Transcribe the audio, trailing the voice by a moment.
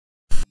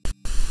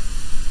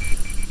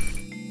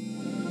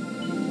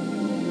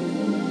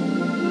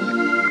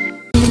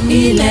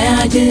ilẹ̀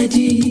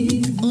àjèjì.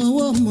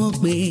 owó mọ̀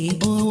pé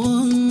owó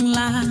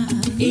ńlá.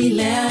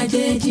 ilẹ̀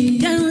àjèjì.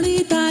 jẹ́rìí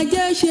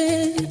tajẹ́ ṣe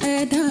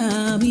ẹ̀dá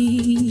mi.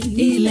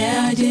 ilẹ̀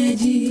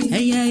àjèjì.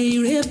 ẹyẹ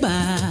ìrẹ́pà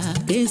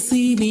ké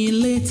sí mi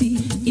létí.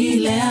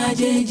 ilẹ̀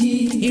àjèjì.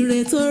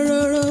 ìrètò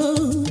róró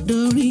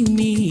dorí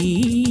mi.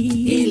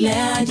 ilẹ̀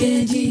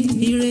àjèjì.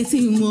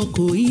 ìrètí mo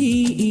kò yí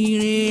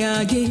ire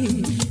ajé.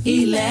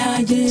 ilẹ̀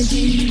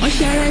àjèjì.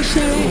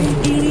 ọ̀ṣẹ̀rẹ̀ṣẹ̀rẹ̀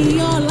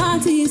ìrìyàn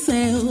láti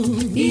ṣẹ̀ o.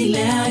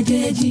 ilẹ̀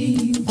àjèjì.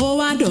 ó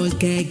wá dọ̀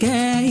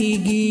gẹ́gẹ́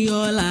igi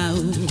ọlá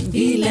o.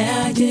 ilẹ̀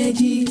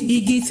àjèjì.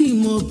 igi tí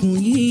mo gùn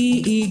yí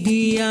igi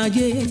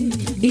ajé.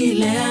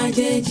 ilẹ̀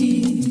àjèjì.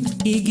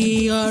 igi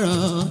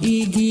ọrọ̀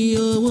igi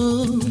owó.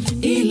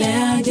 ilẹ̀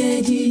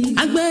àjèjì.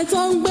 àgbẹ̀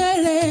tó ń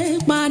gbére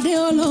pàdé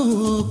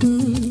olókun.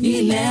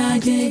 ilẹ̀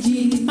àjèjì.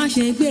 má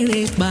ṣe gbére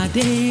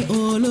pàdé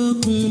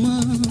olókun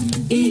mọ́.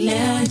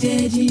 ilẹ̀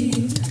àjèjì.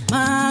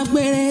 máa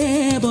gbére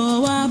bọ̀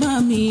wá bá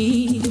mi.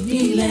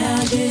 ilẹ̀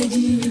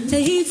àjèjì.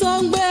 èyí tó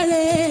ń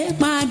gbére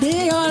pàdé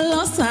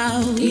ọlọ́ṣà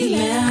o.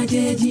 ilẹ̀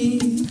àjèjì.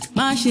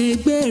 má ṣe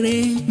gbére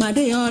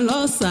pàdé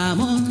ọlọ́ṣà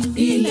mọ́.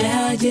 ilẹ̀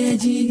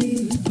àjèjì.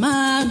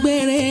 máa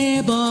gbére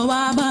bọ̀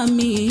wá bá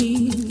mi.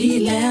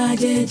 ilẹ̀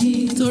àjèjì.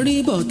 torí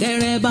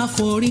bọ̀kẹ́rẹ́ bá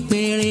forí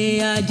péré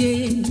ajé.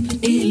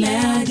 ilẹ̀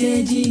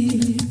àjèjì.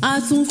 a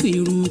tún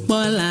fìrù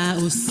pọ́lá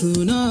òsùn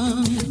náà.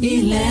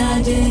 ilẹ̀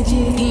àjèjì.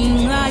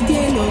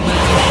 ìrìnàjò ló bá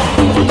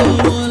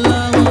lówó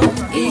lọ́wọ́.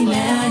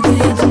 ilẹ̀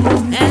àjèjì.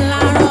 ẹ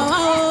lárọ̀ wá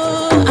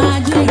o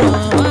ajé rọ̀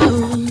wá o.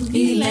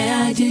 ilẹ̀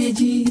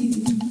àjèjì.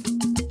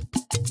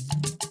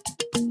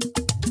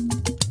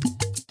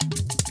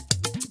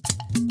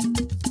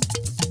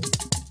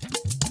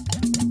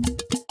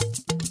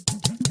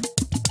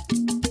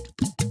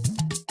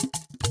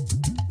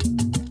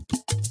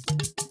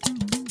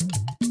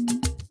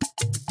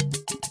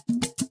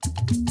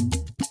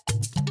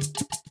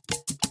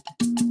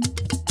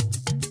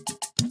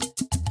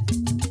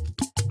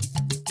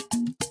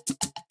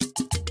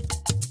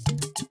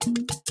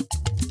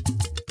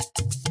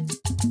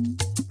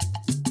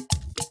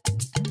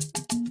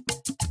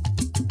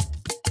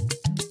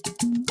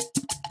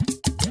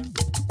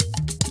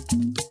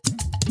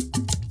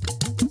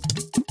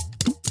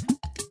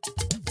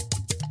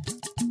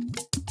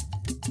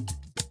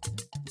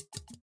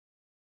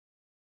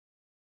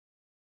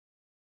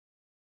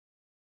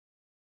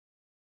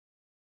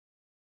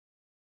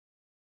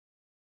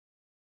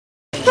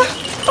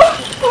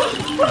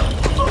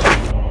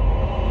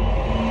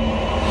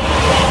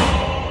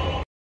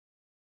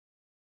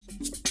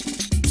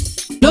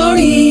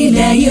 lórí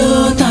ilẹ̀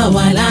yóò tà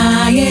wá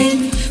láàyè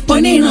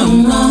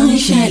onírànràn ń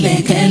ṣẹlẹ̀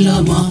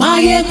kẹlọ́mọ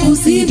páyé kù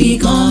síbi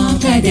kan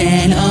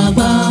kẹ̀dẹ̀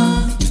lọ́gbọ́n.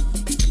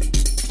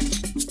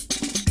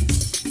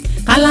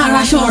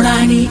 kálára ṣọ́ra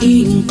ní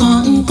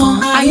nǹkan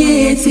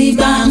ayé ti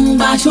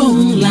gbangba ṣòun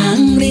là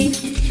ń rí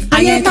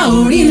ayé tá ò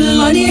rí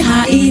lọ níhà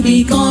ibì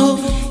kan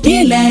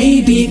ilẹ̀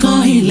ibì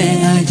kan ilẹ̀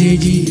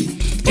àjèjì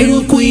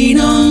eruku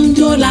iná ń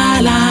jó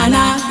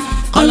lálálá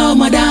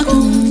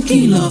ọlọ́mọdákùn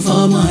kìlọ̀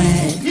fọmọ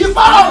ẹ̀.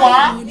 Ifá rọ̀ wá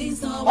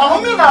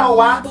Ọ̀rúnmìlà rọ̀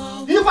wá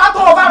Ifá tó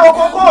o bá rọ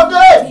kókó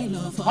dé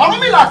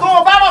Ọ̀rúnmìlà tó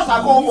o bá rọ̀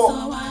ṣàgó wọ̀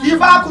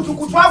ìbà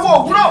kùtùkùtù awo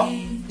òwúrọ̀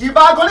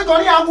ìbà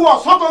gọ́nígọ́ní awo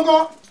ọ̀sán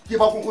gangan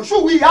ìbà kùnkùn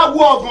ṣùwì awo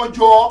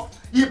ọ̀gànjọ́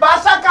ìbà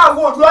sáká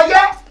awo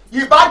òlọ́yẹ́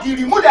ìbà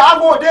gìrìmúlẹ̀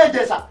awo òde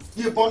ìjẹ̀ṣà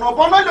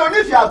ìbọ̀nàbọ̀nà lè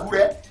onífì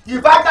àgùrẹ́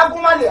ìbà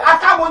jagunmalè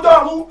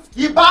akámojọ́rùn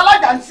ìbà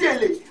alájàntì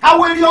èlé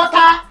awo eré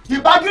ọ̀tá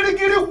ìbà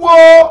girigiri wo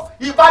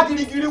ìbà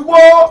girigiri wo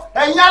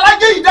ẹ̀yin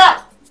alájẹ ìdá.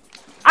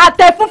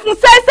 àtẹ̀ funfun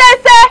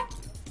ṣẹ́ṣẹ́ṣẹ́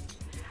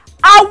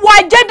àwọ̀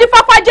ajé dín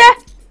fáfájẹ́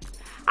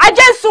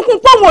ajé ń sunkún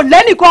pòwò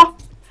lẹ́nìkan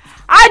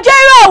ajé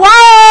rẹ̀ wá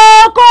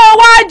kó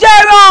wá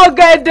jẹran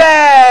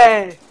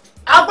ọ̀gẹ̀dẹ̀.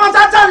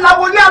 agbọ́nsátá ńlá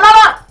wọlé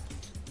alára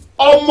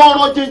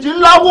ọmọràn jìnjì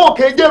ńlá wọ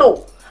òkè jèrò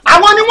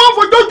àwọn ni wọ́n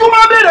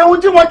fojoojúmọ́ béèrè ohun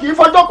tí wọn kì í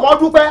fọjọ́ kan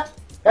dúpẹ́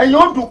ẹ̀yin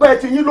ó dúpẹ́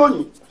ti yín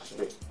lónìí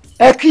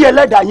ẹ kí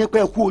ẹlẹ́dàá yín pé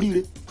ẹ kú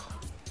oríire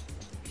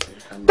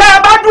tẹ́ ẹ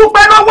bá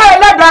dúpẹ́ lọ́wọ́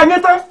ẹlẹ́dàá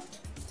yín tán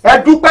ẹ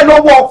dúpẹ́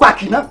lọ́wọ́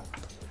pàkì náà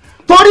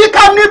torí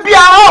ká ní bí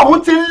ara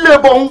ọ̀hún ti ń lè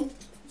bọ̀ òun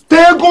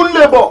téégún ń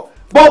lè bọ̀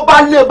bọ́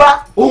bá lè bá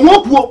òun ó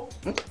kú o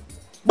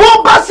bó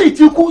bá sì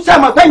ti kú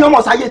sẹ́mọ̀ pẹ́yìn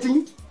ọmọ sáyé ti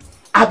yín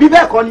àbí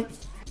bẹ́ẹ̀ kọ́ ni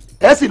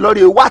ẹ sì lọ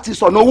rè wá ti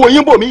sọ̀nà owó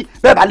yín bò mí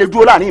bẹ́ẹ̀ bá lè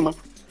dúró láàrin mọ́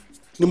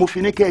ni mo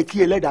fi ní kẹ́ ẹ kí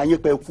ẹlẹ́dàá yín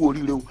pẹ́ kú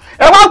oríire o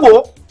ẹ wá wò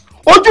ó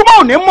ojúmọ́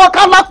ò ní mọ́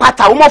ká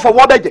lápàtà ó mọ́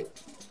fọwọ́ bẹ̀jẹ̀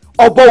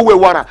ọ̀bọ òwe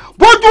wọ̀rà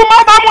bójúmọ́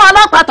bá mú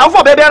alápàtà ó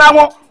fọ̀ bẹ́ẹ̀ bẹ́ẹ̀ ra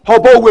wọn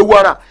ọ̀bọ òwe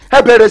wọ̀rà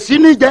ẹ bẹ̀rẹ̀ sí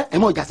ní jẹ ẹ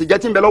mọ̀ jàsíjẹ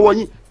tí ń bẹ lọ́wọ́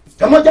yín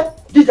ẹ mọ̀ jẹ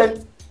jíjẹ ni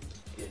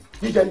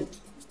jíjẹ ni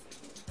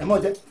ẹ mọ̀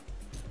jẹ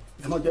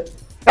ẹ mọ̀ jẹ.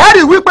 ẹ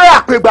rí wípé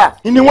àpègbà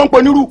ni wọ́n ń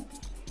pè nírú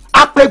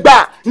àpègbà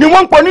ni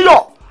wọ́n ń pè níyọ̀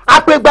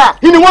àpègbà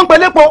ni wọ́n ń pè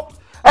lépo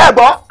ẹ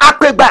gbọ́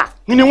àpègbà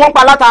ni wọ́n ń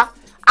pa láta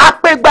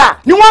àpègbà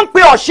ni wọ́n ń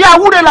pè ọ̀ṣẹ́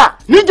awúrẹ́là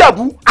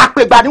níjẹ̀bú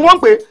àpègbà ni wọ́n ń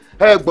pè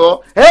ẹ gbọ́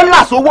ẹ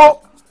là sówó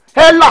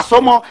ẹ là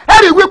sọmọ ẹ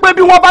rí wípé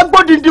bí wọ́n bá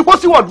gbódìndín kó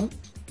síwọ̀lú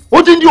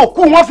odindi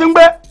òkú wọn fi ń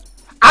gbé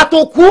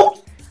àtòkú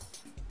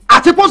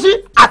àti pósí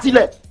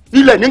àtìlẹ̀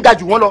ilẹ̀ ní ga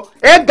jù wọ́n lọ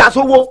ẹ ga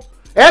sówó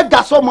ẹ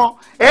ga sọmọ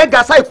ẹ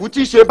gàṣà ìkú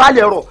tí í ṣe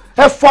balẹ̀ rọ̀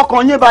ẹ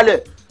fọkàn yín balẹ̀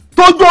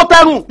tójú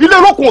tẹrùn ilé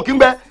olókùn òkín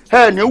gbẹ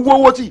ẹ ní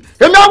wọ́wọ́ tí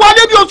èmi àwọn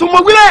Alebiosu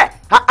mọ̀ wílẹ̀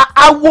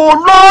àwọ̀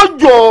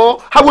lọ́jọ́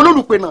àwọ̀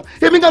olólùpẹ̀ náà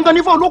èmi gangan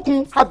nífọ̀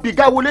olókun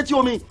àbígá wo létí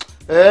omi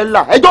ẹ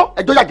là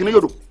ẹjọ́ yàgìní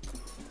yòdò.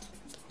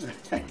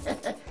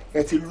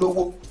 ẹ ti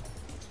lówó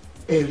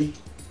ẹ rí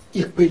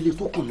ìpele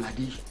tó kùn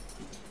ládé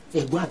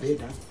ẹ̀gbọ́n àbẹ́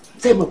ẹ̀dá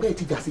ṣé mọ̀ pé ẹ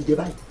ti dà sí jẹ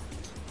báyìí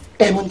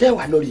ẹ mọ̀ tẹ́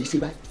wà lọ rèé ṣe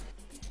báyìí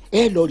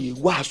ẹ lọ rèé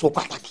wá aṣọ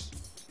pàtàkì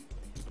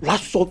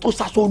lásọ tó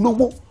sásọ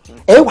olówó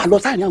ẹ wà lọ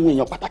sáàrin àwọn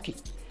èèyàn pàtàkì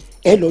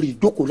ẹ lọ rèé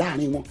jókòó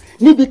láàrin wọn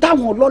níbi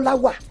táwọn ọlọ́lá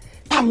wà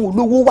táwọn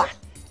olówó wà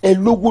ẹ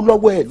lówó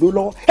lọ́wọ́ ẹ ló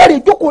lọ́wọ́ ẹ rèé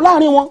jókòó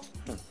láàrin wọn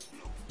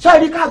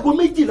ṣáàrí káàgó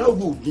 12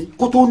 òru òní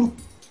kó tó lù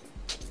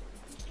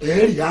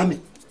ẹ rí àmì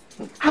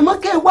àmọ́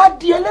kẹ́ ẹ wá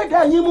di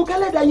ẹlẹ́dàá yín mú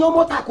kẹ́lẹ́dàá yín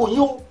ọmọ takò yín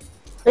o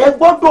ẹ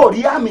gbọ́dọ̀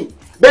rí àmì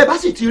bẹ́ẹ̀ bá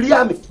sì ti rí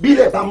àmì bí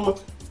ilẹ̀ bá mọ́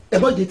ẹ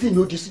mọ́ jẹ́ tí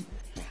mi ò di sí.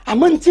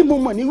 àmọ́ ní tí mo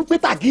mọ̀ ní wípé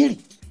tàgírì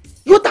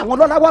yóò tàwọn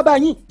lọ́lá wá bá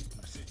yín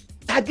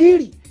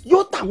tàgírì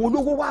yóò tàwọn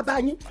olówó wá bá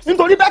yín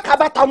nítorí bẹ́ẹ̀ ká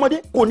bá ta ọmọdé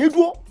kò ní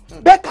dúró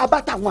bẹ́ẹ̀ ká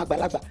bá ta àwọn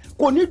àgbàlagbà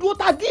kò ní dúró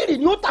tàgírì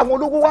ni yóò tàwọn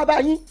olówó wá bá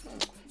yín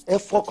ẹ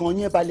fọkàn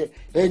yín balẹ̀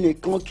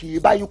ẹnìkan kì í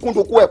bá yín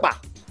kúndùnkú ẹ̀ pa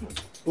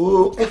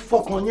ẹ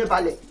fọkàn yín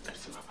balẹ̀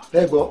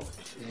ẹ gbọ́.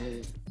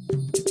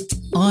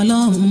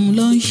 Ọlọ́run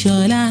ló ń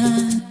ṣọlá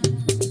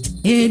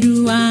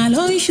Èdùà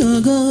ló ń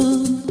ṣògo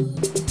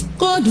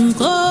kó dùn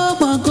kó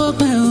pọ̀ kó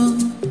pẹ́ o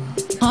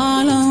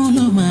Ọlọ́run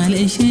ló máa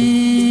lè ṣe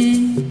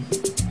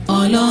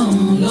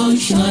Ọlọ́run ló ń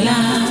ṣọlá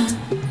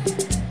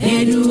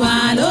Èdùà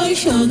ló ń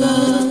ṣògo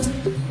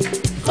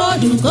kó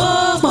dùn kó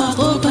pọ̀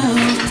kó pẹ́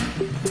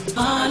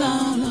o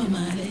Ọlọ́run ló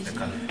máa lè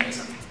ṣe.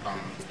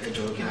 ẹ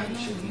jọ kí a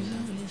ṣe ní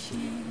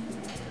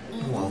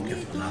wà òkè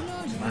fún náà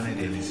tí máa ní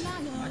délé sí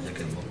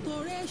àjẹkẹ bọ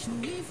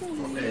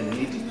ẹ ní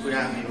ìdí pé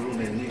àmì irú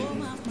mi ní ìlú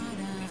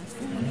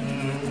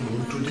mo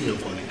ń dúdú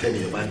ẹ̀kọ́ ní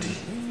tẹ́lẹ̀ ẹ bá di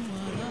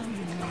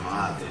àmọ́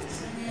àbẹ̀tì.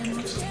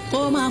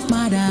 kó má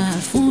padà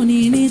fúnni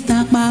níta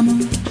pamọ́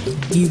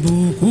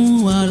ìbùkún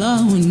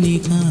Ọlọ́run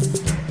nìkan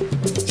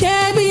ṣé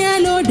bí ẹ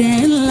ló dé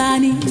ńlá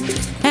ni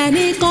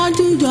ẹnì kan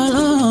jújọ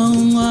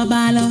lọ́hùn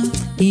ọba lọ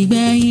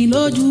ìgbẹ̀yìn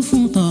lójú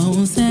fún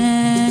tọ̀hún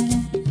sẹ́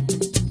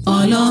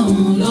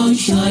Ọlọ́run ló ń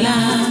ṣọlá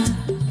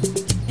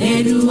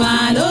Èdùà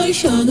ló ń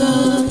ṣògo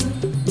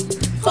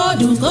kó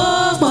dùn kó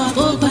pọ̀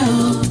kó pẹ́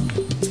o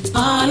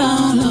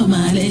Ọlọ́run ló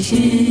máa lè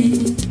ṣe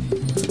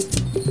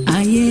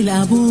ayé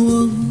làbówó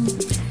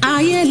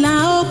ayé la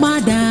ó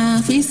padà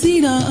fi sí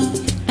lọ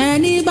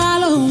ẹni bá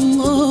lòun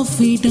ó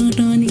fi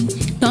dandan ni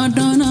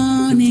dandan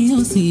náà ni ó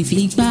sì fi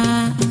gbá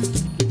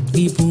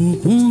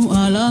ìbùkún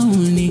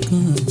Ọlọ́run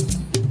nìkan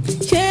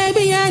ṣé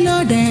bí ẹ ló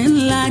dé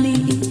ńlá ni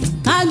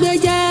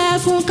kágbéjẹ́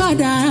fún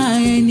kádàrá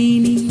ẹni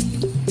ni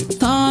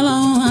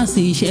tọ́lọ́run á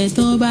sì ṣe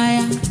tó bá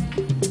yá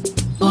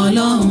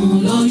Ọlọ́run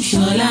ló ń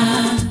ṣọlá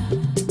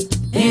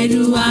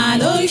Èdùà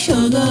ló ń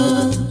ṣògo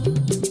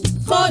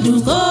kó dùn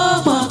kó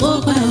pọ̀ kó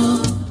pẹ́ o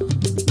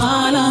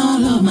Ọlọ́run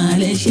ló máa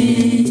lè ṣe.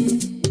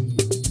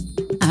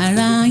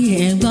 ara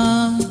yẹn gbọ́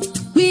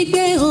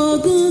wípé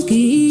ogún kì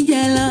í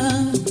jẹ lọ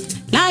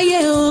láyé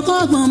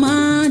okọ́gbọ̀n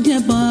máa jẹ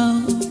bọ́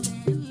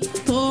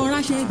tó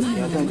ráṣẹ́ gbé.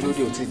 ìyá dájú ó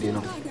dé òtí dé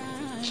náà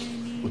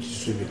ó ti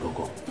sú mi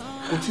gangan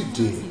ó ti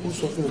dé ó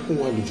sọ fún mi fún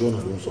wa lójú ọ̀nà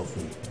ló ń sọ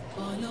fún mi.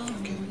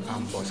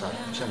 bọ́sà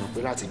ṣe mọ̀ pé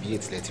láti bí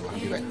 8 lẹ́tì wá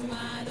bíbá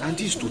and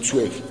this to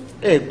 12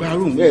 ẹ gba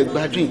room ẹ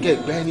gba drink ẹ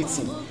gba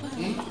anything.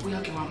 bóyá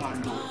kí wọ́n máa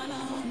lọ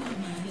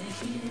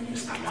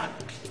Mr. Man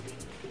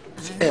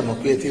ẹ mọ̀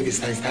pé ẹ ti fi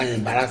sáyẹn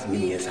embarrass mi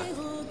nìyẹn sá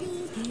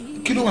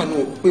kí ló wà nù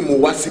pé mo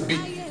wá síbí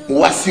mo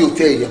wá sí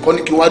hòtẹ́ẹ̀lì yẹn kọ́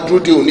ni kí n wá dúró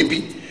dé òní bí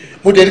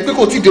mo dẹ̀ ní pé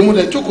kò tí ì dé mo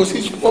dẹ̀ jókòó sí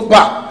ìṣúná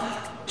bá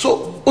so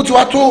ó ti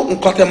wá tó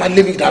nǹkan tẹ́ máa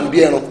lé mi dànù bí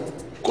ẹran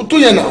kò tó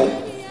yẹn náà.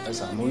 ẹ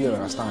sà mo rí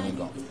ọ̀rọ̀ stand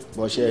gan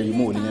bọ́ ṣe rí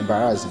mo ò ní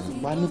embarrass mi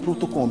wá ní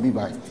protocol bí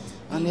báyìí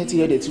àná ẹ ti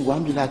rẹ̀ tí wàá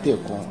ń bí látẹ̀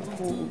kan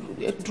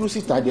ẹ dúró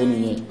síta dẹnu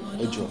yẹn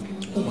ẹ jọ.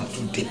 ó máa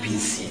tún débi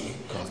nsìn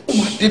ó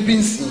máa débi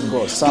nsìn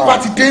tó bá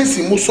ti dé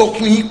nsìn mo sọ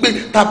fún yín pé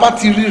tá a bá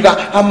ti ríra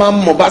a máa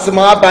mọ̀ bá a ṣe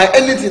máa bá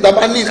anything tá a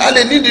bá need a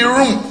lè need the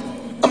room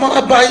a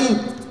máa bá yín.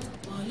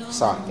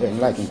 sà ẹ ní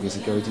láì kí n pe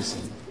security sí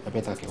ẹ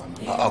bẹ́ẹ̀ tà kẹwàá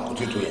náà. a kò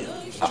tí tó yẹn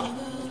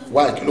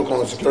wá kìlọ̀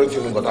kan security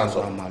ní nǹkan tá à ń sọ.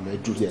 àmà lọ ẹ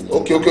dúró yẹn.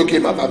 ok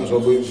má bàa mi sọ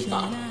pé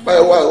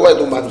báyọ̀ wá ẹ̀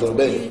tó máa mi sọ̀rọ̀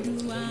bẹ́ẹ̀ yẹn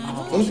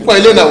n pọn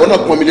ilé náà wọn náà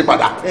pọn mi lé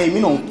padà. èmi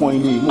náà ń pọn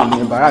ilé mo ní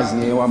embarrass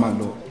yẹn wá máa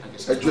lọ.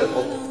 ẹjọ ẹ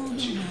kọ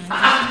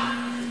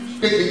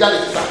kéèké jáde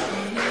síta.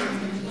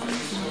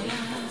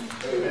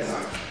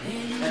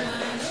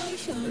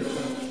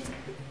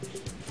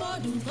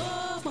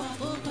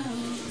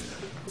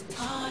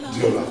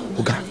 Biola.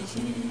 Oga.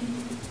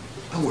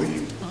 How are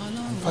you?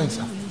 Fine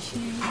sir.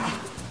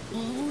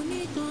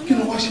 Kí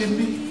ló wá ṣe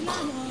mí?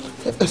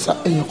 ẹ sà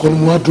ẹ̀yìn kan ni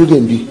mo wá dúró dẹ̀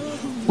ń bí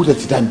ó dẹ̀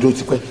ti dá mi dúró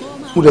tipẹ́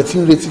mo dẹ̀ ti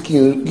ń retí kí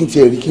n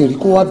tiẹ̀ rí kí n rí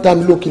kó wá dá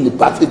mi ló kí n lè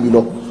bá tèmi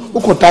lọ ó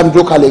kàn dá mi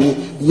dúró kalẹ̀ ni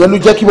ìyẹn ló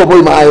jẹ́ kí bọ̀bọ̀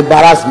yìí máa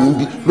embarrass mi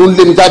bí ló ń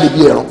lé mi jáde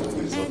bí ẹran.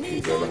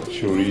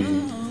 sori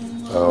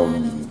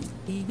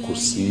kò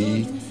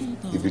sí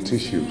ibi tí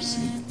ṣe ò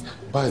sí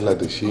báyìí la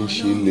dẹ̀ ṣe ń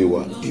ṣe é lé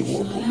wa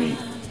ìwọ̀ bòmí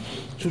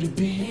sori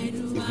bí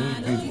a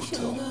very big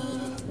hotel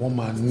wọ́n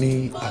máa ní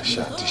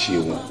àṣà àti ṣe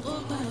wọn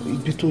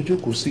ibi tó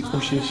jókòó sí ó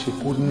ṣeé ṣe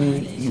kó ní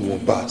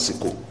ìwọ̀nba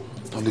àsìkò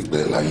tán lè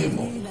gbẹ̀rẹ̀ láyé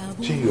mọ́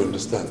ṣé you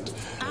understand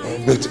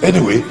but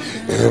anyway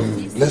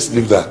let's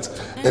leave that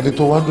ẹni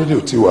tó wá ń dúró ní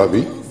òtí wa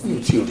bí ní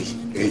òtí rí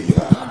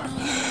ẹ̀yà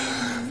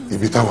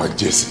ibi táwọn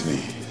jẹ́ sí ni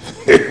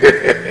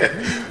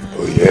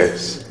oh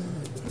yes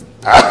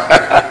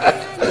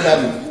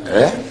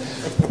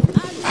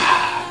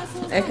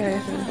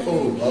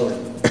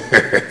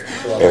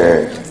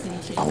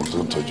àwọn tó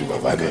ń tọ́jú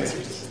bàbá dẹ̀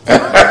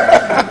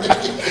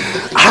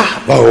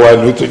báwo wà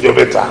ní tójọ́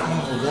mẹ́ta.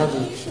 ọ̀gá mi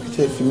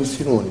tẹ́ fi mí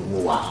sínú ni mo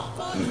wà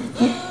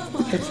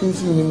tẹ́ fi mí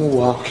sínú ni mo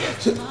wà.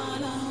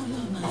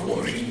 àwọn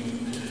rí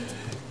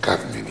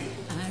káàdì mi ni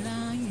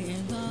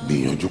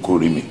gbìyànjú kó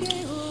rí mi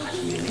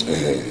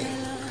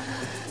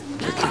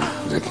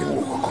jẹ́ kí n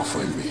wo kọ̀ọ̀kan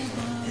fún mi.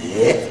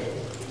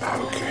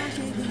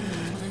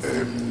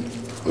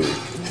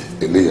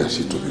 eléyà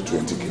ṣe tóbi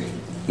 20k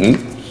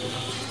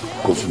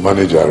kò fi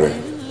mánéjà rẹ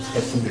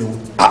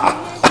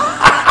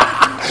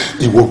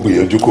ìwọ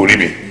gbìyànjú kó rí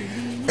mi.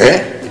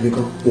 èmi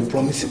kan mo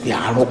promise pé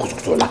àárọ̀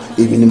kùtùkùtù ọ̀la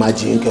èmi ni máa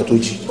jí nǹkan tó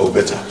jí. ó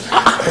bẹ́tà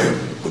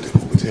kò dé kó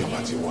tí ọba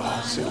ti wá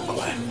sí ọkọ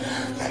ẹ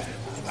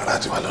ara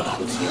ti wà lọ́nà.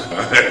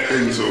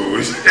 so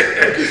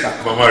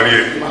mama rí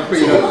ẹ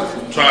so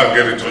try and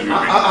get in touch with me.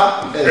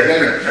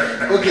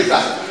 okay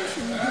sir.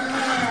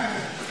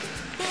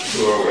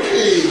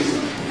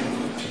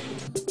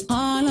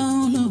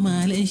 Ọlọ́run ló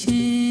máa lè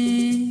ṣe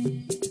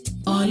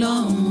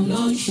Ọlọ́run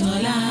ló ń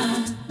ṣọlá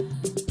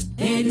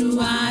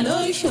Èdùà ló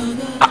ń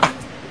ṣògo.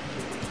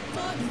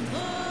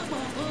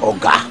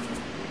 ọ̀gá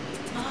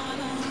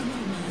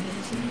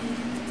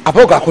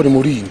àbọ̀ ọ̀gá kọ́ ni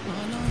mo rí yìí.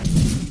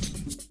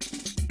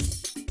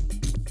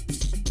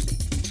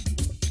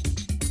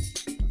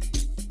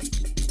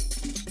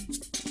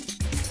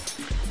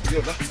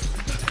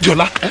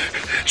 Jọlá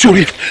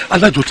sórí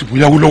alájọ tí mo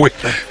yáwó lọ́wọ́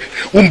ẹ̀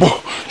ó ń bọ̀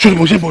sórí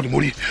mo ṣe ń bọ̀ ni mo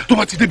rí tó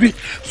bá ti débi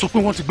sọ pé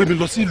wọ́n ti gbé mi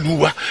lọ sí ìlú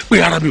wa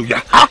pé ara mi ò yá.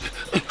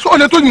 ó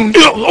lè tó yùn.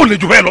 ó lè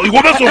jù bẹ́ẹ̀ lọ ìwọ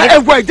bẹ́ẹ̀ sọ̀rọ̀. ẹ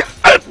wọ ẹja.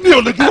 mi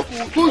ò lè dúró.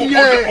 tó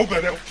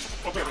yẹ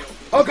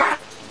ọ̀gá.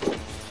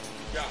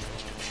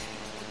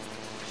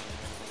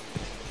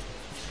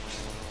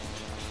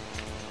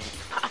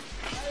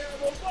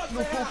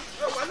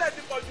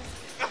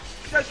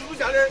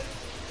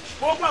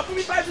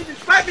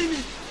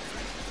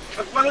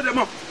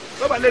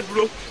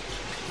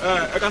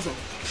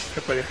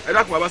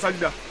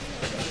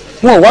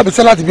 wọn ò wá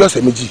bisẹ́ láti bí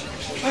ọ̀sẹ̀ méjì.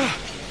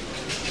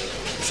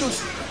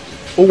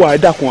 ó wà ẹ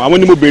dákun àwọn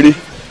ni mo béèrè.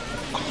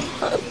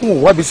 wọn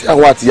ò wá bisẹ́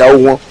àwọn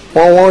àtìyàwó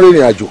wọn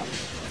rìnrìn àjò.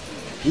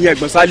 ìyẹn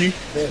ẹ̀gbọ́n Sálí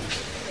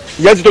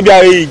ìyẹn ti tó bí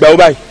ìgbà ó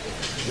báyìí.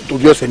 tó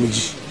bí ọ̀sẹ̀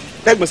méjì.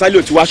 tẹ́gbọ́n Sálí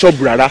ò ti wá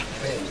ṣọ́ọ̀bù rárá.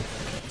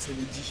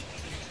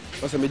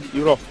 ọ̀sẹ̀ méjì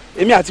irọ́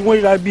èmi àti wọ́n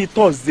ríra bíi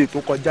Thursday tó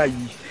kọjá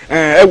yìí.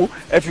 ẹ wo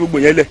ẹ fi gbogbo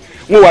yẹn lẹ̀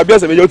wọn wà bí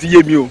ọ̀sẹ̀ méjì ó ti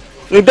yé mi o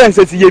ní bẹ́ẹ̀ ń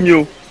ṣe ti yé mi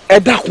o ẹ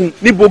dákun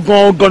níbo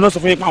gan-an náà sọ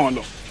fún yín pa wọn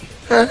lọ.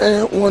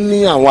 wọ́n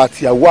ní àwọn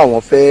àtìyàwó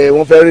àwọn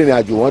wọ́n fẹ́ rìnrìn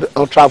àjò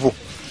wọ́n travel.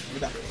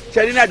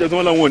 ṣe ní àjọ tí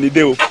wọ́n lọ wọn ò ní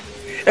dé o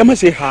ẹ má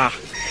ṣe hà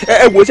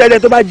ẹ wò ṣẹ́jẹ́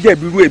tó bá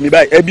jẹ̀bi irú èmi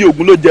báyìí ẹbí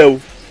Ògún ló jẹ o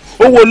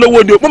owó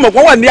olówó ni o mo mọ̀ pé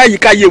wọ́n wà ní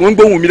àyíká yìí wọ́n ń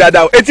gbóhùn mi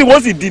dáadáa o etí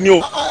wọ́n sì di ni o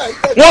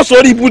wọ́n sọ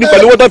orí ibú ni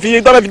pẹ̀lú owó tó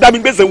fi dá mi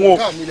gbèsè wọn o.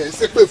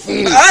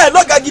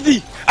 lọ́gà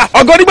gidi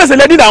ọ̀gá onígbèsè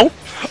lẹ́ni náà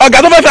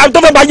ọ̀gá tó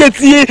fẹ́ bá yé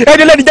ti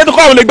ẹni lẹ́ni jẹ́ tó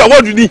kọ́ àwọn olè gbà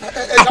wọ́ọ̀dù ni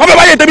àwọn fẹ́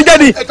bá yé tèmi jẹ́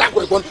ni.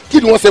 kí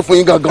ni wọ́n ṣe fún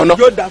yín gangan náà.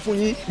 yóò dá fún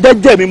yín.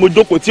 jẹ́jẹ́ mi mo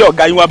jókòó tí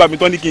ọ̀gá yín wá bá mi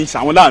tán ní kí n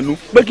ṣàwọn láàánú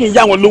pé kí n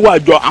yá wọn lówó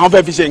àjọ àwọn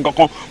fẹ́ fi ṣe nǹkan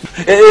kan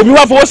èmi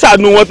wá fowó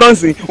ṣàánú wọn tán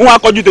sìn wọn á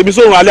kọjú tèmi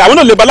sórun alẹ́ àwọn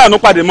náà lè bá láàánú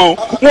pàdé mọ́ o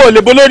wọn ò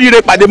lè bó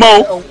lóríire pàdé mọ́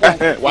o.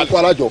 wàá kó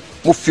alájọ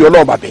mo fi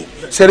Ọlọ́run bàbẹ̀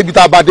sẹ́rí bí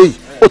tá a bá dé yìí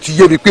ó ti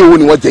yé mi pé owó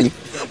ni wọ́n jẹ yín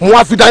mo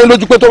wá fi dá yín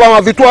lójú pé tó bá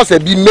máa fi tó ọ̀sẹ̀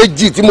bíi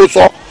méjì tí mo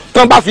sọ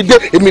tán bá fi dé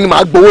èmi ni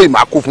màá gbowó yìí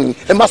màá kó fún yín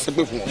ẹ má ṣe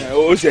pé fún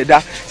wọn. ó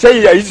ṣẹ̀dá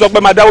sẹ́yìn yìí sọ pé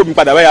máa dáwọ́ mi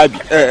padà báyà bì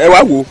ẹ wá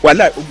wò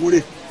wàhálà ògúnrè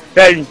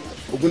ẹ̀yìn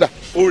ògúndà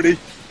òrè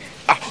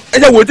ẹ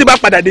jẹ́ wo tí bá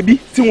padà débi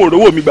tí wọn ò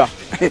rówó mi gbà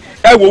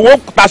ẹ wò wọ́n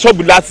ta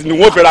ṣọ́ọ̀bù láti ni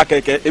wọ́n fẹ́ ra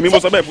kẹ̀kẹ́ èmi mo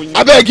sọ bẹ́ẹ̀ fún yín.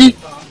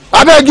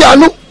 abẹ́ẹ̀gì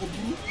àánú.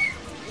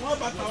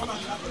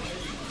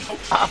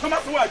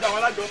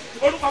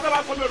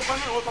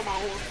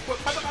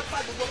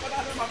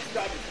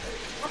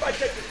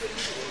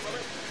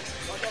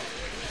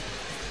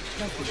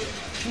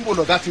 níbo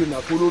lọ̀gá ti rìnà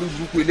kó lórí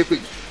burúkú elépè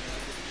yìí.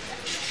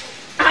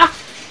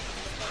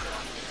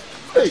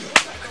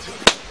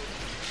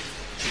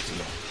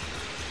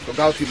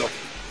 lọ̀gá ó ti lọ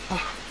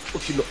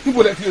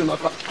níbo lẹ ti rìnà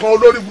kan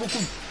olórí burúkú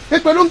yìí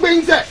èpè ló ń gbé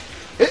yín sẹ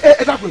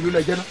ẹ dàpọ̀ èlò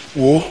lẹ jẹ náà.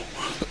 wo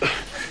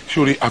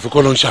sórí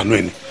àfikọ́ ló ń ṣàánú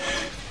ẹ̀ ni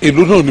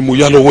èlò náà ni mo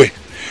yá lọ́wọ́ ẹ̀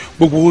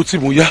gbogbo owó tí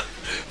mo yá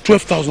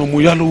 12,000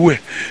 mo yá lọ́wọ́ ẹ̀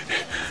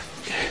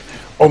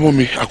ọmọ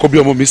mi àkọ́bí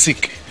ọmọ mi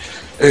sick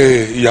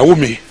ìyàwó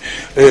mi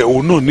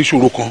òun náà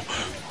níṣòro kan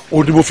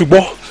òun ni mo fi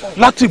gbọ́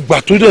láti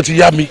ìgbà tó dẹ̀ ti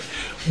yá mi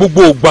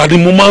gbogbo ìgbà ni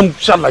mo máa ń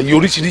ṣàlàyé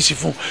oríṣiríṣi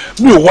fún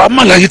mi ò wá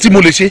màláyé tí mo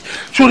lè ṣe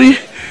sórí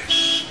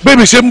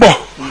bẹ́ẹ̀mi ṣe ń bọ̀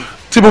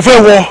tí mo fẹ́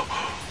wọ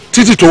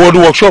títì tó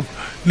wọnú workshop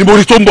ni mo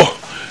rí tó ń bọ̀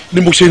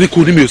ni mo ṣe ní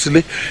kò ní mi ò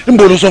sílé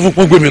níbo ló sọ fún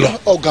pọ́n gbé mi lọ.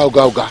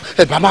 ọ̀gá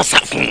ẹ bá má sà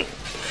fún un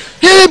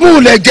ibù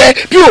lẹ jẹ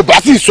bí ò bá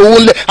sì sówó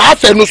ńlẹ̀ á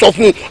fẹnu sọ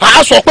fún un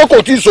á sọ pé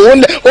kò tí ì sówó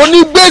ńlẹ̀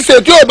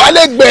onígbèsè tí ò bá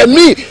lè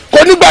gbẹ̀mí kò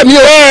ní gbẹ̀mí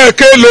o.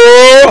 ẹ̀ẹ́kẹ́ ló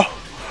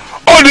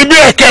ó ní bí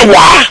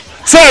ẹ̀kẹwàá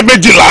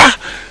sẹ́ẹ̀mejìlá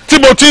tí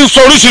mo ti ń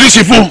sọ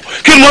oríṣiríṣi fún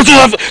kí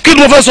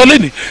ni mo fẹ́ sọ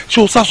lẹ́nìí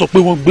ṣé o sá sọ pé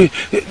wọ́n gbé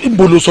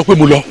níbo ló sọ pé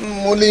mo lọ.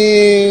 mo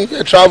ní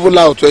travel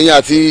out ẹ̀yin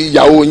àti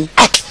ìyàwó yín.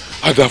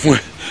 àdá fún ẹ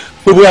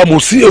pé bóyá mo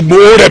sí egbò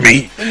rẹ̀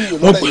mí.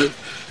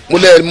 mo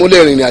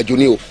lè rìnrìn àjò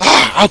ni o.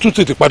 a tún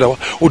tètè padà wá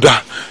ó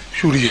dáa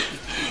sórí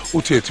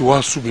ó tiẹ̀ ti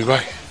wá sú mi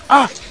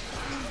báyìí.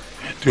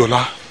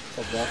 Diola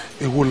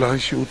èwo là ń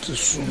ṣe ó ti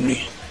sú mi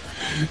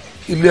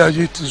ilé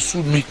ayé ti sú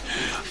mi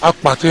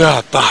apàtẹ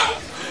àtà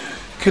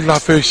kí la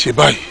fẹ́ ṣe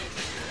báyìí.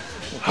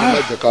 má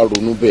jẹ́ ká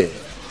ronú bẹ́ẹ̀.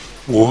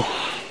 wo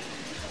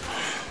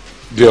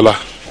Diola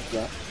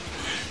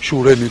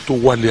ṣòro ẹni tó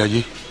wálé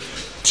ayé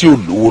tí ò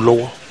lówó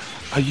lọ́wọ́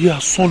ayé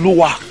asán ló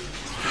wà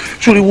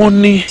ṣòro wọ́n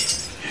ní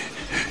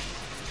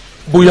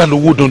bóyá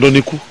lówó dandan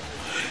ni kú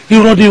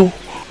irọ́ ni o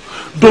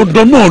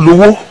dandan náà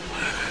lówó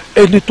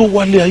ẹni tó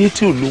wálé ayé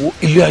tí ò lówó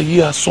ilé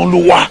ayé asán ló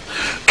wà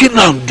kí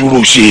náà ń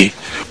dúró ṣe.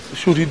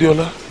 ṣòro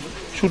Diola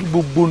ṣòro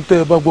gbogbo ń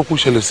tẹ́ ẹ bá gbọ́ kó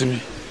ṣẹlẹ̀ sí mi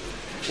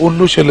ó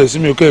ló ṣẹlẹ̀ sí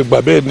mi ò kẹ́ ẹ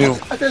gbà bẹ́ẹ̀ ni o.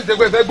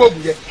 àtẹ̀síṣẹ́gbẹ́ fẹ́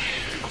gbóògùn yẹ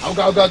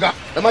ọ̀gá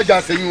ẹ má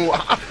jà sẹ́yìn o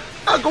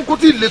àkókò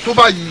tí ìle tó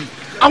báyìí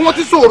àwọn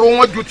tí ṣòro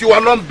wọn ju tiwa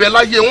lọ ń bẹ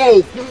láyé wọn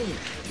ò kú.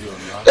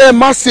 ẹ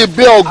má ṣe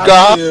bẹ́ẹ̀ ọ̀gá.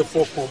 ayé ẹ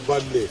fọkàn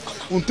balẹ̀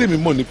ohun tèmi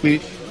mọ̀ ni pé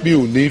mi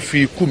ò ní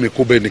fi ikú mi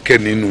kó bẹ́ẹ̀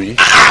nìkẹ́ni nínú yín.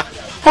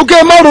 ọ̀gá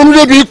ẹ má ronú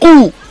débi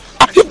ikú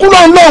ikú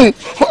lọ́hùn lọ́hùn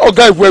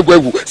ọ̀gá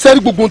ìwù sẹ́rí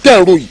gbogbo tẹ̀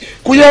ń ròyìn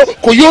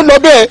kò yóò lọ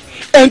bẹ́ẹ̀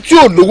ẹni tí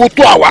ò lówó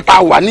tó àwa tá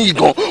a wà ní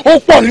ìgàn ó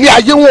pọ̀ nílé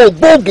ayé wọn ò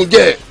gbóògùn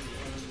jẹ.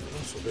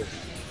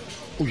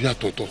 ó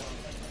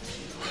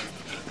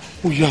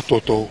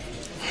yàtọ̀tọ̀ o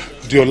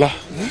Diola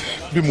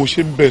bí mo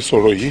ṣe ń bẹ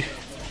sọ̀rọ̀ yìí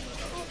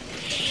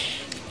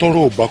tọrọ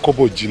ò bá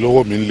kọ́bọ̀ jí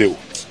lọ́wọ́ mi ń lé o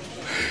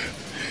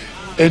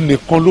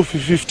ẹnìkan ló fi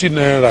 50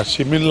 naira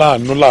ṣe mí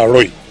láàánú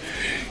láàárọ̀ yìí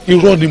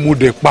irọ́ ni mo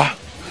dẹ̀ pa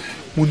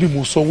mo ní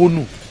mo sanwó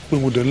nù pé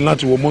mo dẹ̀ ní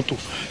láti wọ mọ́tò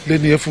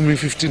lẹ́ni ẹ fún mi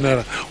 50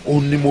 naira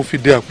òun ni mo fi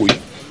dé àpò yìí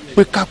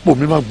pé kápò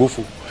mi má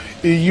gbófo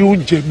èyí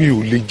oúnjẹ mi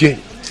ò lè jẹ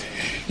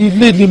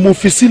ilé ni mo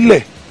fi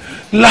sílẹ̀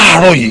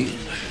láàárọ̀ yìí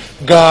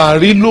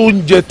gàárì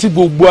lóúnjẹ tí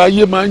gbogbo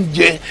ayé máa ń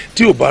jẹ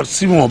tí ò bá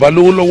sí wọn bá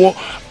lówó lọ́wọ́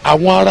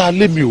àwọn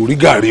aráalé mi ò rí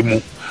gàárì mu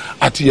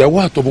àtìyàwó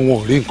àtọmọ wọn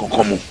ò rí nǹkan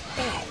kan mu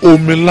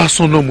omi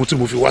lásán náà mu tí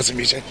mo fi wá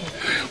síbi iṣẹ́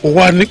ó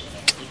wá ní.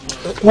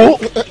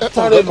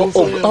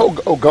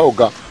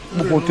 ọ̀gá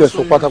gbogbo tí ẹ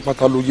sọ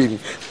pátápátá ló yé mi.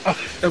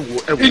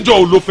 ìjọ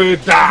ò ló fẹ́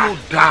dáa. yóò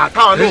dáa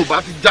káwọn náà ò bá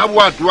ti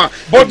jáwọ́ àdúrà.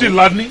 bọ́dì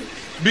la ní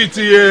bíi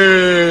ti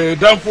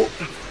dánfó.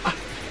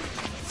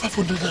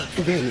 500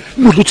 naira.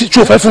 mo ló ti tí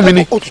o fẹ́ fún mi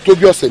ni. ó ti tó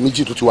bí ọ̀sẹ̀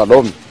méjì tó ti wà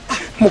lọ́wọ́ mi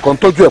mo kàn ń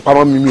tọ́jú ẹ̀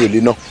pamọ́ mi ò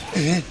lè ná.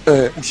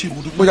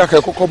 bóyá kẹ́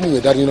ẹ kọ́kọ́ mú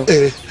yẹn dání ná.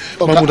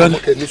 ọ̀gá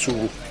ọmọkẹ́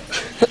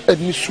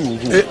ní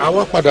sùúrù.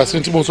 àwa padà sí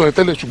tí mo sọ yẹn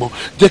tẹ́lẹ̀ ṣùgbọ́n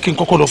jẹ́ kí n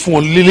kọ́kọ́ lọ fún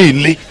wọn lélẹ̀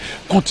ilé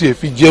kán tiẹ̀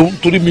fi jẹun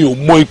torí mi ò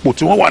mọ ipò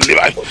tí wọ́n wà ní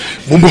báyìí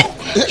mo ń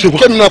bọ̀.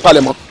 kémi náà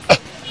palẹ̀ mọ́.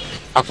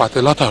 àpàtẹ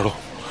látàárọ̀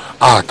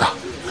àtà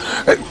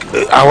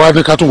àwa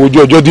ní ká tún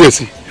wojú ọjọ́ díẹ̀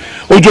sí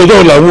ojú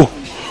ọjọ́ là ń wò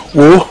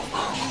ó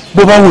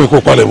bó bá wù ẹ́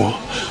kó palẹ̀ mọ́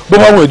bó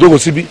bá wù ẹ́ jókòó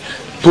síbí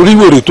torí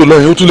wèrè tó lọ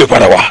yẹn ó tún lè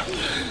padà wá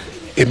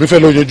èmi fẹ́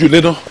lọ yanjú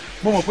ilé náà.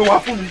 mo mọ̀ pé wàá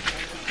fún mi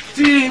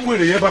tí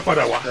wèrè yẹn bá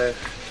padà wá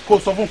kó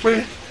sọ fún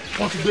pé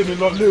wọ́n ti gbé mi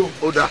lọ lé o.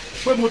 ó dáa.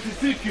 pé mo ti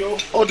síìkì o.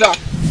 ó dáa.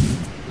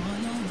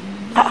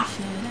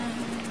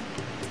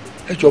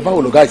 ẹ jọ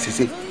báwo lọ̀gá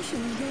ìṣẹ̀ṣe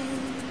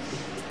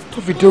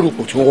tó fi dérò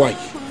pọ̀ tí wọ́n wà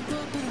yìí.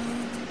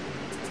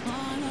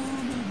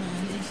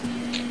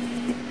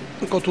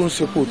 nǹkan tó ń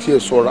ṣe kò tiẹ̀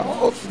sọ̀ra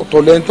ọ̀tọ̀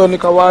lẹ́ńtọ́ ní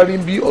ká wá rí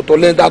bí ọ̀tọ̀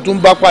lẹ́ńtà tó ń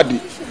bá pàdé.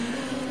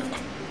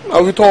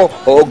 àwítọ́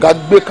ọ̀gá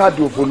gbé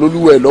káàdì òfò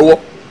lólúwẹ̀ lọ́wọ́.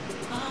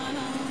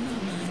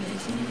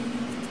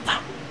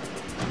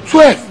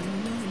 12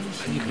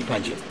 ayé lè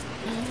bàjẹ́.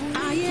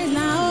 ayé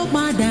la ó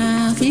padà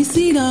fi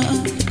sí lọ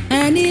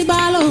ẹni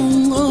bá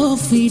lòun ó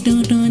fi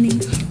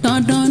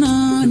dandan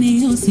náà ni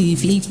ó sì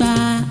fi pa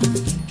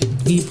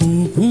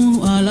ìbùkún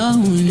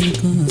ọlọ́run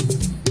nìkan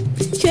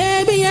ṣé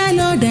bí ẹ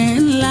ló dẹ̀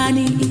ńlá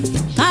ni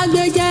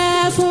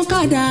kágbéjẹ́ fún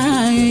kádàrá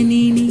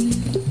ẹni ni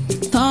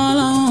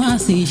tọ́lọ́run á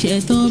sì ṣe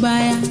tó bá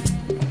yá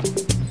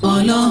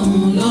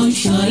ọlọ́run ló ń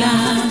ṣọlá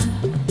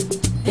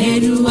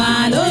Èdùà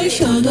ló ń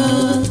ṣògo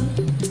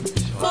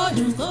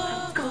fọdún kó.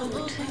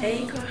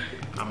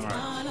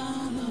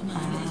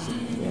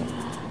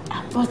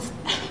 But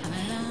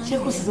ṣé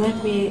kò sì sọ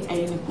pé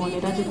ẹ̀yin nìkan lè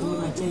dájú kò ní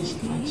máa tẹ́ ìṣe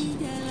fàájì.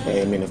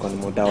 Èmi nìkan ni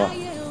mo dá wà.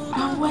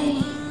 Why?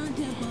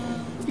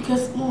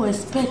 Because mo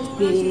expect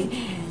pé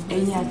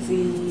ẹ̀yin àti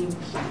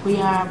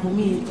bóyá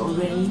mummy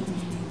ọ̀rẹ́ yín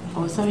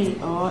or sorry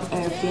or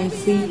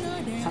fiancé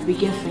tàbí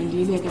girlfriend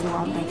ilé ẹ̀kẹ́ tó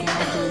wà ń bẹ̀ kẹ́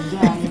ẹ̀ tó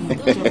jẹ́ àyẹ̀mọ̀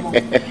jẹ́ mọ́.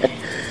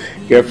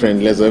 Girlfriend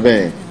lẹ́sọ̀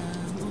bẹ́ẹ̀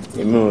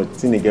èmi ò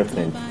tí ní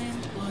girlfriend.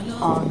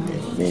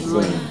 Mi ì tó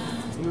ní.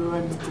 Irọ́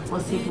ni kò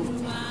possible.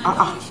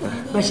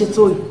 Bẹ́ẹ̀ ṣe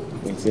tó yìí.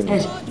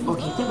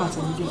 Okay, tẹ́ bá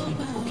tẹ̀ ní girlfriend.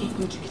 Okay,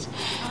 good.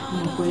 Mo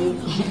mọ̀ pé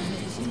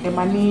ẹ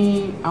máa ní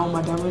àwọn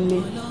màdàmú ńlé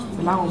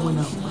pẹ̀lú àwọn ọmọ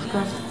náà.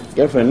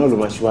 Girlfriend náà ló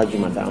máa ṣíwájú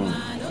màdàmú.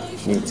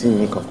 mi tí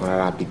ní kankan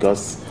rárá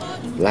because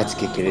láti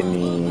kékeré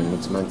ni mo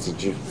ti máa ń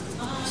tijú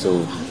so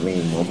mi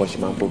mọ̀ bó ṣe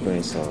máa ń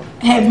bóbìnrin sọ̀rọ̀.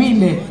 Ẹ̀mí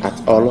ilẹ̀. At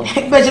all.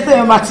 Bẹ́ẹ̀ ṣe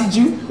tẹ̀yẹ̀ máa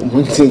tijú. Mo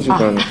ń tijú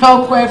gan ni.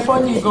 Ọkọ ẹ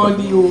fọ́nì gan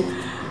ni o.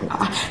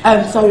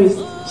 I'm sorry,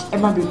 ẹ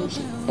má bínú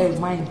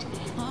mind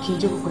kí n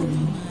jókòó pẹ̀lú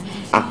mi.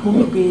 Mo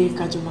mí pé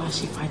kájọ máa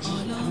ṣe fàájì.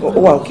 Ó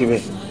wà òkè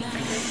bẹ́ẹ̀.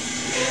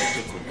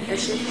 Ẹ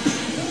ṣe.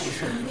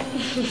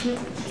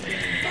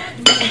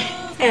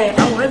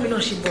 Àwọn ọ̀rẹ́ mi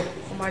náà ṣe bọ̀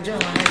ọmọ àjọ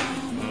àwọn ará yìí.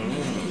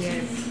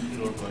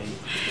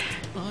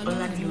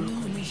 Ọlá ni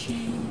orúkọ mi.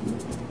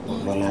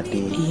 Ọlọ́ládé.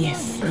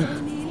 Yes.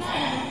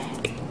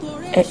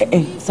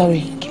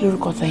 Sorry, kí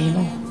lorúkọ tẹ̀yin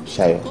náà?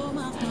 Ṣayọ̀.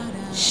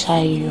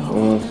 Ṣayọ̀.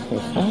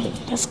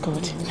 That's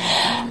good.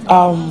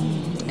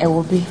 Ẹ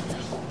wo bí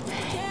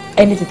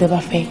ẹni tètè bá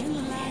fẹ́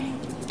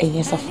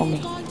ẹ̀yin sọ fún mi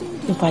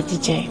nípa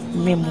jíjẹ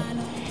mímu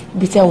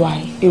bí tẹ́ wà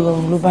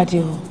ìrọ̀rùn ló bá dé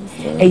o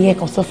ẹ̀yin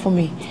kan sọ fún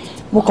mi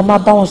mo kàn máa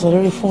bá wọn sọ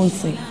lórí fóònù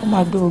sí wọ́n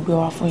máa gbé gbogbo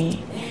wa fún yín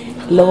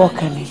lọ́wọ́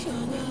kan ni.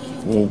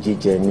 Ní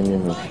jíjẹ ní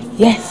mímu.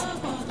 Yes.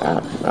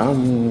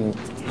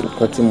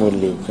 Nǹkan tí mo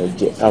lè fẹ́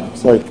jẹ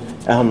sorry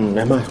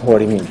ẹ máa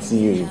wọrí mi tí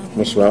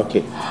mo ṣe wá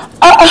òkè.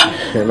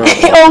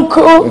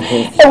 Uncle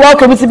ẹ wá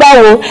òkè mi ti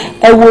báwo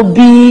ẹ wo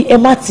bí ẹ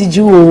má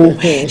tijú o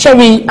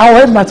ṣẹ́bi àwọn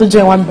ọ̀rẹ́ mi máa tó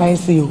jẹ́ ìwà mi báyìí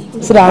sí o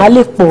so that a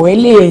lè pọ̀ ẹ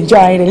lè enjoy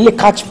ara rẹ̀ lè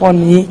catch fun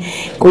yín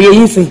kò yẹ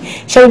yín sí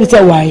ṣẹ́bi ibi tí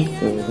ẹ wà yìí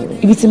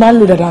ibi tí máa ń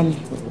lò dáadáa ni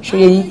ṣò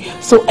yẹ yín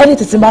so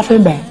anything tí máa fẹ́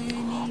bẹ̀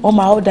wọ́n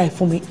máa order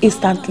fún mi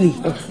instantly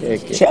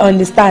ṣe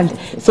understand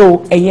so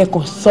ẹ̀yin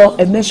kan sọ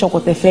ẹ mention kò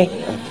tẹ fẹ́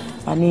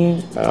ani.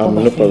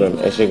 No problem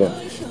ẹ ṣe gan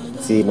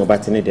tí mo bá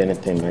ti need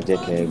anything máa jẹ́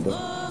kẹ́ ẹ gbọ́.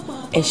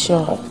 Ẹ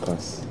sure. Of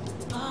course.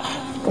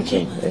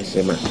 Okay. Ẹ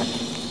ṣe ma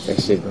ẹ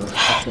ṣe gan.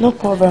 No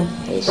problem.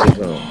 Ẹ ṣe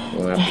gan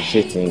mo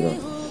appreciate yín gan.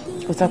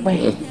 Kò sọ pé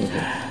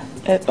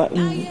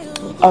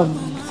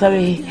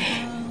sorry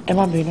ẹ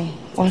má bínú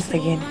once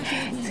again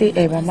say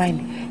ẹ bá mind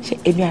ṣe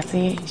èmi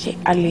àti ṣe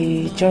a lè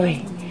jọrẹ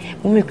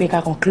mo mú ìpè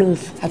kakàn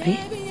close àbí.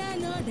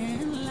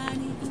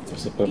 Kò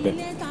sí problem.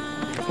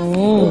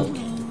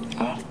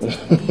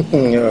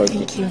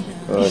 Thank you.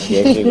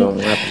 Okay,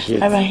 I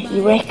appreciate it. All right,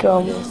 you're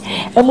welcome.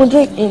 I'm gonna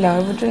drink in now.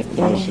 I'm gonna drink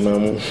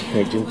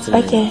in.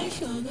 Okay.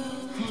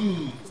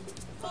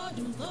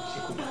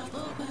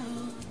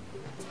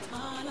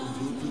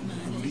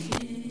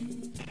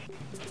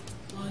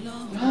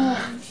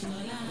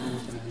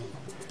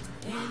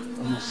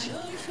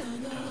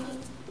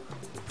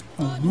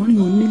 Ọ̀gbọ́n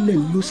onílẹ̀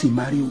ló sì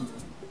máa rí o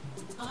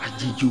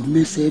àjèjì ò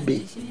mẹ́sẹ̀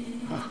bẹ́ẹ̀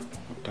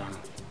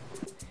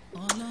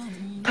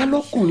ká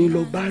lọ́kùnrin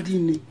lọ bá rí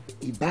ni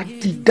ìbá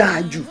ti dáa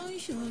jù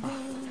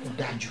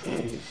dájú.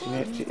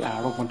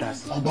 àárọ̀ kan dà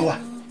sí. ọgbọ́n wa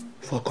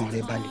fọkàn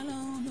rẹ balẹ̀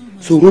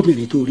sọ̀rọ̀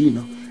obìnrin tó rí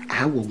iná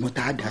àwọ̀ wọn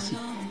tá a dá sí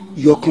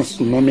yọkàn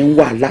sùnmọ́ mi ń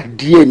wàhálà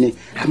díẹ̀ ni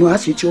àmọ́ a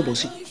sì tí ó bọ̀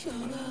sí.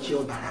 tí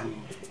ó bára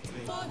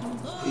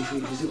mi fi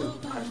sí kan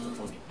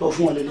tó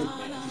fún ọ lélẹ̀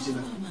fi sí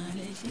kan.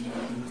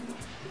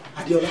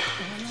 Adéọlá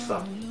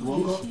ìwọ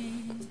ń kọ́.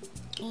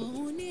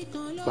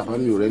 bàbá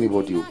mi ò rẹ́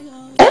anybody o.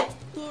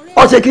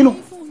 ọ̀sẹ̀ kínú.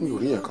 mi ò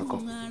rí yẹn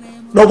kankan.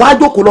 lọ wá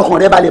jókòó lọkàn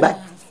rẹ balẹ̀ báyìí.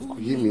 kò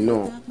yé mi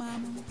náà.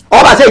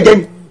 ọba ṣe jẹ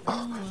ni.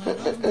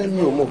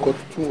 mi ò mọ nǹkan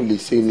tí mo lè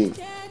ṣe ni.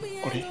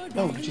 ọ̀rẹ́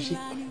báwo ló ṣe ṣe.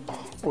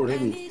 ọ̀rẹ́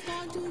mi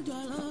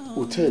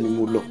hòtẹ́ẹ̀lì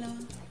mo lọ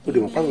mo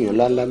dẹ̀ mọ̀ páwọn èèyàn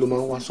ńláńlá ló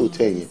máa ń wá sí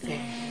hòtẹ́ẹ̀lì yẹn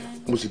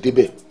mo sì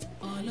débẹ̀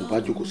mo bá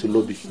jókòó sí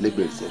lọ́bì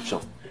lẹ́gbẹ̀ẹ́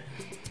reception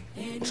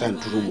mo sáà ń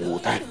dúró mo wò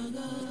táì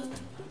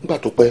nígbà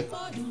tó pẹ́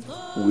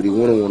wèrè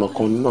wọ́nrọ̀wọ́nrọ̀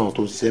kan nínú àwọn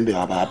tó ń ṣiṣẹ́ ń bẹ̀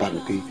wá bá mi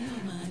pé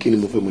kí ni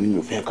mo fẹ́ mo ní mi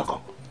ò fẹ́ kankan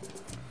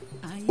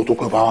ó tó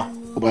pẹ́ bá wa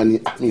ó bá ní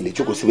àmì ilé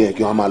jókòó síbẹ̀ yẹn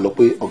kí wọ́n máa lọ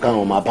pé ọ̀gá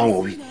àwọn máa bá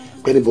wọn wí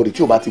pé anybody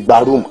tí ò bá ti gba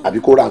room àbí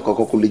kó ra nǹkan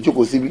kan kò lè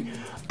jókòó síbi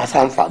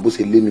asáǹfà bó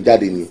ṣe lé mi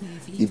jáde nìyẹn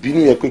ìbínú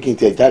yẹn pé kí n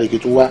tiẹ̀ jáde kí n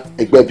tún wá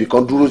ẹgbẹ́ ibì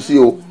kan dúró sí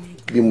o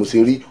bí mo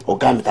ṣe rí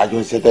ọ̀gá mi tájọ́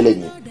ń ṣiṣẹ́ tẹ́lẹ̀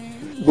yẹn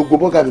gbogbo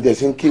bọ́gà mi tẹ̀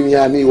sí ń kí mi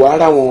àmì ìwà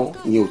ara wọn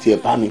ìyẹn ò tiẹ̀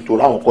bá mi tó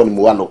ráwọn kọ́ ni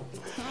mo wá lọ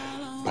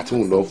bàtí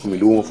mo lọ fún mi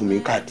lówó wọn fún mi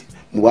káàdì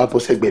mo wá bọ́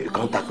sẹ́gbẹ́ ibì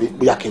kan tà pé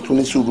bóyá kí n tún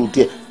ní sùúrù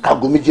díẹ̀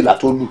kágo 12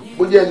 tó lù.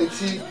 bóyá ẹni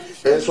tí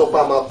ẹ ń sọ pé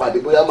a máa pàdé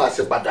bóyá máa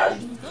ṣe padà rí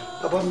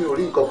bàbá mi ò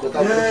rí nǹkan kan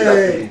táwọn ti rà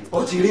fún mi. ó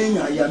ti rí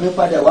èèyàn àyà mi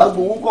padà wá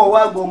gbowó kọ́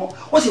wá gbọmọ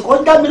ó sì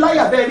kọ́ dá mi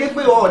láyà bẹ́ẹ̀ rí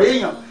pé ọ̀rẹ́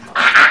èèyàn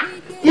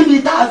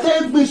ibi tá a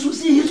fẹ́ gbé iṣu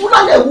sí iṣu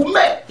lálẹ́ wù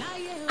mẹ́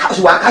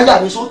àṣùwà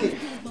káyà mi sókè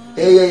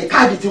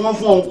káàdì tí wọ́n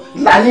fún ọ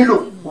ńlá nílò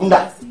ńlá.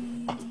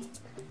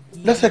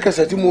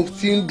 lẹ́sẹ̀kẹsẹ̀ tí mo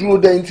ti ń dúró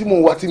dẹ́yìn tí mo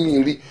wá tí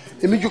mi rí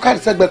èmi ju káàdì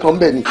sẹ́gbẹ́ kan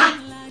bẹ̀ ni.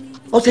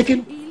 ọ̀sẹ̀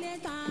kínú.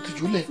 mo ti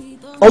jùlẹ̀.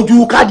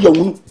 ojú káàdì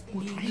ọ̀hún nù. mo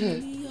jùlẹ̀.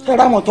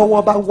 fẹ́ràn àwọn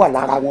tọwọ́ bá wà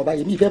lára wọn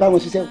báyìí mi ìfẹ́ bá wọn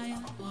ṣiṣẹ́ o.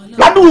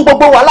 ládùúgbò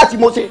gbogbo wa láti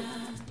mo ṣe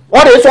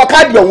wọ́n lè sọ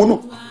káàdì ọ̀hún nù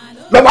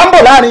lọ́wọ́ ń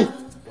bọ̀ láàrin.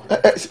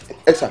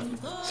 ẹ sà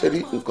ṣe rí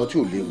nǹkan tí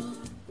ò léwu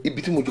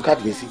ibi tí mo ju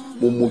káàdì yẹn sí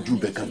mo mojú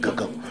bẹ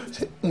gangan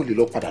ṣé mo lè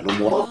lọ padà lọ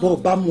mọ wa. bọ́ ọ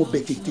bá mọ bẹ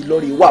tètè lọ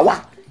rè wá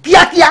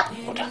kíákíá.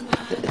 ọ̀dà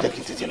ẹ jẹ́ kí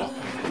n tètè lọ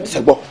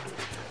ṣẹ́gbọ́.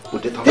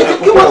 tètè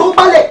kí wọ́n tó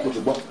balẹ̀. mo ti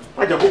gbọ́.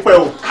 má jẹ́ kó pẹ́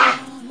o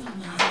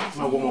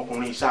máa wọ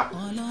ọmọkùnrin ṣá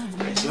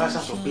ẹ̀sìn wá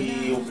ṣàṣọ pé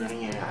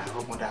obìnrin yẹn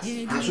àrọ́gbọ́n dá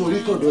sí. aṣọ orí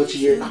tọ̀dọ̀ ti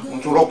yẹ. mo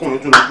tún rọ́kùnrin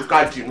tún lójú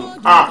káàdì nù.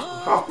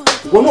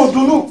 ìwọ náà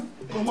dunnú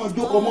ọmọ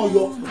ọjọ́ kan mọ́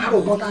yọ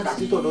àárọ̀ mọ́ tàǹtà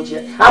sí tọ̀dọ̀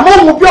tiẹ̀ àmọ́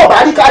òun bí ọ̀bá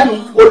rí káàdì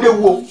ó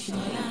léwu o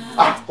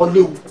ó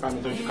léwu.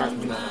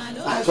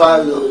 àìsàn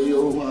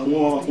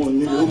àwọn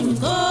onílé ògùn.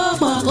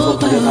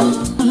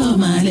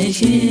 ọlọ́mà lè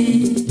ṣe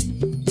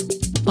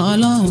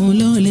ọlọ́run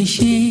ló lè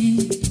ṣe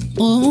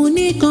òun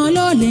nìkan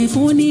ló lè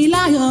fúnni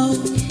láyọ̀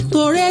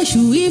torí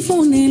èṣù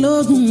ìfúnni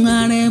lógún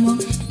àrẹ̀mọ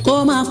kó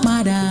má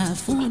padà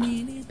fúnni.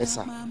 ẹ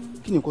sà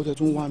kí ni nǹkan tẹ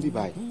tún wá ń bí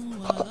báyìí.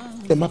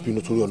 ẹ má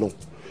bínú torí Ọlọ́run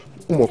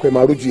mo mọ̀ pé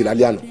máa rójú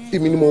ìlàlẹ́ àná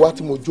èmi ni mo wá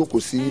tí mo jókòó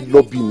sí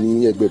lọ́bì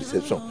ní ẹgbẹ́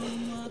reception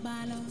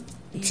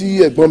tí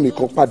ẹ̀gbọ́n mi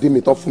kan pàdé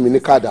mi tán fún mi ní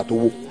káàdì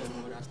àtowó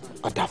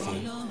àdàfún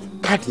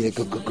káàdì yẹn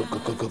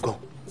gangan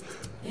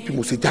bí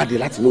mo ṣe jáde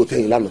láti ní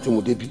òtẹ́yìn lánàá tí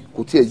mo débi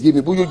kò tiẹ̀ yé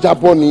mi bóyá ó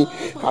jábọ́ ni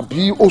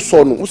àbí ó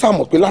sọnù ó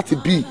sàmọ̀ pé láti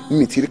bí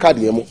mi ti rí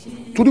káàdì yẹn mọ́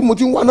torí mo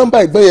ti ń wá nọ́mbà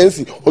ẹ̀gbọ́n yẹn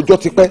sì ọjọ́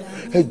ti pẹ́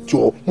ẹ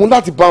jọ̀ọ́ mo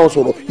láti bá wọn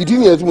sọ̀rọ̀ ìdí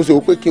nìyẹn tí mo ṣe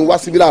wò pé kí n wá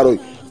síbí láàárọ̀ yìí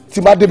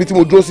tí bá débi tí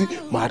mo dúró sí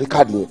màá rí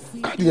káàdì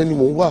yẹn ni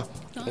mò ń wà.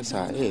 ẹ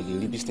sà ẹ lè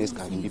rí business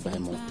card níbí báyìí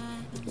mọ́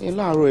ẹ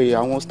láàárọ̀ ẹ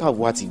àwọn staff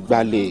wa ti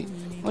gbálẹ̀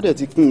wọ́n dẹ̀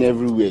ti clean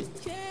everywhere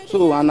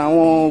so and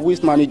àwọn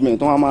waste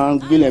management wọ́n máa ń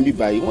gbélé níbí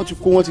báyìí wọ́n ti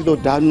kó wọ́n ti lọ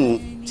dànù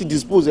ti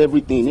dispose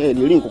everything ẹ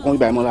lè rí nǹkan kan níbí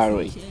báyìí mọ́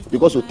láàárọ̀ yìí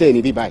because hotel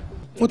níbí báyìí.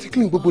 wọ́n ti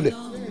clean gbogbo lẹ̀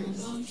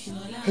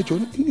ẹ jọ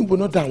níbo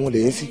náà dá àwọn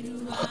lẹ́yìn sí.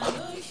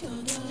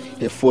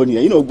 ẹ̀fọ́ ni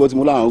ẹ̀yin náà gbọ́ tí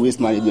mo láwọn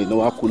waste management náà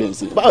wá kó lẹ́yìn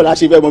sí báwo la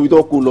ṣe fẹ́ mọ ibi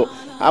tó kó lọ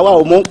àwa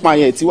ò mọ̀ ń pa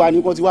yẹn tiwa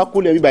ní kó ti wá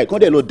kó lẹ́yìn báyìí kán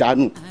dẹ̀ lọ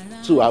dànù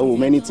so àwọn ò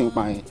mẹ́ni tí ń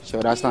pa yẹn ṣe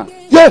understand.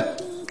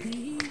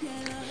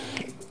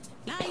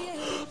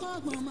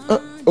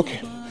 ok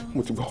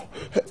mo ti gbọ́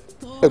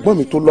ẹ̀gbọ́n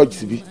mi tó lọ́ọ̀jì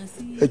síbí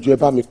ẹ jọ̀ọ́ ẹ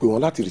bá mi pè wọ́n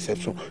láti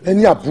reception ẹ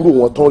ní àbúrò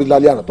wọn tán rí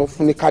lálẹ́ àná tán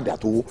fún ní káàdì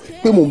àtowó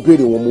pé mò ń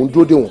béèrè wọn mò ń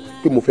dúró dè wọn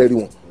pé mo fẹ́ rí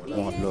wọn.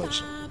 wọn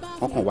lọ́ọ̀jì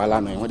wọn kàn wá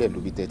lánàá wọn dẹ̀ lò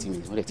bí 30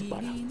 minutes wọn dẹ̀ ti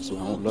padà so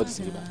àwọn lọ́ọ̀jì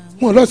síbí báyìí.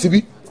 wọn lọ́ọ̀ síbí.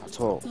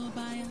 àtọ́.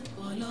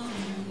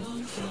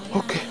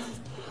 ok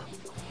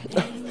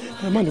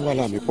ẹ má ní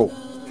wàhálà mi pọ̀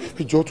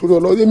ẹ jọ̀ọ́ torí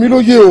Ọlọ́run èmi ló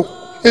yé o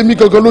èmi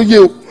gangan ló yé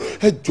o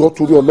ẹ jọ̀ọ́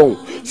torí Ọlọ́run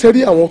ṣe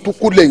rí àwọn tó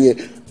kólẹ̀ yẹn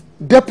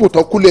dẹ́pò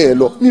tán kólẹ̀ yẹn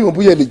lọ mímọ̀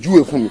bóyá ẹ lè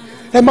júwe fún mi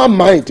ẹ má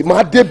mind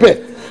máa débẹ̀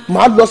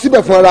máa lọ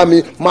síbẹ̀ fún ara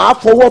mi máa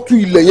fọwọ́ tú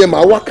ilẹ̀ yẹn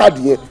máa wá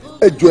káàdì yẹn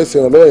ẹ jọ̀ọ́ ẹ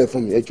ṣèrànlọ́wọ́ yẹn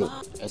fún mi ẹ jọ̀ọ́.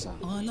 ẹ sà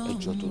ẹ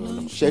jọ̀ọ́ torí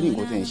Ọlọ́run ṣẹ́rí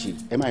nǹkan tẹ̀ ń ṣe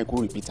ẹ máa kó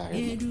rìpítà rẹ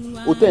ni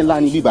hòtẹ́ẹ̀lì ńlá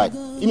ni bíbá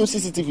inú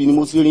CCTV ni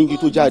mo ti rí igi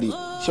tó jáde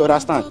ṣe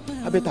understand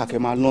abẹ́tà kẹ́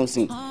máa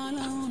lọ́nsìn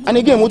and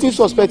again mo ti ń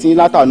suspect yín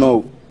látàná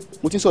o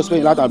mo ti ń suspect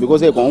yín látàná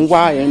because ẹ̀ kàn ń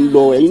wá ẹ̀ ń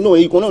lọ ẹ̀yin náà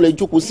ẹ̀yin kan náà lè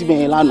jókòó síbẹ̀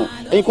yẹn lánàá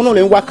ẹ̀yin kan náà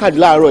lè ń wá káàdì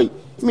láàárọ̀ yìí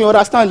mi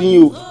understand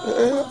yín o.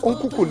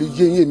 ọ̀nkú kò lè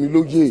yé yín èmi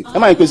ló yé. ẹ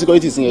máa ń pe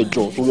security sin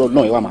ẹjọ́ torí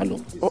Ọlọ́run ẹ wá máa lọ.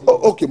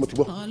 ok mo ti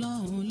gbọ́.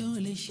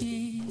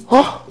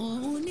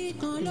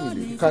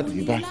 káàdì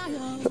yìí báyìí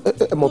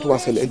ẹ mọ tó wá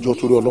ṣẹlẹ̀ ẹjọ́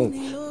torí Ọlọ́run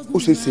ó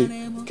ṣeé ṣe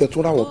kẹ́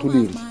tún ráwọn tó lè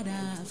rí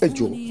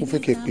ẹjọ́ mo fẹ́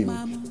kẹ́ pè mí.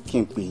 kí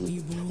n pè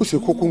yín. ó ṣe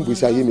kókó ń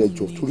gbèsè ayé mi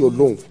ẹjọ́ torí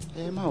Ọlọ́run.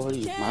 ẹ má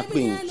wọrí màá pè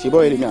yín ṣe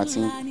bọ́ọ̀rẹ́ mi àti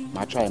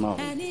màá try máa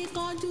wọrí.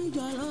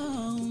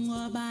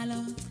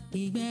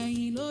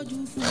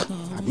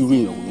 àbí irú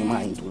èèyàn ò ní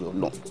máa yín torí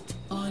Ọlọ́run.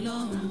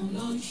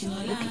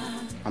 ok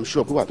I'm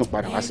sure pé wà tún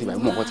padà wá sí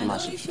ìbàdàn mọ̀ nǹkan tí màá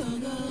ṣe.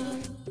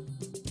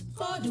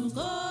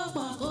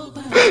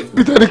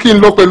 bí tẹ́ni kí n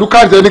lọ pẹ̀lú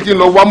káàdì tẹ́ni kí n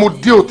lọ wá mo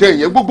dé òtẹ́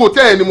yẹn gbogbo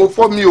òtẹ́ yẹn ni mo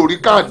fọ́ mi ò rí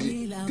káàdì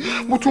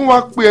mo tún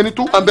wá pe ẹni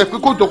tó wà ń bẹ pé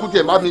kó jọ kó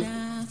tiẹ̀ bá mi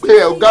pé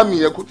ọ̀gá mi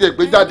yẹn kó tiẹ̀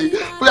gbé jáde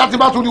bóyá tí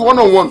bá tún rí one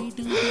on one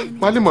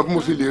má lè mọ̀ bí mo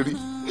ṣe lè rí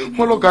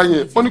wọ́n lọ́gá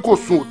yẹn wọ́n ní kò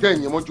sun òtẹ́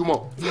yẹn mọ́júmọ́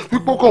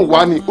pípọ́ kàn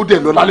wá ni ó dẹ̀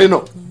lọ lálẹ́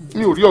náà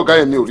mi ò rí ọ̀gá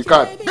yẹn mi ò rí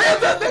káàdì.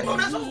 bẹ́ẹ̀ tó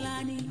rẹ sọ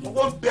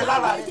owó ń bẹ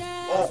lára rẹ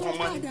ọkàn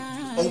mọ́ni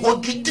owó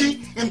gidi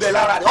ń bẹ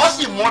lára rẹ ọ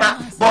sì múra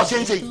bọ́ ṣe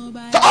ń ṣe yìí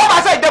ọba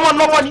ṣe ìdẹ́mọ̀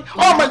lọ́wọ́ ni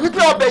ọmọ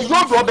wípé ọbẹ̀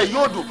yóò dùn ọbẹ̀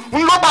yóò dùn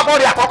ń lọ́ bàbọ̀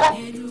rẹ̀ àkọ́kọ́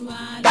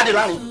jáde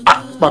láàrin.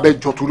 bàbá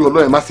ìjọ torí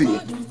Ọlọ́run má sì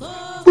yẹn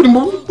bó ni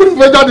mo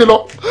fẹ́ jáde lọ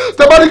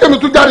tẹ bá rí kẹ́mi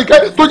tún jáde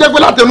tó jẹ́ pé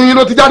látẹnu yín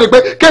ló ti jáde pé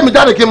kẹ́mi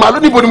jáde kí n máa lọ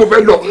níbo ni mo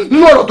fẹ́ lọ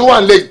nínú ọ̀rọ̀ tó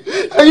wà ń lẹ́yìn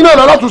ẹ̀yin náà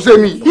lọ́la tún ṣe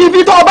mi.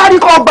 ibi tó o bá rí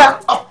kọ́ gbà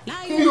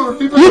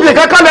ibi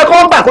kankan lẹ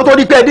kọ́ gbà kó tó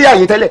rí pé ẹ dé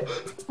àyín tẹ́lẹ̀.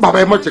 bàbá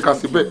ẹ mọ̀ ṣe kà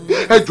sí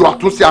bẹ́ẹ̀ ẹ jọ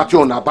àtúnṣe àti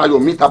ọ̀nà àbáyọ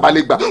mi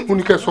ìtabalẹ̀ gbà ó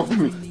ní kẹ́ sọ fún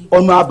mi.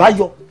 ọ̀nà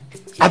àbáyọ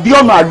àbí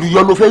ọ̀nà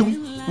àlùyọ ló fẹ́ wí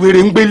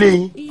wèrè ń gbélé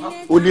yín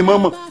ò lè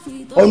mọ̀mọ̀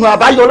ọ̀nà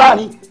àbáyọ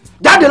láàrin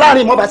jáde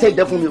láàrin mọ́ bá ṣe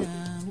ìdẹ́ fún mi o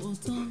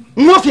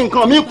n ó fi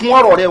nǹkan mi kún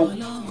ọ̀rọ̀ rẹ o.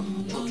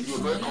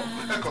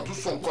 ẹ̀kan tún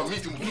sọ nǹkan mi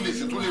tí mo tún lè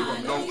ṣe tó lè rọ̀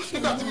mí lọ́wọ́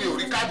nígbà tí mi ò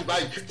rí káàdì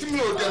báyìí tí mi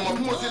ò dẹ̀ mọ̀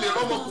bí mo ṣe lè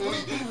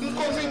rọ́mọkùnrin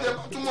nǹkan mi dẹ̀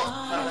bá túmọ̀.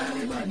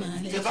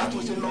 ìbá tó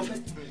ṣe lọ fẹ́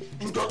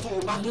njọ tó o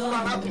bá tó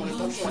rárákùnrin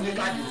tó fún ọ ní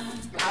káàdì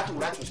láti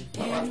wúrà tó ṣe.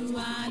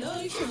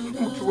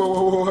 mo ti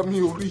wá mi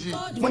ò rí yìí.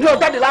 mo ní o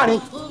jáde láàrin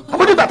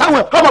àbúrò ìgbà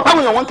táwọn ọmọ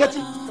táwọn èèyàn wọn ń kẹ́tì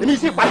èmi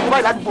sì pariwo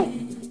báyìí ládùúgbò.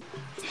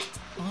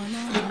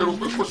 èrò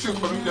pé kò sí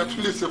nǹkan mi yẹn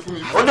tún lè ṣe fún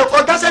mi. o lè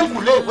kọjá sẹ́ńkù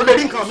lé o lè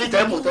rí nǹkan mi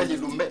tẹ́ mọ̀ tẹ́lẹ̀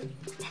ló ń bẹ̀.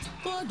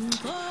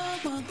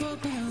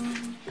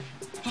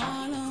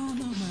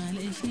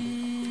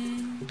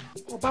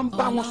 ọba ń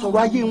bá wọn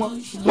sọ̀rọ̀ ayé wọn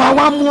wọn á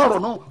wá mú ọ̀rọ̀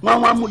náà wọn á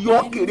wá mú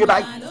yọ kéré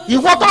báyìí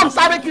ìwọ tó ń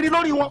sáré kiri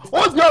lórí wọn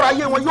ó gbé ọ̀rọ̀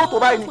ayé wọn yóò tó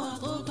báyìí ni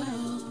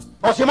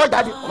ọ̀sẹ̀ mọ́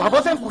jáde ọ̀bà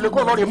bọ́ sẹ́ńkù lé kó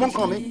lọ́ọ́ rè mú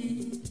nǹkan mi.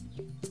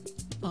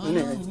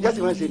 yẹ́sì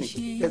wọn ṣe ni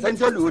ẹ̀sẹ̀ ń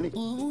tẹ́ lò ó ni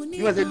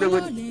bí wọ́n ṣe lówó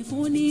ni.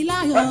 fúnni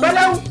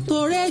láyọ̀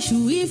torí èṣù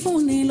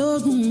ìfúnni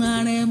lógún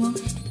àrẹ̀mọ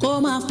kó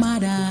má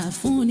padà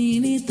fúnni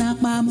níta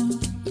pamọ́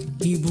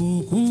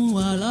ìbùkún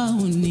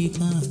ọlọ́run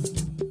nìkan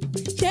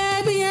ṣé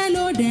bí ẹ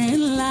lóde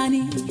ńlá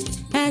ni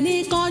ẹnì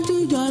kan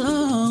jújọ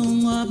lọ́hùn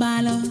ọba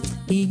lọ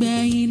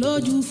ìgbẹ̀yìn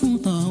lójú fún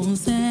tọ̀hún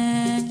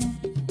sẹ́.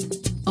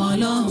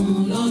 ọlọ́run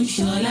ló ń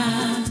ṣọlá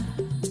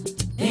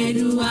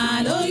Èdùà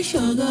ló ń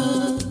ṣògo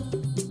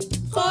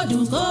kó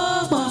dùn kó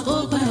pọ̀ kó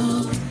pẹ́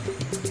o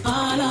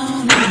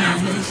ọlọ́run là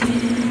lè ṣe.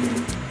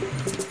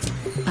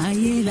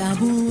 ayé là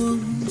búwo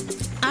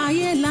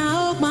ayé là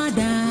ó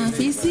padà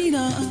fi sí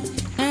lọ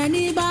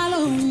ẹni bá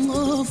lòun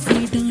ó fi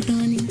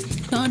dandan ni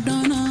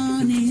dandan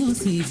náà ni ó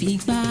sì fi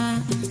gbá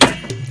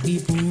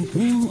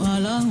ìbùkún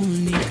ọlọ́run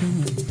nìkan.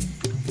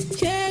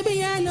 ṣé bí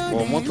ẹ ló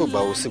dé. mọ́tò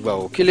gbàwó sí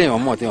gbàwó kí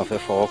lèèyàn mọ̀ tí wọ́n fẹ́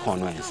fọwọ́ kan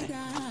náà ẹ̀ sí.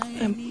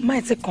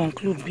 máì ti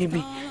conclude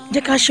baby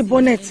jẹ́ ká ṣí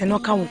bọ́nẹ̀tì náà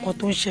káwọn nǹkan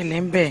tó ń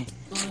ṣẹlẹ̀ ń bẹ̀.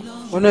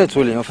 bọ́nẹ̀tì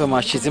olè yẹn fẹ́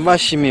máa ṣe tí n bá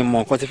ṣí mi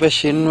mọ̀ nǹkan tí fẹ́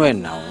ṣe nínú ẹ̀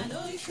náà.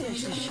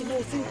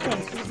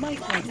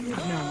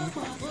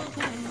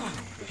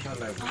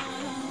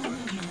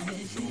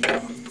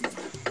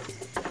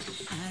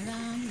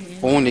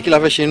 òun ní kí la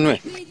fẹ́ ṣe nínú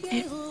ẹ̀.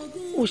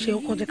 ó ṣe ó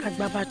kọ́ jẹ́ ká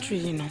gbá bátìrì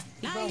yìí náà.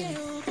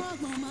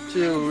 ṣé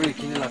orí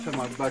ìkíní la fẹ́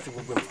máa gbá tí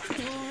gbogbo ẹ̀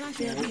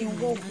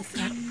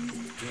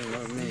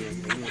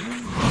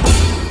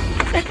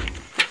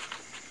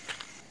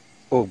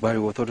ó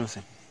gbáriwo tọdún sí.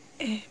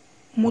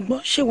 mo gbọ́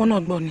ṣé ìwọ náà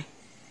gbọ́ ni.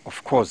 of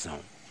course now.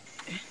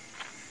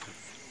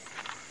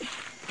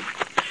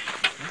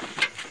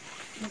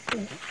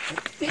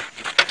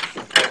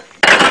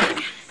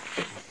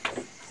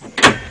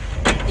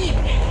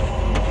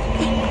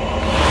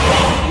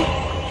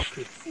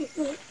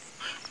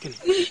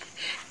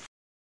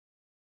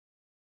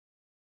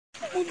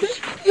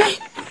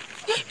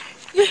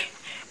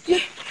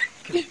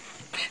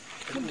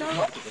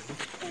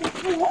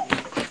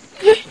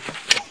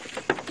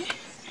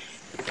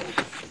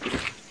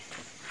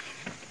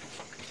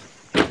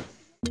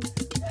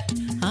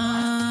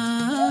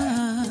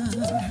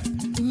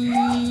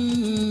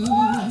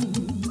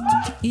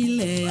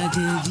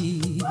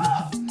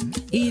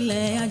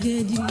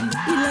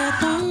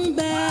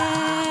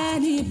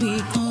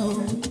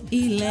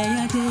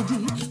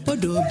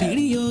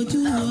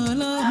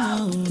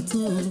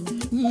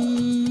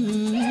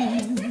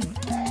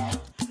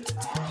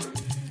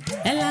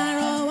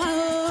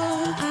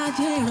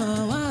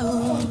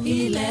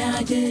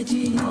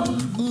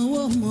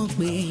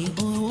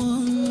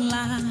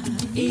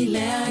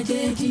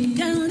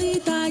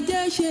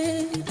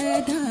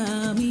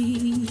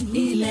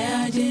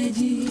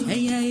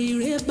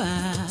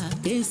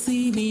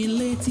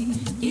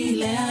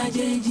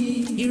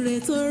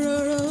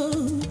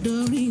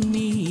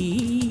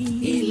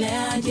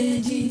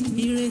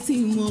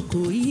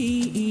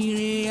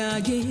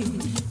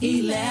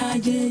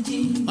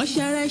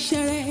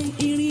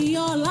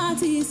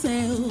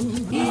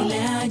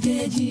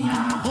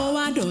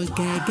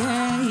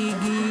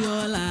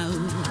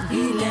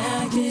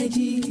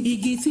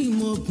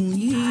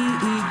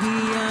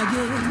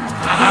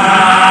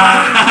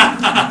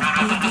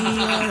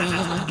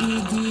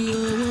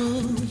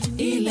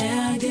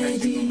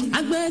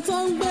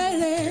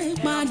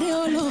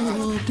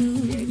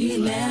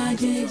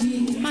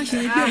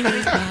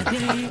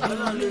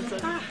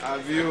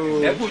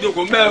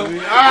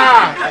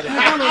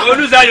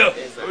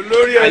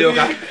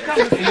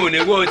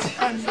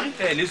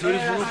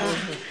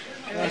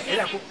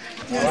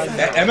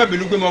 ẹ má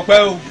bínú pé mo pẹ́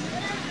o.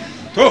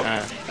 tó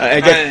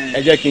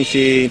ẹ jẹ́ kí n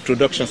ṣe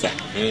introduction sir.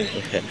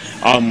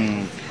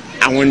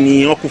 àwọn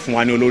ni wọ́n kù fún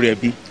wa ní olórí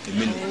ẹbí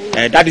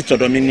dádì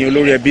tọ̀dọ̀ mi ní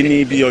olórí ẹbí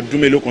ní bí ọdún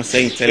mélòó kan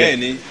sẹ́yìn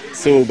tẹ́lẹ̀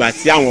so ìgbà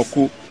tí àwọn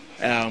kú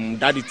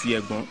dádì ti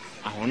ẹ̀gbọ́n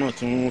àwọn náà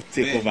tún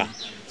take over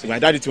ṣùgbọ́n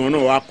dádì tí wọn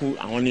náà wá kú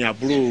àwọn ni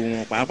àbúrò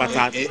wọn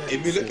pàápàá.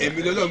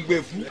 èmi ló ń gbé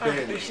fún.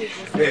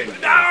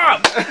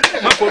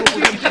 má forúkú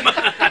ní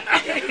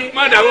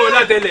má dàwọ́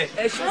látẹlẹ̀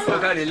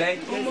ọ̀kadì láì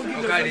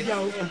ọ̀kadì.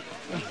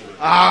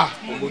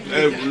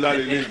 ẹrù ńlá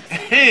lè lè.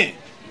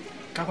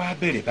 ká wá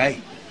bẹ̀rẹ̀ báyìí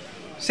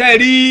ṣe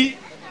rí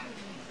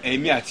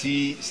èmi àti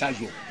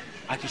Ṣayọ̀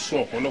a ti sọ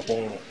ọ̀pọ̀lọpọ̀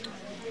ọ̀rọ̀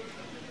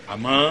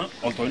àmọ́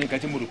ọ̀tọ̀ nìkan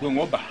tí mo rò pé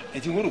wọ́n bá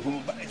tí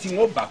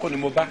wọ́n bá kọ́ ni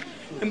mo bá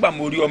nígbà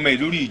mo rí ọmọ ẹ̀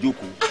lórí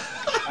ìjókòó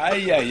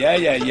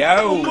ayayayaya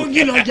o.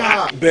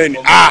 bẹ́ẹ̀ni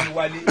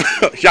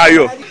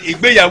Ṣayọ̀.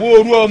 ìgbéyàwó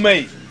orú ọmọ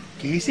ẹ̀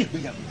kì í ṣe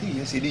ìgbéyàwó tí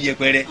ìyẹn ṣe ní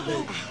yẹpẹrẹ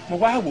mo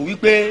wá wò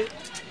wípé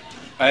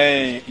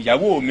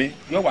ìyàwó mi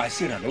yóò wá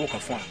sí ìrànlọ́wọ́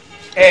kan fún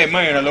wa mọ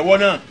ìrànlọ́wọ́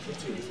náà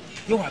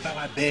yóò wá bá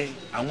wa bẹ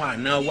àwọn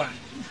àna wa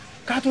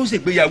ká tó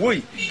ṣègbéyàwó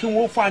yìí kí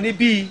wọ́n fà ní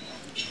bíi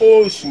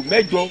oṣù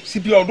mẹ́jọ sí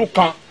bíi ọdún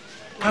kan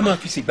ká máa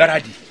fi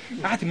ṣègbáradì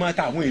láti máa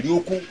ta àwọn èrè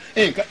oko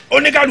nǹkan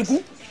oníkálukú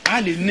á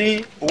lè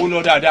ní owó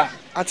lọ dáadáa.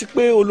 àti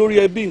pé olórí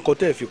ẹbí nǹkan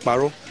tẹ́ ẹ̀ fi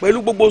parọ́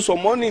pẹ̀lú gbogbo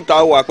sọ̀mọ́nì ìta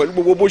wà pẹ̀lú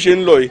gbogbo bó ṣe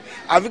ń lọ yìí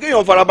àfi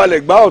kéèyàn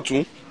farabalẹ̀ gbá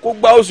ọ̀tún kó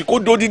gbá òsì kó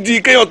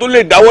dodidi kéèyàn tó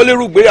lè dáwọ́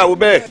lérú ìgbéyàwó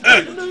bẹ́ẹ̀.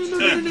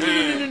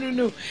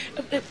 no.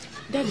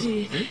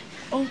 Daddy,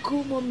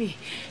 uncle, mommy,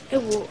 ẹ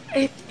wo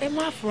ẹ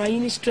má fura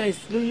yín ní stress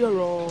lórí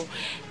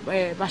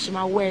ọ̀rọ̀ bá ṣe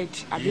máa wed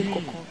àbí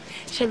kankan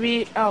ṣe rí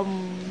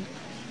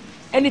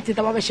anything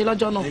tá a bá fẹ́ ṣe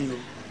lọ́jọ́ náà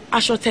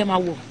aṣọ tẹ́ máa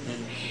wọ̀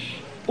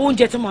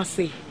oúnjẹ tí máa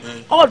ṣe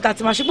all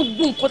that máa ṣe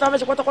gbogbo nǹkan tá a fẹ́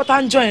ṣe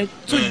pátápátá ń jọ yẹn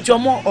tó jọ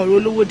mọ́ ọ̀rọ̀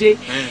olówó dé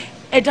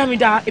ẹ dá mi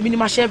dá èmi ni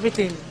máa ṣe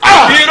everything.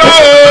 irọ́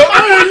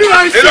àwọn olúwa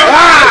ń ṣe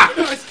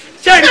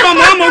ṣe nǹkan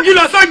mọ́ mojú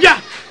lọ sọ́jà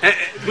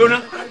gbóná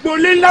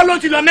gbolé ńlá ló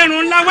ti lọ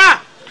mẹ́rùn ńlá wá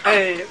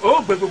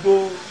ó gbé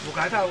gbogbo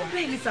bùkátà wa.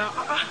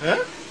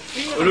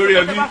 olórí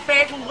ẹbí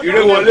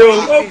ire wọlé o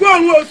ògbó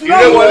ọ̀run oṣù náà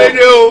ire wọlé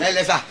dé o. ẹ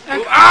lẹ́sà.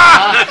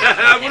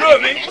 àbúrò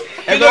mi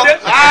kí ló dé.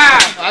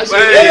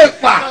 ẹ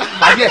pa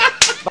bàjẹ́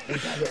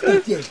ó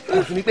tiẹ̀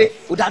kò fún mi pé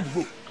ó dá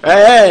àdúgbò.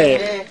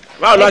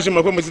 báwo ló ṣe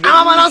mọ̀ pé mo ti dé.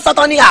 àwọn ọmọ náà ń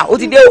sọtọ níyà ó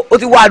ti dé ó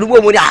ti wọ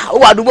àdúgbò mo ní ó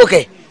wọ àdúgbò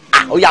kẹ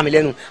ó yà mí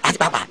lẹ́nu àti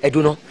pàpà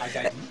ẹ̀dùn náà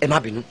ẹ má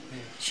bínú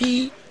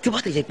sí tí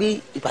wọ́n ti jẹ́ pé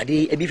ìpàdé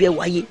ẹbí fẹ́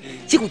wáyé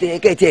tí kò tẹ̀yẹ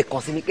kẹ́ ẹ tiẹ̀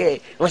kàn sí mi kẹ́ ẹ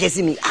ránṣẹ́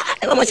sí mi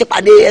ẹ má ṣe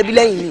pàdé ẹbí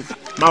lẹ́yìn mi.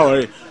 má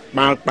wọrẹ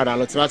máa padà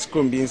lọ tí wọ́n ti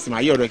kó mi bí n sin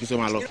máa yí ọ̀rọ̀ kí sọ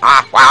máa lọ.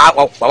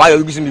 wàá yọ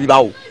ibi sí mi bí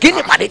báwo kí ni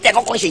ìpàdé tẹ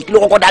kọ́kọ́ ṣe kí ló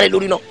kọ́kọ́ dálé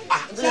lórí náà.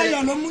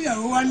 sẹ́yìn ló mú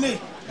ìyàwó wálé.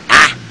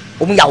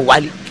 ó mú ìyàwó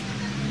wálé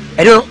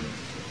ẹ̀dùn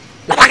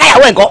náà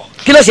làbákáyàwó ẹ̀ ńkọ́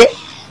kí ló ṣe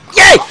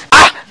yé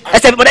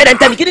ẹsẹ̀ mi bọ̀dẹ̀ ẹ̀ ń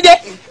tẹ̀ mí kí ni dé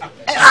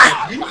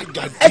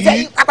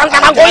ẹsẹ̀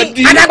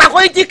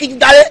àtàkpàkọ́ tí kìí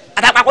jàre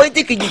àtàkpàkọ́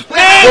tí kìí.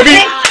 torí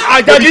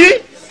àjàdí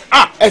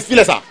ẹ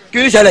sílẹ̀ sà. kí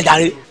ni ṣẹlẹ̀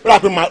jàre. ó rà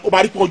pé o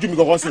máa rí pé ojú mi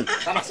gangan sí i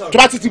tó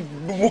bá ti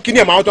mú kíní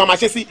ẹ̀ máa tó máa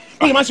ṣe sí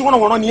bí o máa ṣe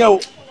wọ́nà nìyẹn o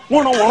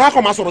wọ́nà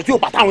akọ̀ máa sọ̀rọ̀ tí o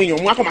bàtà àwọn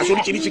èèyàn mú akọ̀ máa ṣe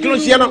oríṣiríṣi kí ló ń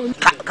ṣe é náà.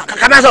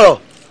 kàmá sọ̀rọ̀.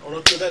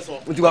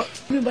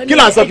 kí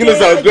là ń sọ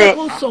gan.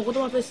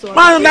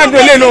 máa ń dájú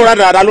ilé inú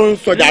rádàrá ló ń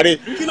sọ jàre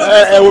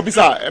ẹ wo bí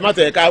sà ẹ má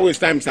tẹ̀ ká waste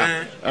time sà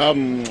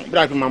bí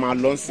a kì í máa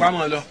lọ sí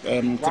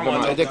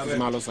ẹ jẹ́ kí n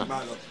máa lọ sà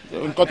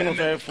nǹkan tó ń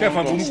fẹ́ fún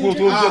kẹfà burúkú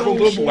tó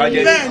bù wá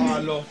jẹ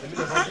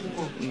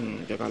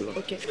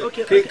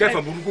kẹfà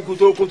burúkú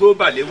kó tó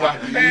balẹ̀ wá.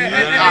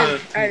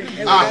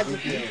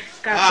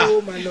 ká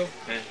tó máa lọ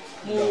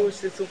mo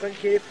ṣètò kan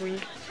kékeré fún yín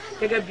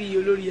gẹ́gẹ́ bí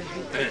olórí ẹbí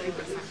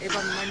ẹ bá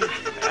mi máa lò.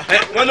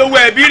 wọ́n ló wọ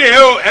ẹbí rẹ̀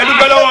o ẹbí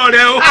gbọ́ lọ́wọ́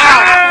rẹ̀ o.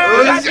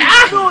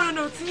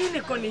 no tí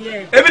nìkan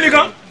nìyẹn. ẹbí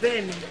nìkan.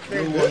 bẹ́ẹ̀ni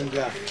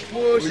mo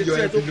ṣètò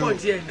ẹ̀ tó pọ̀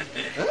díẹ̀ ni.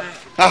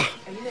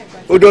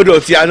 ó dọ́dọ̀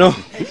tí a náà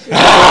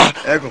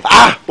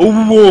ó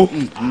wúwo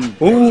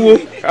ó wúwo.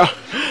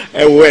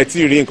 ẹ wo ẹ tí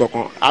ì rí nǹkan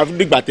kan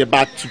àfìgbà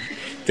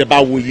tẹ bá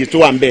wo iye tó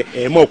wà ń bẹ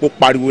ẹ mọ̀ kó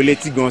pariwo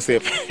létí gan ṣe.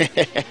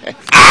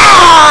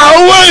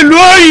 owó ìlú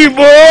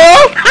òyìnbó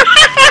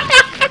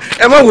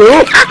ẹ má wò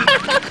ó.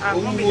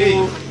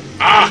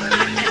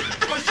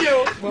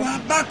 wà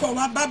bá kọ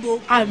wà bá bo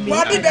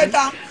wà bí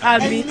bẹta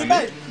ẹyin ní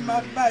báyìí.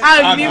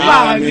 àmì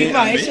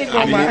bá ẹ ṣe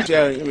gan ma.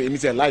 èmi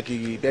tẹ láìkì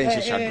bẹ́ẹ̀ ń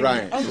ṣe ṣàdúrà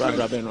yẹn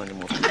ṣàdúrà bẹ́ẹ̀ náà ni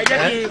mo. ẹ jẹ́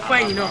kí n fún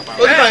ẹ̀yin náà.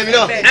 ó ti fà mí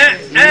náà.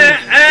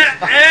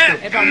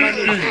 ẹ bá máa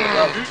lè.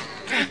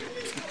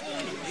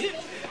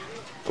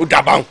 ó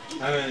dàbà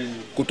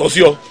kò tọ́ sí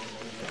ọ.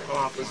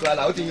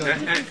 ó ti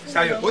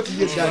yanjú ó ti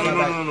yé mi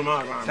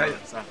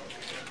dáadáa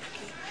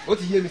ó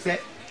ti yé mi sẹ́.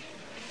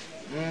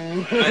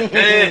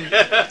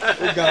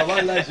 ó ga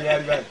wà láìsí wa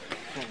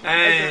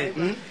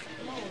báyìí.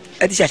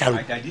 ẹ ti ṣàṣàrò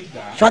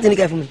ṣọ́ọ́tì ní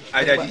kẹ́ fún mi.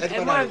 Àjàdí ẹ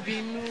má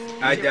bínú.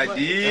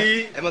 Àjàdí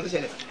ẹ má tó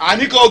ṣẹlẹ̀.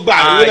 àní kò gbà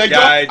ló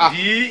lẹ́jọ́.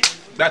 Àjàdí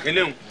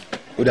gbàkẹ́lẹ́ hùn.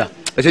 ó dà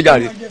ẹ ṣe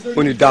jàre ó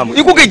ní dààmú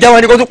ikú kì í jẹun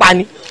ẹni kó tún pa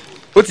ni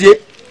ó ti yé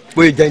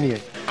bóyá jẹ nìyẹn.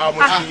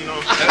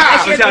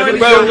 ẹ ṣe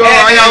àdúgbò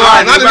ọyà wa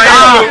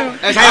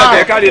ẹ ṣayọ tẹ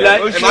kárí láì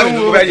ẹ má dùn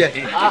tó bẹ jẹ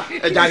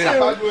ẹ jàre la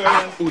ó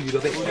lè lọ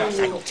bẹ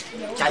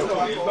ṣayọ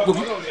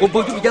o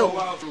bójú mi jẹ o.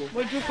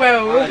 mo dúpẹ́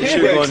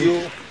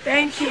o.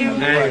 thank you.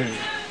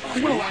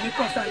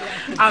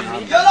 àmì.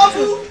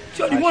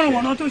 tí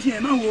oníwọ̀nrànwọ̀nà tó ṣe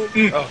ẹ̀ máa wo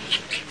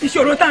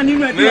ìṣòro tá a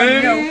nínú ẹbí wa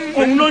nìyẹn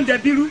òun ló ń dẹ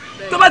bírú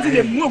tó bá ti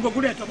lè mú ògógó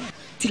rẹ̀ tọ́ bá.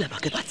 tí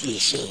làbàkẹ́ bá tiẹ̀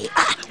ṣe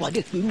wà á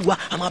dẹ̀ pẹ̀lú wa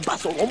a máa bá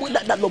sọ̀rọ̀ ọmọ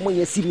dáadáa lọmọ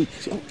yẹn sí mi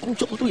kó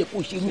jọ́kọ́ tó yẹ kó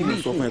ṣe mí.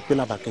 mi sọ fún ẹ pé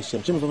làbàkẹ́ ṣe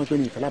ṣé mi sọ fún ẹ pé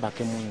mi ìfẹ́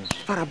làbàkẹ́ mú yẹn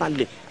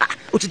farabalẹ̀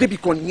o ti débi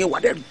kan nìyẹn wà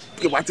á dẹ̀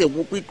pé wà á tẹ̀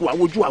wo pé wà á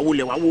wojú àwo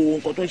lẹ̀ wà á wo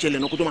nǹkan tó ń ṣẹlẹ̀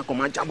náà kó tó máa kàn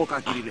máa jábọ́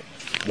káàkiri rẹ̀.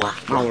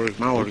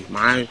 má wọrí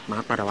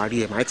máa padà wá rí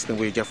ẹ máa explain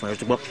bóyá jẹ fún ẹ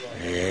ṣùgbọ́n.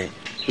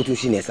 o tún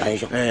ṣì ní ẹ̀sán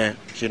ẹ̀ṣọ́.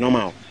 ṣe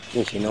normal o.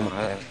 o ṣe normal.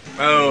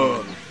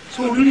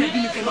 so olórí ẹbí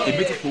ni kẹlẹ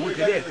èmi ti fowó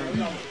tẹ́lẹ̀ tán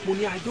mo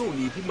ní ajọ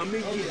òní ìbí ma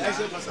méjì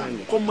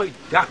kọmọ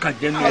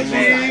ìdákàjẹnu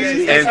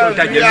ẹ tó ń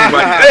tajẹ ní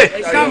wa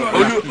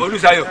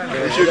Olúṣayọ̀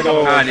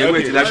ní ìwé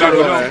ti lágbára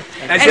Ọlọ́run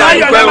ẹ ṣe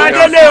àdúpẹ́ o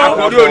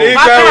àkórí òní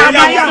pẹ́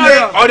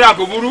o ọ̀dà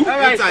kò burú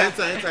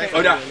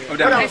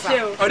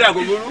ọ̀dà kò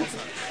burú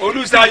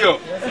Olúṣayọ̀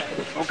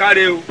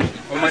ọ̀kárẹ̀ o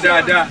ọmọ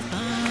dáadáa.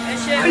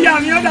 ìyá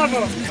mi ó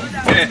dàbọ̀.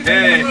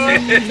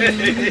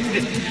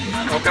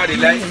 ọ̀kárẹ̀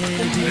láì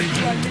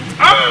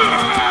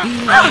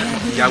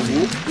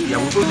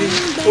ìyàwó tó ní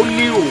ó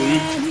ní òun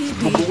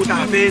gbogbo owó tá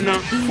a fẹ́ ná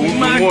òun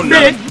máa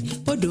gbé.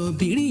 odò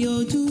bìrì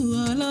ojú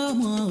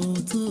ọlọ́mọ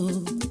òtó.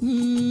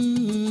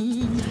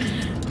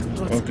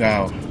 ọ̀gá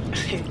o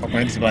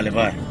ọkùnrin ti balẹ̀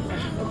báyìí.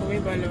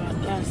 ọkùnrin balẹ̀ wà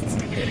last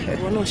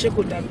ìwọ náà ṣé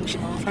kò dàbí ṣe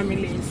àwọn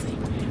fámìlì ẹ̀ sìn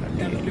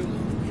dàbí lóhùn.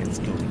 It's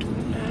good.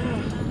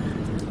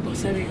 But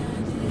sorry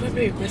mo fẹ́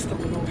bẹ̀rẹ̀ question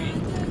kan lọ́wọ́ yẹn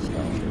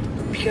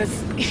because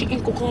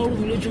nǹkan kan rú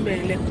mi lójú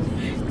mẹ́rin lẹ́kọ̀ọ́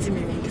tí mi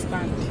ò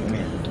understand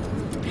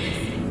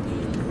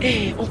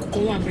ọkọ̀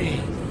kan wà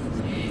mẹ́rin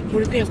mo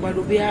rí pé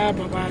ìpàdé bí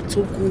bàbá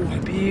Togo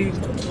àbí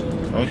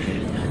nǹkan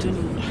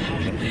àdúnnù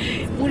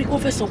mo rí kó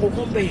fẹ́ sọ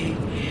kankan bẹ́ẹ̀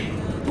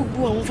gbogbo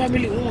àwọn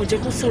fámìlì wọn ò jẹ́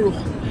kó sọ̀rọ̀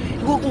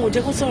gbogbo wọn ò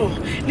jẹ́ kó sọ̀rọ̀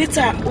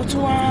níta ó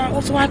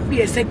tún wá pè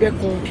ẹ́ sẹ́gbẹ́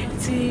kan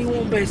tí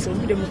wọ́n bẹ̀ sọ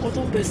mí dẹ̀mọ̀ kan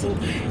tó ń bẹ̀ sọ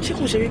ṣé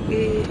kò ṣe wípé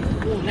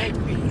wọn ò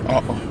láìpẹ́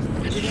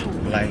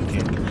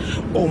láìpẹ́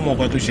ó mọ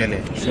nǹkan tó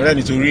ṣẹlẹ̀ ṣọlá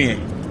nítorí yẹn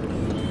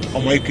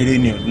ọmọ ékeré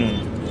ni o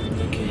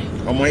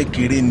ọmọ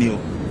ékeré ni o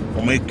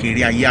ọmọ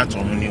ékeré ayé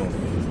àtọ̀run ni o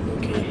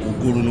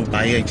ògógóró ló ba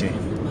ayé ẹ̀jẹ̀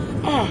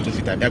tó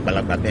fi tàbí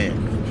àgbàlagbà bẹ́ẹ̀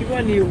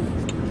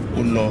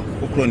ó lọ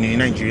ó kúrò ní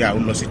Nàìjíríà ó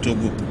lọ sí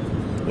Togo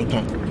ó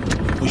tán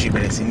ó ṣe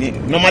bẹ̀rẹ̀ sí ní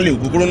normally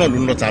ògógóró náà ló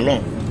ń lọ ta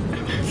lọ́hùn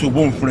so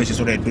bóun fúnra ẹ̀ ṣe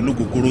sọ̀rọ̀ ẹ̀dọ́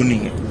lógógóró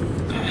nìyẹn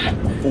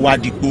ó wá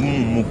di pé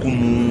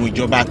mú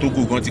ìjọba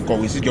Togo gan ti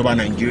kọ̀wé síjọba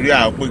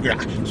Nàìjíríà pé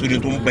sóde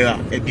tó ń bẹ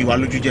ẹbí wa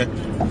lójú jẹ́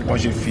wọ́n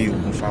ṣe fi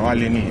òògùn fà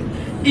wálé nìyẹn.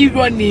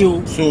 irọ́ ni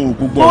o so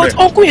gbogbo ọ̀rẹ́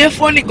ọkùnrin yẹn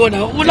fọ́ ní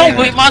gan-an mo láì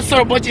bóyá máa ń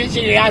sọ̀rọ̀ bó ṣe ń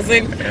ṣe yẹn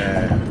azin.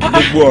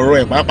 gbogbo ọ̀rọ̀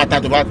ẹ̀ pàápàá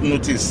tó bá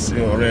notice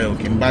ọ̀rẹ́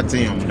òkè ń bá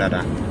téèyàn mú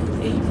dáadáa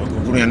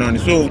òkúkúrú yẹn náà ni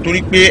so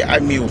torí pé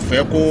mi ò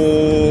fẹ́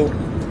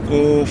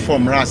kó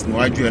form ras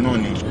níwájú ẹ náà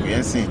ni kò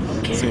yẹn sìn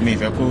so mi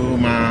ìfẹ́ kó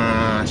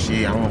máa ṣe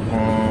àwọn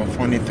kan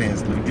funny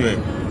things lójú ẹ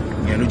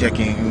ìyẹn ló jẹ́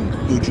kí n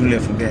gbójúlẹ̀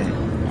fún bẹ́ẹ̀.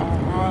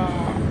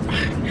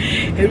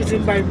 ẹ̀rù ti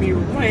ń bá mi o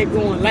wọ́n yẹ pé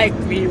wọ́n like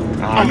mi o.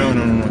 no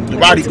tó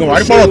bá rí gan wà á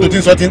rí fọ́rọ̀ tó ti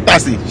ń sọ ti ń tà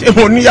sí ṣé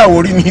mo níyàwó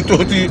rí ni tó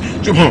ti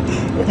ṣùgbọ́n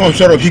ó kàn ń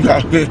sọ̀rọ̀ gbígbà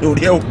pé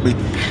orí ẹ̀ ò pé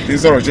ti ń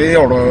sọ̀rọ̀ ṣé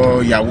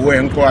ọ̀rọ̀ ìyàwó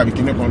ẹ̀ ń kọ́ àbí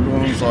kíní kan ló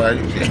ń sọ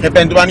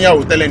ẹbẹ́ tó bá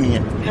níyàwó tẹ́lẹ̀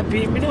nìyẹn. àbí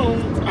mi náà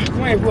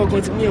àwọn ẹ̀bú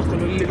ọgbọ́n ti mú ọkọ̀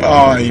lórí lé.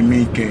 èmi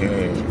kẹ.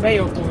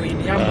 bẹ́ẹ̀ ọkùnrin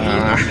ni àmọ́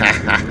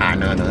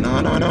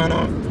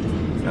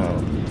no.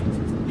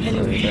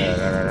 Anyway,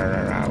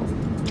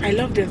 I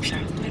love them, Sha.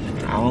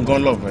 àwọn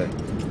gan love ẹ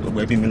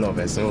gbogbo ẹbí mi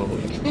love ẹ so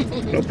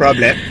no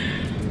problem.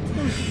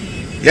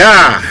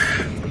 Yeah.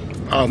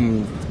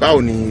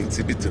 Báwo ni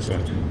tíbi tó sọ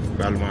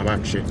bá ló máa bá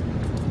mi ṣe.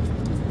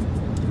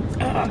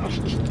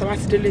 Tọ́lá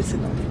ti délé sí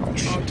náà.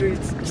 I'll do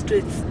it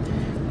straight.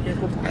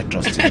 I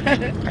trust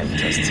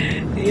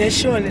you. Yeah,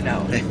 surely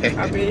now.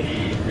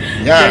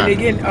 Yeah. Then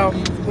again,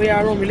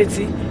 bóyá rán mi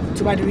létí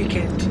tó bá di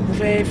weekend. Mo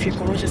fẹ́ fi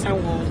kàn ránṣẹ́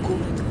sáwọn ọkọ.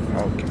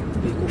 Okay.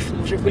 Kò fún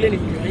mo ṣe pé lẹ́nu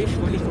ìrìn ayé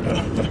fún ọ ní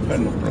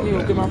ìkọ̀dọ̀. Mi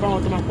ò gbé máa bá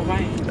wọn tó máa pọ̀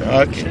báyìí.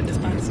 Okay.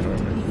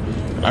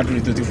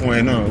 Ládùúgbò tó ti fún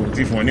ẹ náà ò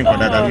tí fún ọ ní nǹkan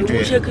dáadáa lójú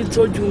ẹ. Ṣé kí n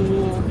tọ́jú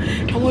wọn?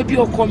 Àwọn ẹbí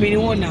ọkọ mi ni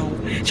wọ́n nà ó.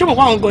 Ṣé mo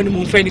pa àwọn gan ni mò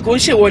ń fẹ́ ni kò ń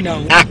ṣèwọ nà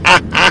ó?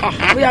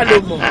 Bóyá ló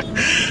mọ̀.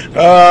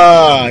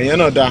 Ìyẹn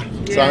náà dáa.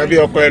 Sọ àwọn ẹbí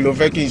ọkọ ẹ ló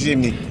fẹ́ kí n ṣe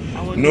mi.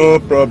 No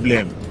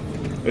problem.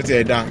 Ó ti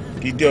ẹ̀ dáa.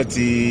 Kí díọ̀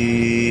ti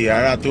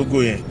ará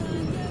Togo yẹn.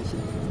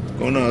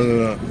 Kó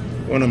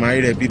náà máa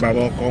rí rẹ̀ bí bàbá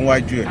ọkọ ń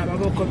wájú ẹ̀.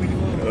 Bàbá ọkọ mi ni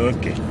wọ́n.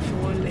 Okay.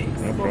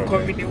 Ọkọ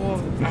mi ni wọ́n.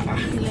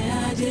 Ilẹ̀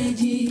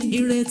àjèjì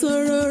ìrètò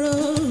róró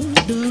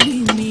dórí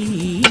mi.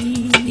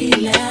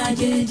 Ilẹ̀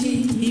àjèjì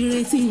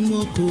ìrètí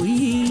mo kò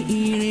yí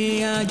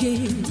ìrìn àjè.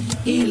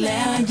 Ilẹ̀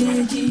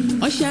àjèjì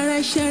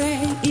ọ̀ṣẹ̀rẹ̀ṣẹ̀rẹ̀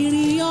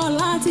ìrìn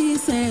ọ̀la ti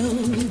sẹ̀ o.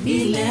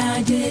 Ilẹ̀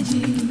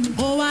àjèjì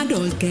ó wá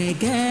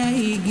dọ̀gẹ̀gẹ̀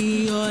igi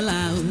ọ̀la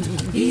o.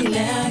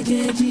 Ilẹ̀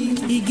àjèjì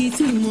igi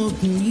tí mo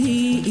gùn yí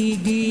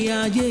igi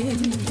àjè.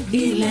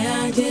 Ilẹ̀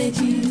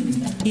àjèjì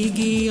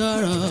igi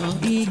ọrọ̀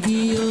igi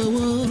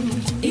owó.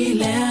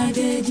 Ilẹ̀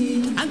àjèjì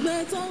àgbẹ̀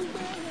tó ń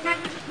gbé.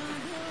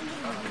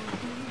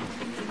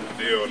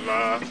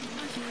 Adéọlá.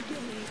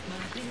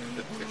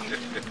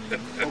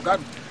 ọ̀gá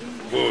mi.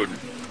 Bóòlù.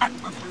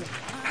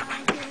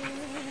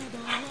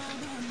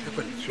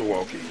 Ṣé wà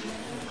òkè?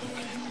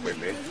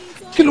 Pẹ̀lẹ́.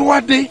 Kí ló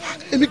wá dé?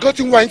 Èmi kan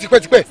ti ń wá yín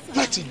tipẹ́tipẹ́.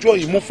 Láti jọ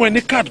yìí mo fún ẹ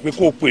ní káàdì pé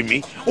kó o pè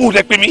mí. O ò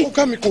lẹ pè mí.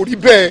 ọ̀gá mi kò rí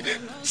bẹ́ẹ̀.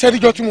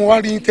 Sẹ́ríjọ́ tí mo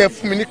wá rí yín tẹ́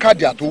fún mi ní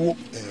káàdì àtowó.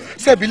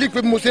 Sẹ́bìlì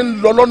pé mo ṣe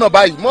ń lọ lọ́nà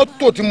báyìí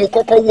mọ́tò tí mo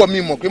kọ́kọ́ wọ̀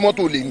mi mọ̀ pé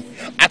mọ́tò lè ní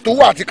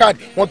àtowó àti káàdì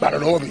wọ́n gbà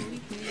lọ́wọ́ mi.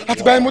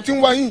 Àtìgbà yẹn mo ti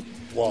ń wá yín.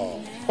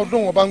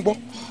 Ọdún wọn bá ń gbọ́.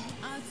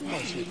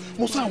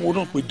 Mo sáwọn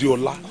náà pé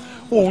Déọlá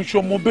òun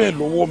ṣọmọ bẹ́ẹ̀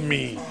lọ́wọ́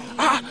mi.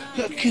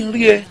 Kí n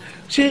rí ẹ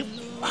ṣé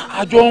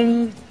àjọ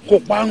ń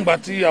kópa ńgbà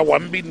tí a wà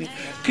ń bí ni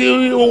kí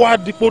ó wá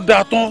dípò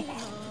dáa tán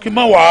kí n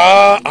má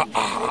wàá.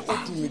 Ó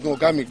dùn mí gan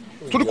ọ̀gá mi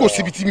torí kò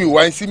síbi tí mi ò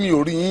wá yín sí mi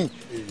ò rí yín.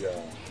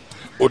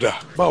 Ó dà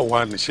báwo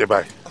wá níṣẹ́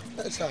báyìí.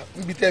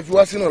 Níbi tẹ́ fi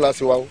wá sínú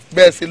làṣẹ wa o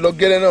bẹ́ẹ̀ ṣe lọ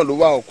gẹ́lẹ́ náà ló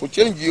wà o kò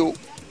chẹ́ǹjì o.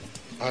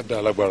 Á dá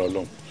alágbára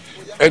Ọlọ́run.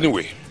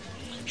 Anyway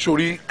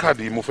sórí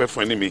káàdì mo fẹ́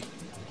fún ẹ ní mi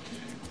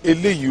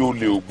eléyìí o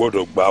lè o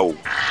gbọ́dọ̀ gbà o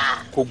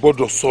kò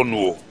gbọ́dọ̀ sọnù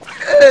o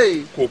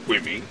kò pè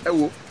mí. ẹ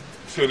wo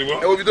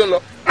ẹ wo ibi tó ń lọ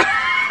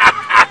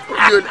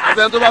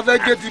àfẹn tó bá fẹ́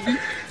gé ti bí.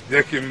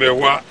 jẹ́ kí n bẹ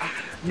wá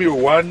mi ò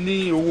wá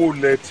ní owó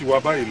ilẹ̀ tiwa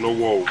báyìí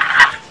lọ́wọ́ o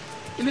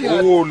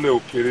owó ilẹ̀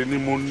òkèèrè ni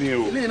mo ní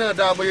o. ilé náà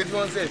dáa bóyá tí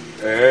wọ́n ń sẹ̀.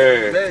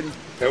 bẹ́ẹ̀ ni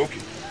ok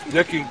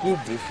jẹ́ kí n kó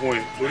bù fún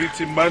ẹ torí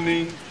tí n bá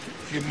ní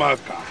kí n máa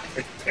kà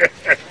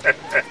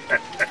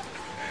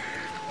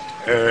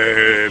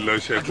lọ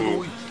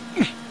ṣètò.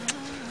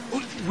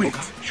 wait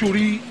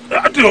sori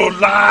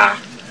Adéọlá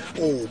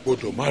o ò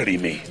gbọ́dọ̀ má rí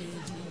mi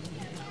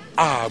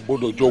a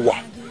gbọ́dọ̀ jọ wà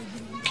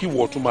kí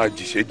wọ́n tún máa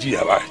jìṣẹ́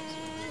jìyà báyìí.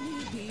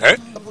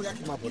 bóyá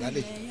kí n máa bọ̀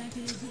lálẹ́.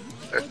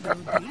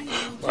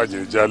 má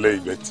jẹ́ jálẹ̀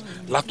ìbẹ̀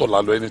látọ̀la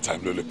lọ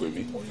anytime ló lè pè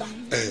mí.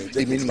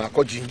 èmi ni màá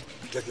kọ́ jí.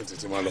 jẹ́ kí n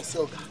tètè máa lọ.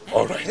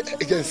 ọ̀rọ̀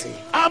ẹ jẹ́ nsìn.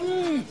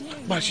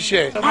 máa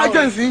ṣiṣẹ́. má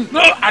jẹ́ nsìn.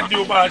 náà àdé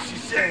o máa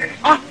ṣiṣẹ́.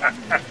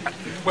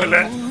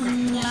 pẹ̀lẹ́.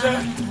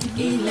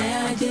 ilẹ̀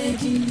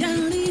àjèjì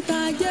dáríta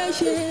jẹ́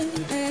ṣe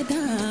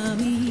ẹ̀dá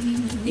mi.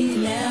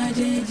 ilẹ̀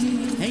àjèjì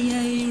ẹ̀yẹ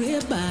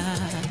ìrẹ́bà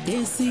dé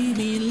sí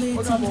mi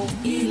létí.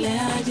 ilẹ̀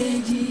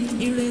àjèjì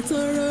ìrètò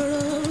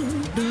róró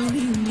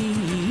dórí mi.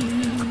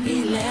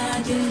 ilẹ̀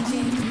àjèjì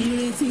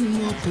ìrètí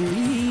mo kò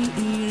yí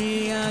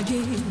ìrìn àjè.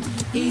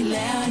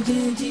 ilẹ̀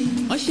àjèjì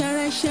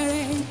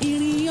ọ̀ṣẹ̀rẹ̀ṣẹ̀rẹ̀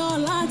ìrìyàn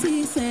láti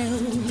ṣẹ̀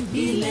o.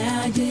 ilẹ̀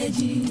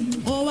àjèjì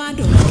ó wá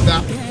dọ̀ọ́.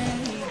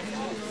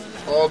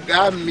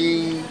 ọ̀gá mi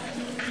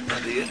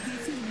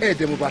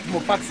dẹ̀mọ̀ bá tí mo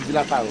pààkì síbi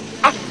látàrọ̀.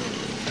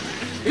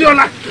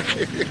 Bíọ́lá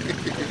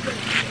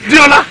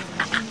Bíọ́lá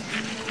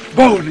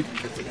báwo ni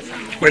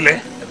pẹ̀lẹ́.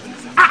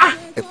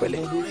 ẹ pẹ̀lẹ́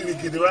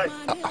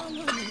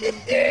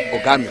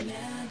ọ̀gá mi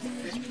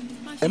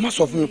ẹ má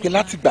sọ fún mi pé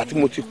láti ìgbà tí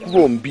mo ti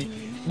kúrò ń bí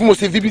mo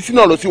ṣe fi sí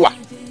náà ló ti wà.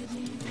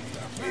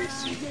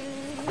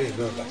 bẹ́ẹ̀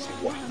náà la ṣe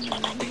wà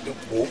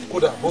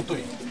kódà mọ́tò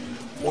yìí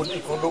mo ní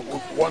nǹkan ló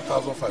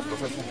 1,500 ló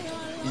fẹ́ fún mi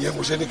ìyẹn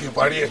mo ṣe ní kí n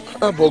parí ẹ.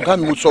 àbọ̀ ọ̀gá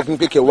mi mo sọ fún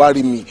pé kẹ́ wá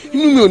rí mi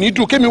inú mi ò ní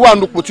dùn kémi wà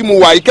nùpò tí mo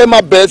wà yìí kẹ́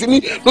máa bẹ̀rẹ̀ sí ní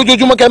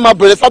lójoojúmọ́ kẹ́ máa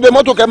bẹ̀rẹ̀ sábẹ́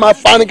mọ́tò kẹ́ máa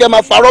farin kẹ́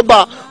máa fa rọ́bà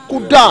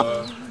kódà.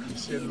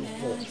 iṣẹ́ ló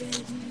pọ̀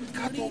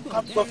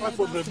ká gba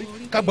 500 bí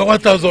ká gba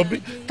 1,000 bí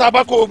tá a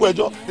bá kó gbogbo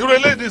ẹjọ́ irú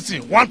eléyìí sí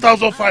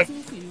 1,500.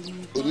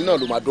 òní náà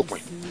ló máa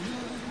dópin.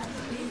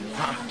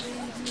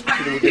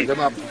 kí ni mo jẹ́ ẹ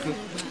máa bù fún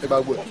ẹ bá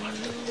gbọ́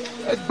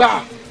ẹ gbà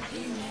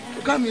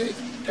ọ̀gá mi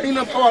ẹ̀yin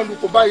náà báwa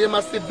lùkọ báyìí ẹ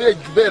máa ṣe bẹ́ẹ̀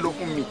jù bẹ́ẹ̀ lọ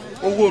fún mi.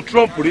 owó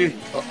Trump rèé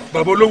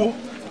bàbá olówó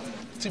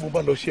tí mo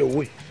bá lọ ṣe owó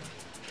yìí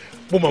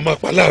mo máa máa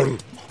pa láàrú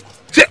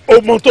ṣé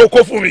o mọ tó kó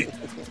fún mi.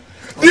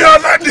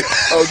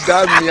 ọ̀gá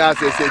mi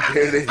àṣẹ̀ṣẹ̀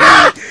bẹ̀rẹ̀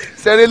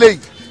sẹ́rẹ́ lẹ́yìn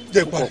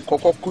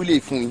kọ́kọ́ kú lè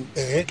fún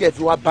yín kẹ́ ẹ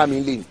fi wá bá mi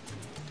lé ní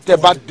tẹ́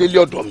bá délé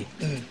ọ̀dọ̀ mi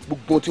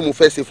gbogbo tí mo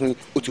fẹ́ ṣe fún yín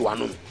ó ti wà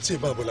nù mí. ṣé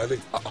ìbá bọ̀ lálẹ́.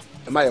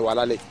 ẹ má yẹ wà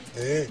lálẹ́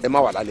ẹ má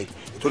wà lálẹ́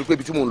torí pé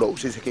ibi tí mo ń lọ ò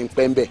ṣeé ṣe kí n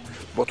pẹ́ ń bẹ̀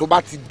bọ̀ tó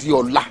bá ti di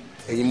ọ̀la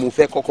ẹ̀yin mo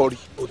fẹ́ kọ́kọ́ rí.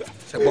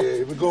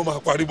 èmi gan máa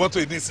parí mọ́tò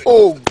yìí nísìnyí.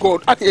 oh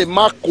god àti ẹ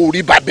má kò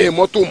rí bàbá ẹ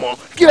mọ́tò mọ́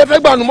kí lẹ fẹ́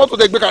gbà nu mọ́tò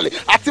tẹ gbé kalẹ̀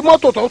àti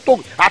mọ́tò tó tó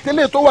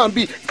àtẹlẹ́ tó wà ń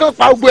bì kán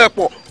pa gbogbo ẹ̀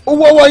pọ̀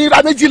owó ọwọ́ yín ra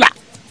 12.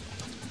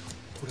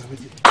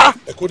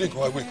 ẹ kó ní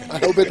nǹkan wá gbé kan.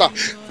 ó bẹ́tà.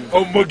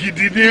 ọmọ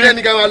gidi ni. ilé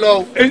ní ká máa lọ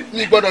o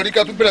ní gbọ́dọ̀ rí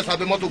ká tún bẹ̀rẹ̀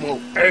sábẹ́ mọ́tò mọ́ o.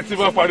 ẹ ti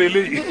máa parí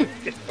eléyìí.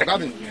 ọ̀gá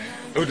mi.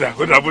 ó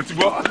dà bó ti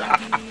bọ́.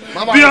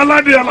 Bíọ́lá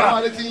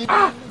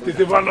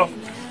tètè bá lọ.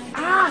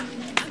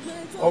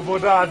 ọmọ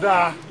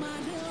dáadáa.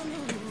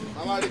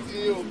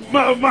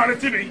 máa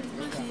retí mi.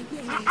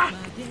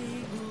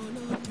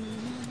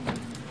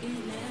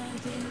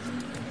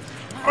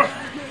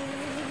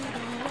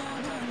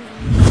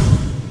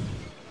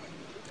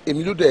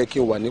 èmi ló dẹ̀ kí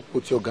n wà nípò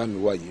tí ọ̀gá mi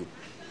wà yìí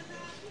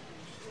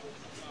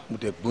mo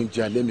dẹ̀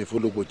gbóúnjẹ alẹ́ mi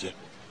fọlọ́gbọ̀ jẹ.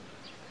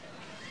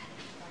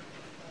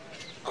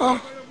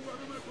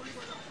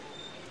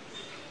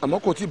 àmọ́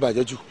kò tí ì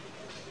bàjẹ́ jù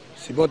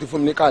síbí wọ́n ti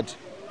fún mi ní káàdì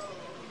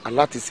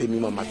aláti ṣe mi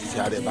màmá ti ṣe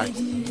ààrẹ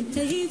báyìí.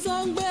 èyí tó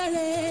ń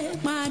gbére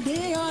pàdé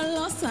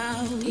ọlọ́sà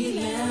o.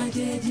 ilẹ̀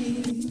àjèjì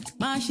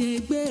má ṣe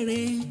gbére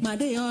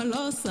pàdé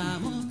ọlọ́sà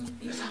mọ́.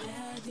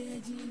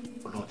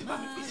 ọlọ́run ti bá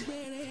mi pèsè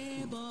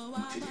mo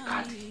ti ní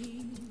káàdì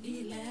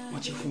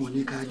wọ́n ti fún wọn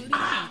ní káàdì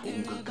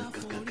òun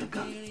gangan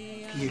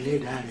kí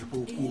ẹlẹ́dàá rẹ̀ kó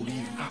kú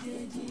oríire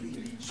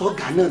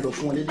sọ́gà náà lọ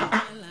fún wọn lélẹ̀.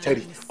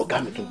 sẹ́rí ọ̀gá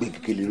mi tún gbé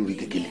kékeré lórí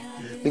kékeré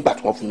nígbà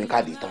tí wọ́n fún mi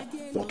káàdì tán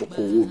wọ́n tún kó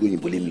owó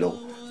olóyìnbó lé mi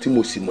lọ́wọ́ tí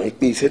mo sì mọ̀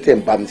pé iṣẹ́ tẹ̀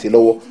ń bá mi ṣe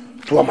lọ́wọ́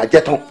tí wọ́n máa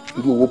jẹ́ tán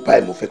irú owó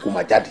báyìí mo fẹ́ kó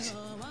máa jáde sí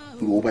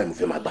irú owó báyìí mo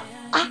fẹ́ máa gbà.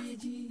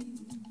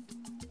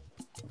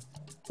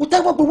 o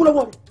tẹ́wọ́ gbowó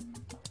lọ́wọ́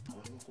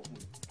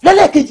rẹ̀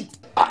lẹ́lẹ́kejì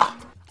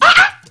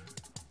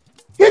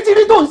etí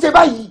rí tó ń ṣe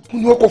báyìí.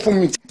 ni wọ́n kó fún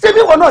mi. ṣé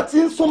bí wọn náà ti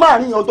ń sún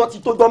máàrin ọjọ́ ti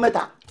tó jọ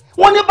mẹ́ta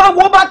wọ́n ní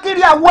báwo bá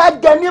kéré àwọ̀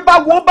ẹ̀jẹ̀ ní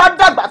báwo bá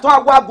dàgbà tán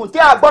àwọ̀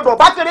àgùntẹ́ àgbọ̀dọ̀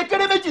bá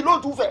kéré méjì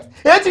lóòtú fẹ̀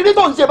etí rí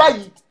tó ń ṣe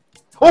báyìí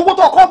owó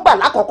tó kọ́ gbà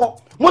lákọ̀ọ́kọ́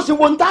mo sì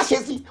wo ń tá a ṣe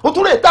sí o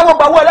tún lè tẹ́wọ́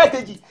gba owó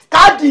ẹlẹ́ẹ̀kejì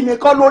káàdì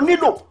nìkan ló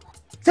nílò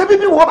ṣé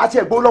bíbí wọ́n bá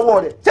tiẹ̀ gbó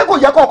lọ́wọ́ rẹ̀ ṣé kò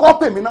yẹ kọ́kọ́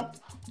pè mí ná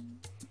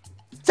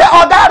ṣé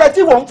ọ̀gá rẹ̀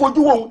tí wọ́n ń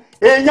fojú wọn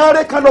èèyàn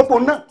rẹ̀ kan lọ́pọ̀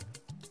náà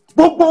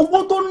gbogbo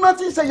owó tó ná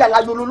ti ń ṣe yàrá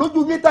yòlò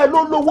lójú yín tá ẹ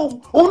ló lówó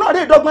òun náà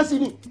rè dọ́gbọ́n sí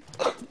ni.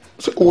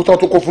 ṣé owó tán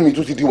tó kó fún mi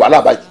tún ti di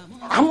wàhálà báyìí.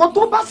 àwọn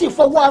tó bá sì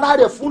fọwọ́ ara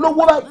rẹ̀ fún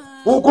lówó báyìí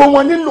ògo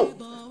wọn nílò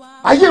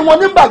ayé wọn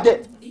ní bàjẹ́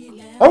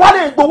ẹ wá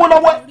lè gbowó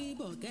lọ́wọ́ ẹ̀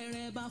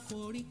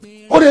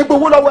ó lè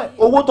gbowó lọ́wọ́ ẹ̀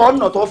owó tó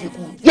ọ̀nà tó fi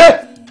kú yé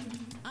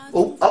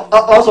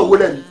ọ̀sọ̀ owó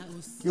lẹ́nu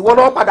ìwọ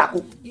lọ́wọ́ padà kú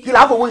kí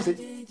láà fowó ìṣe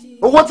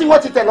owó tí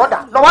wọ́n ti tẹ̀ lọ́dà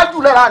lọ́wọ́ jù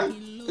lẹ́ra ni.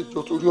 ètò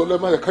torí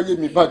ọlọ́mọ yẹn káyé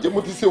mi bàjẹ́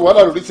mo ti ṣe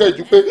wàhálà lórí iṣẹ́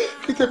ìjú pé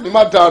kí tèmi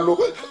má dáa lọ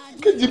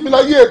kejì mi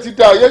láyé ẹ̀ ti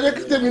dà yẹ́yẹ́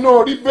kí tèmi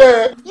náà rí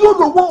bẹ́ẹ̀. yóò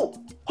lówó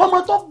ọmọ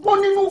tó gbọ́n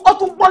nínú ó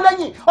tún gbọ́n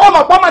lẹ́yìn ọmọ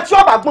pọ́nmọ tí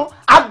ọba gbọ́n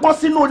á gbọ́n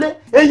sínú ilé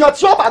èèyàn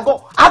tí ọba gọ̀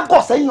á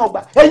gọ̀ sẹ́yìn ọgbà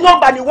èèyàn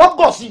ọgbà ni wọ́n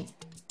gọ̀ sí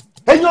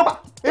èèyàn ọgbà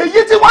èyí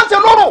tí wọ́n ń ṣe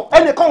lóró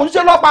ẹnìkan ò ń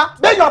ṣe lọ́pa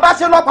béèyàn bá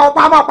ṣe lọ́pa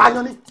ọ̀pá máa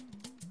pààyàn ni.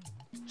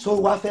 so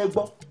wá fẹ́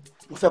gbọ́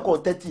mo fẹ́ kọ́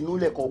tẹ́tí inú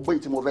ilẹ̀ kan gbé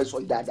tí mo fẹ́ sọ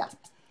yìí dáadáa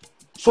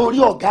sórí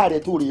ọ̀gá rẹ̀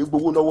tó rèé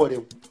gbowó lọ́wọ́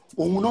rẹ̀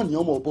òun náà ní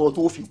ọmọ ọ̀bọ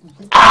tó fi kú.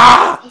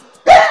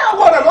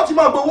 ọwọ́ rẹ̀ ló ti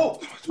máa gbowó.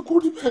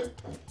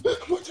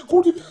 mo ti kú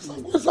níbẹ̀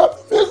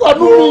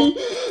sànú mi.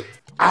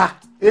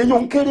 èèyàn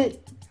ń kéré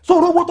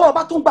sórí owó tó o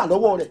bá tún gbà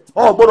lọ́wọ́ rẹ̀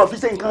o gbọ́dọ̀ fi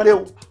ṣe nǹkan rẹ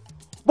o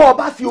bọ́ ọ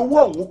bá fi owó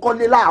ọ̀hún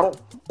kọ́lé láàárọ̀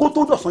kó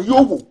tó dọ̀sán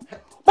yóò wò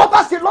bọ́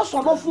bá ṣe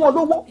lọ́sàn-án lọ fún ọ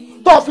lówó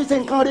tó o fi ṣe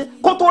nǹkan rẹ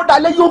kó tó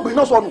dalẹ̀ yóò gbé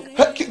náà sọnù.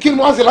 kí ni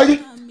wọ́n á ṣe láyé.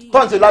 tó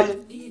ń ṣe láyé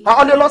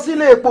àwọn lè lọ sí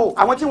ilé epo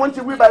àwọn tí wọ́n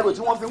ti wí báyìí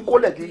tí wọ́n fi ń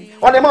kólẹ̀ kiri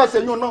wọ́n lè máa ṣe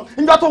yún náà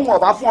níjọ́ tó wọn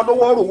ọ̀bá fún ọ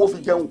lówó ọ̀rọ̀ owó fi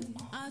jẹun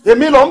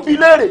èmi lọ ń bi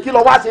léèrè kí lọ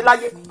wá ṣe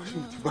láyé.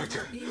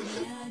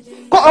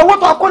 owó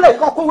tó kólẹ̀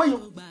kọ́ kówó yìí.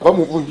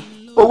 ọmọ fún mi.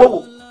 owó wo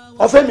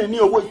ọ̀fẹ́ mi ní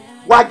owó yìí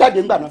wá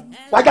jáde ńgbà náà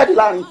wá jáde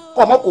láàrin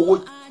kọ́ ọmọ kò wó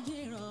yìí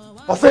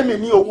ọ̀fẹ́ mi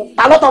ní owó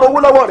ta ló tọrọ owó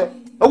lọ́wọ́ rẹ̀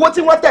owó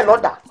tí wọ́n tẹ̀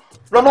lọ́dà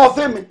lọ́nà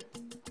ọ̀fẹ́ mi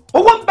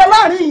owó ń bẹ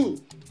láàrin yìí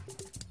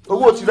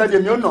owó tirẹ̀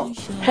lèmi ò nà.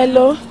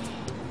 hello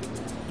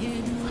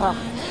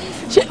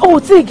ṣé o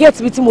tí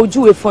get bí tí mo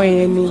júwe fún ẹ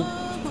yẹn ni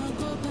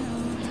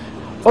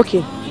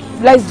okay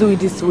let's do it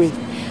this way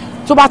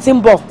tó bá ti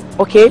ń bọ̀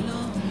okay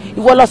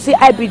ìwọ lọ sí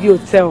IBD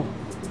hotel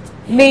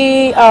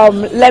ní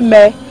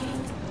lẹ́mẹ̀ẹ́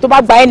tó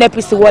bá gba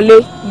NNPC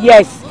wọlé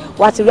yes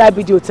wà á ti rí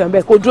IBD hotel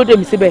bẹ́ẹ̀ kó dúró dè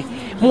mí síbẹ̀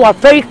mo wà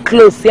very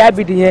close sí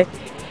IBD yẹn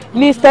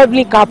ní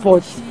Stepney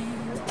carport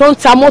tó ń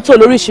ta mọ́tò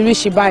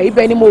lóríṣiríṣi báyìí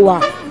ibẹ̀ ni mo wà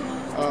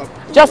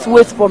just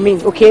wait for me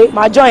okay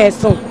màá jọ yẹn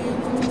sùn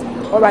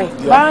all right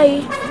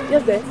bye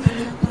yes sir.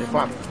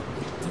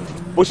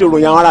 bó ṣe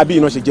ròyìn àwọn ará bí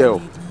iná ṣe jẹ́ o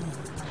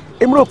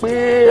èmi rò pé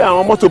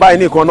àwọn mọ́tò báyìí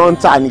nìkan náà ń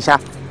tà ní ṣá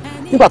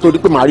nígbà tó di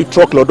pé màá rí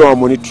truck lọ́dọ̀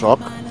ọmọ ní truck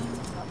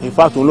in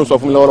fact òun ló sọ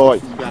fún mi lọ́wọ́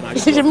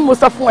yìí. ṣe bí mo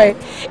sọ fún ẹ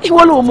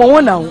ìwọ ló mọ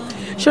wọn náà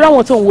ṣọlá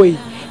wọn tó ń wo yìí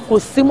kò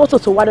sí mọ́tò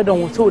tó wá dọ́dọ̀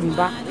wọn tó ní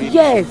bá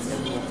yes.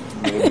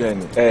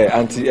 bẹ́ẹ̀ni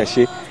àǹtí ẹ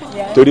ṣe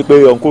torí pé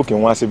uncle kì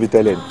í wá síbi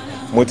tẹ́lẹ̀ ni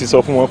mo ti sọ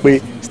fún wọn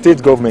pé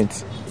state government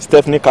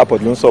Stepney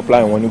carport ló ń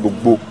supply wọn ní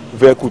gbogbo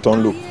vehicle tó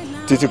ń lò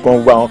títí kan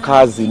gbogbo àwọn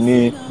cars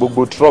ní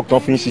gbogbo truck tó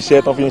fi ń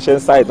ṣiṣẹ́ tó fi ń ṣe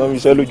side tó fi ń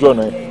ṣiṣẹ́ lójú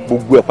ọ̀nà yẹn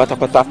gbogbo ẹ̀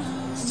pátápátá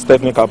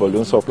Stepney carport ló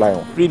ń supply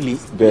wọn. really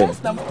bẹ́ẹ̀ni.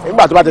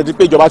 nígbà tó bá tẹ̀ sí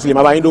pé ìjọba ti lè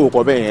máa bá yín dòwò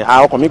pọ̀ bẹ́ẹ̀ yẹn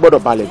ọkàn mi gbọ́dọ̀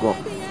balẹ̀ gan.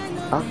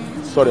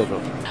 sọ̀rọ̀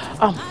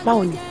gan.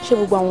 báwo ni ṣé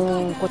gbogbo àwọn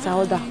nǹkan tí a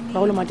ọ̀dà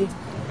báwo ló máa dé.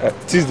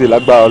 Tuesday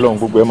lágbára Ọlọ́run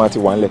gbogbo ẹ̀ máa ti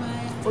wà ńlẹ̀.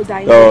 ó dá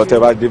yín. tẹ́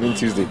bá dé ní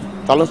Tuesday.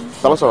 ta ló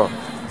sọ̀rọ̀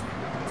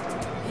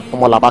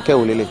ọmọ làbákẹ́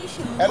ò lélẹ̀.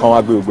 kàn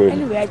wá gbé gbogbo ẹ̀.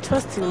 anyway I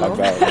trust you no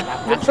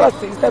I trust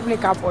you Stepney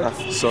carport.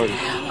 sorry.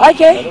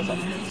 okay.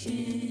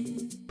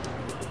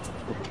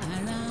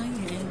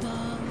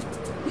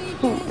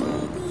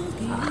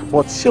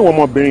 but ṣé wọn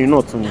ọmọbìnrin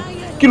náà tún ni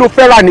kí ló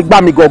fẹ́ rà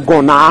nígbà mi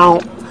gangan náà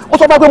ó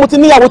sọ pé mo ti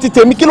níyàwó ti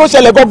tèmi kí ló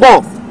ṣẹlẹ̀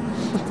gangan.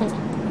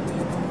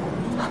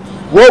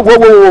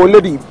 wo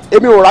lady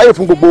èmi ò ráyè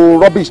fún gbogbo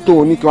rubbish tó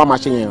o ní kí wọ́n máa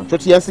ṣe yẹn tó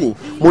ti yẹn sìn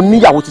mo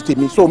níyàwó ti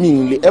tèmi so mi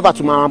ì lè ever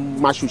tún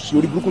máa ṣòṣì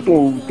orí burúkú tó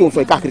ń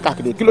sọ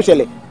káàkiri kí ló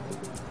ṣẹlẹ̀.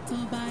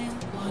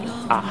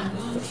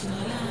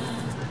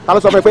 ta ló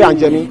sọ fún ẹ pé à ń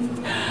jẹ mí.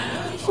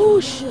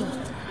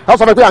 ta ló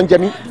sọ fún ẹ pé à ń jẹ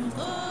mí.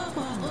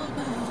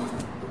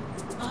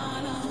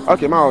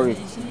 ok má worry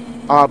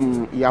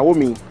ìyàwó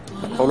mi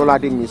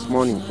ọlọ́ládé miss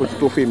morning ó ti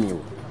tó fẹ́ mi o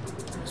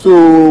so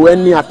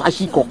ẹni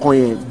àtàṣì kankan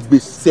yẹn gbé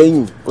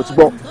sẹ́yìn o ti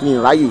gbọ́ ní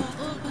ìráyè.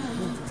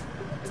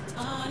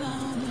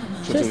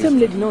 ṣé same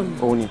lady náà ni.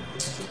 òun ni.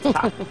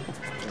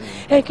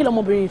 ẹ kí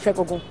lọmọbìnrin ìfẹ́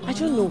gangan I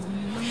don't know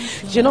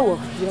you know what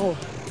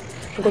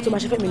nǹkan tó máa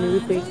ṣe fẹ́ mi ni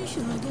wípé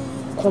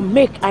can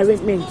make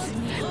arrangements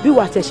bí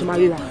wàá tẹ̀ ṣe máa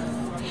ríra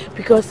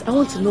because I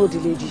want to know the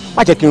lady.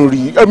 má jẹ́ kí n rí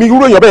ẹ̀mí irú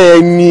èèyàn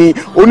bẹ́ẹ̀ ni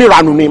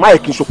oníranù ni má yẹ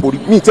kí n ṣòpò rí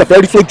mi tẹ̀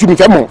fẹ́ rí sójú mi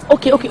fẹ́ mọ̀.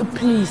 okay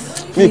please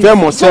mi fẹ́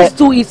mọ̀ sẹ́. just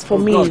do it for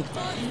me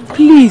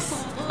please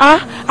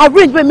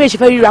arrange bẹ́ẹ̀ mi ṣe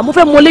fẹ́ ríra mo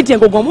fẹ́ mọ lady yẹn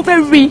gangan mo fẹ́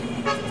rí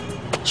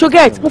so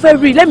get mo fẹ́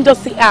rí let me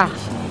just say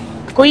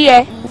kò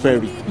yẹ. mo fẹ́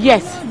rí.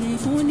 yes.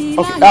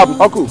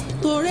 ọkù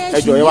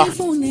ẹjọ yẹ wá.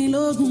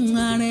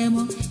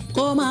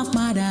 kó má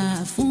padà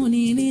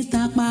fúnni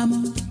níta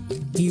pamọ́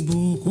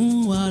ìbùkún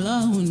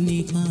Ọlọ́run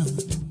nìkan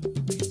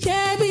ṣé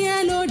bí ẹ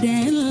ló dé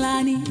ńlá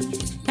ni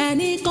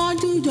ẹnì kan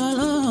jújọ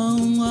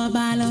lọ́hùn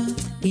ọba lọ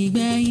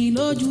ìgbẹ̀yìn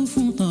lójú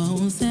fún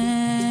tọ̀hún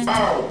sẹ́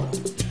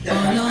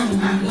Ọlọ́run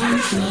ló ń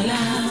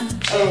ṣọlá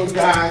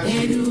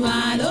Èdùà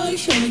ló ń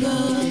ṣògo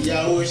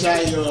ìyàwó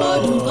ṣayọ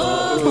ọdún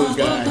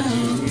kọ́kọ́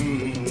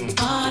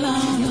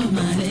Ọlọ́run ló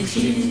máa lè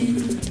ṣe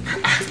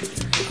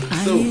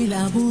ayé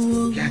làbó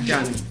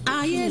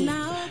ayé là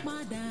ó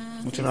padà.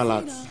 mo ti rà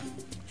láti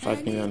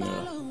 5 million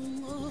naira.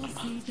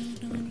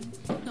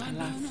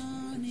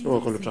 ṣé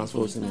wọ́n kọ́ ló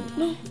transfer sí mi.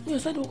 no mi ò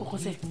sẹ́dọ̀ kọ̀ọ̀kan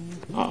sẹ́.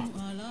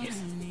 yes.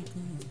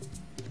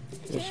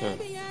 ṣe ṣe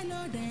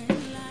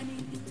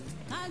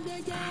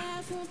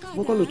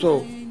mo kọ́ ló tọ́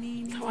o.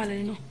 káwa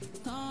lẹ́yìn náà.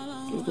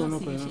 kí ló kọ́ náà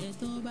pẹ̀lú náà.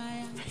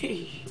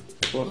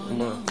 wọ́n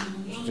ọmọ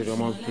ṣètò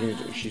ọmọbìnrin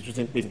ṣì tún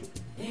ti ń pè mí.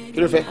 kí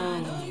ló fẹ́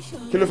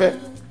kí ló fẹ́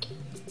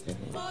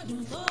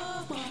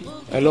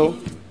hello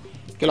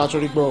kí la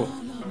tún rí gbọ́.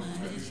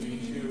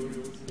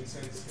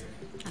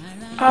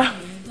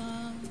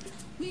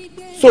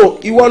 So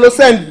ìwọ ló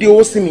sẹ́ǹdì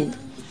owó sí mi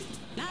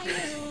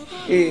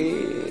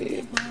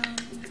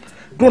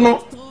dúnà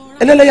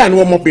ẹlẹ́lẹ́yà ni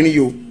ọmọbìnrin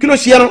yìí o kí ló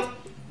ṣe é rán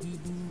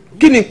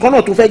kí ni nǹkan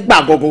náà tó fẹ́ gbà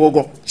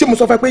gọ́gọ́gọ́gọ́ ṣé mo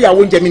sọ fẹ́ pé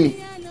ìyàwó ń jẹ mí ni.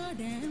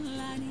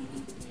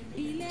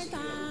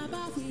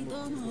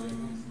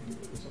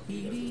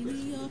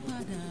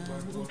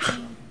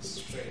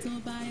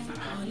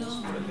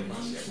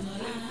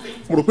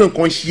 mo rò pé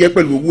nǹkan ń ṣe é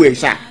pẹ̀lú owó ẹ̀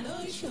ṣá.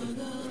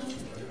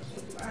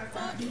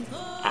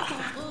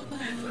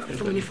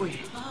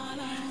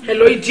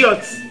 Hello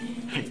idiot.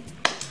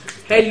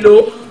 Hello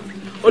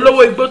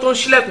olówó igbó tó ń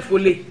ṣílẹ̀kùn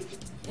fólè.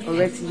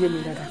 ọ̀rẹ́ ti yé mi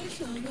dáadáa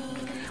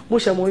mo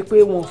ṣe mọ̀ wípé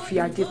wọn ò fi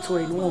ajé tó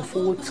ẹ ni wọn ò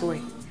fowó tó ẹ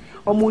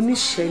ọmọ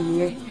oníṣẹ́ ni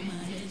ẹ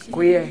kò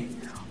yẹ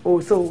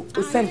o so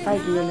o send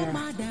 5 million naira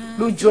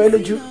lójú ẹ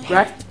lójú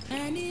right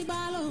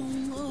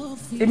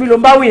èmi ló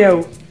ń bá wí yẹn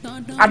o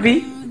àbí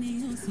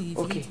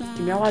ok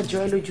èmi á wá jọ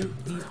ẹ lójú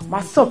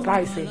máa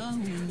surprise ẹ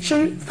ṣé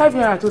 5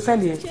 million naira tó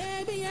send yẹn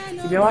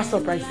èmi á wá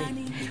surprise ẹ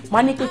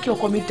máa ní pé kí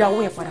ọkọ mi dá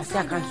owó yẹn padà sí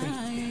àkáǹtì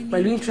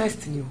pẹ̀lú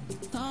interest ni o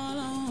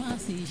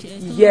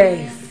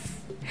yes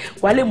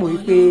wàá lè mọ̀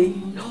wípé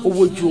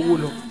owó ju owó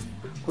lọ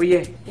ó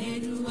yẹ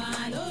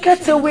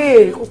get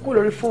away kókó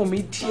lórí fóònù mi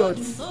idiot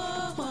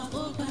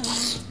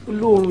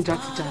olóorun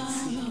jàtijàti.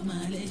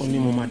 ó ní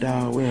mo máa dá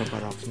owó yẹn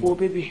padà fún. wo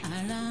bébè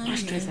má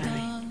stress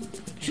ààrẹ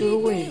ṣòro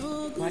owó yẹn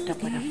wàá dá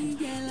padà fún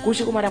kó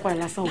ṣe kó má dá padà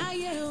lásán o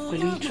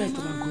pẹ̀lú interest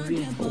tó máa gòrí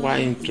ẹ̀.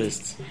 why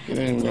interest.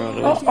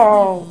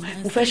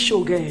 mo fẹ́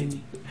ṣògẹ́ ẹ̀ ni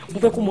mo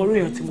fẹ́ kó mọ orí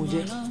èèyàn tí mo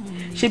jẹ́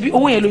ṣebí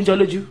owó yẹn ló ń jọ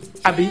lójú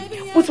àbí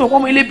mo ti mọ̀ pé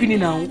ọmọ ilé bí ni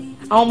nàá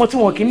àwọn ọmọ tí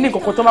wọn kì í ní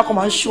nǹkan tó bá kọ́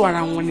máa ń ṣó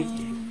ara wọn ni.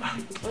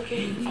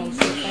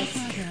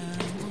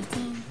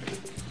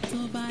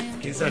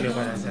 kì í sọ̀rọ̀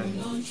padà sí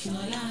àná.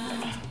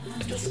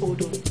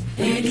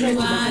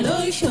 Èdùwà ló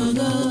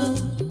ṣògo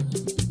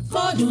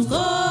kódùn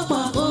kó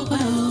pọ̀ kó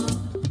pẹ́ o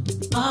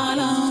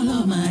Ọlọ́run ló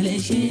máa lè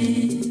ṣe.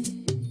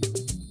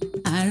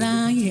 Ara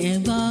yẹn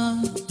gbọ́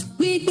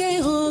wípé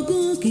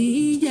ogún kì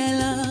í jẹ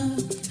lọ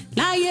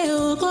láyé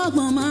o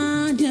kọ́gbọ́n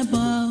máa jẹ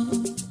bọ́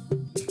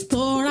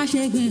tó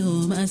ráṣẹ́gbẹ́ ò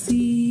máa sí.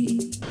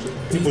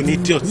 níbo ni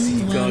idiot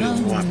gan ló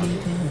wà bá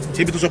ṣé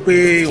ibi tó sọ pé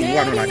òun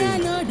wà náà ládé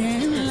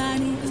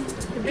yìí.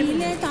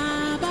 ilé tá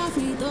a bá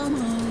fi tó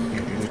mọ̀.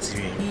 ìlú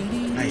ti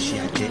láì ṣe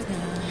àjẹ́.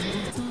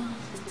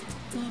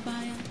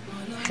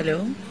 hello.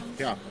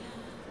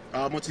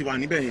 mo ti wà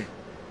níbẹ̀ yẹn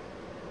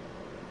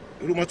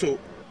irú mọ́tò.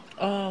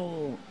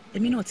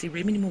 èmi náà ti rí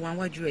èmi ni mo wà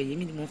níwájú ẹ̀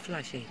èmi ni mo ń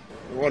flash ẹ̀.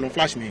 ìwọ ló ń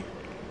flash mi.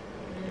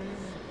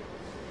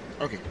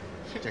 ok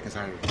jẹ́ kí n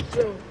sáré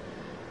rẹ̀.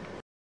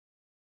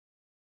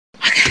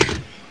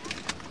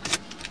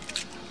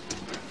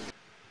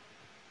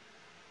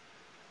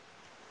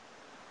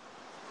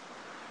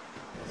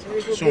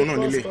 ṣé òun náà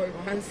nílé.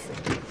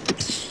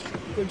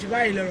 kò jù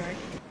báyìí lọ right.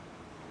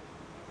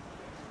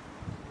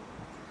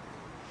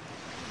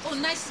 oh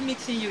nice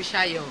meeting you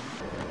Ṣayọ̀.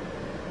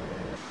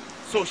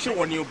 so ṣé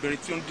wọ́n ní obìnrin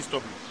tí ó ń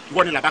disturb mi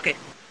ìwọ ni Làbákẹ́.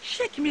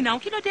 shake me now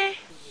kí ló dé.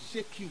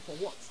 shake you for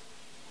what.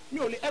 mi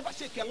ò lè ever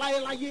shake ẹ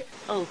láyéláyé.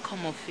 oh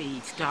come off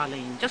it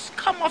darling just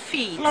come off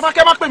it.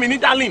 Làbákẹ́ má pè mí ní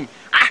darling.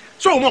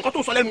 ṣé o mọ nǹkan tó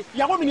ń sọ lẹ́nu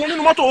ìyàwó mi nìyẹn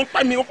nínú mọ́tò ó ń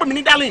pè mí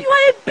ní darling. you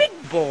are a big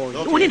boy.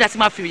 o ní ìdásí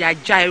máa fi ìyà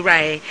já ẹra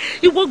ẹ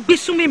ìwọ gbé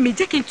súnmí mi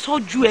jẹ́ kí n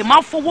tọ́jú ẹ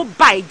máa fowó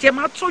bá ẹ jẹ́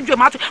máa tọ́jú ẹ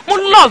máa tọ́jú mo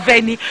love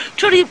ẹ ni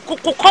torí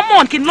kò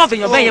common kí n love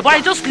èèyàn bẹ́ẹ̀ yẹn but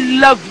I just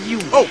love you.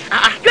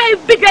 you are a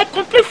big you are a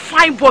complete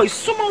fine boy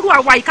súnmọ́rú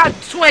àwa yìí ká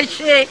tún ẹ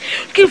ṣe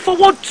kí n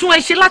fowó tún ẹ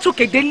ṣe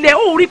látòkè délẹ̀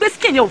ó rí pé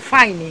skin yẹn ò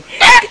fine ni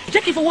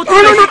jẹ́ kí n fowó tún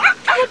ẹ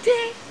ṣe.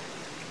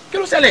 kí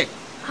ló ṣẹlẹ̀.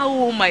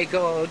 oh my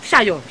God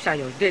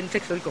Ṣayọ̀ then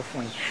take story of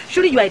fine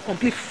surely you are a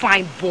complete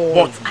fine boy.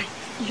 but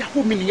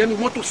ìyàwó mi nìyẹn ni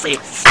mọ́tò sẹ́.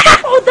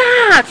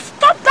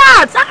 stop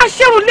that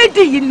aṣẹ́run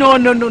lédi yìí no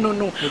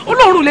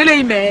olóòrùn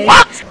lélẹ́yìn mẹ́.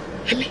 what.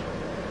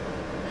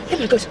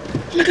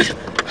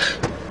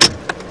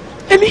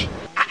 èmi.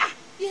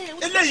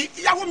 eléyìí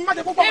ìyàwó mi má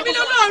jẹ púpọ̀. èmi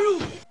ló lóòrùn.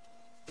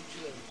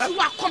 you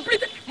are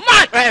complete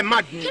mad.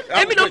 mad ni.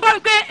 èmi ló gbọ́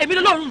pé èmi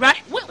ló lóòrùn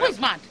right who is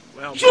mad.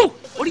 you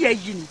orí ẹ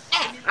yìí ni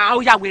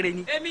ó yà wèrè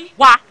ni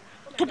wá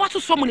tó bá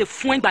tún sọ mo lè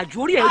fún ẹ gbàjú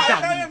orí ẹ dà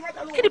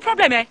ní kí ni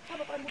problem ẹ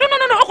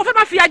no o kò fẹ́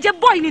máa fi àjẹ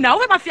boy ni na o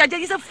fẹ́ máa fi àjẹ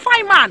he's a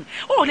fine man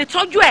o ò lè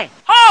tọ́jú ẹ.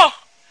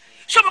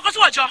 ṣé o mọ̀ kó tí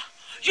wọ́n jọ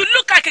you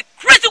look like a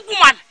crazy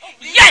woman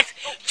yes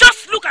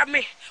just look at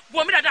me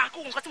wò mí dáadáa kó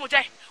nǹkan tí mo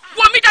jẹ́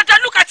wò mí dáadáa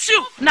look at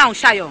you. now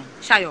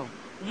Ṣayọ̀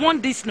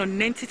one this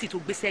non-entity tó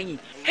gbé sẹ́yìn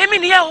èmi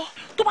nìyẹn o.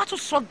 tó bá tún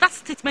sọ that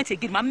statement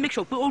again ma make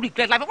sure pé o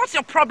regret life what's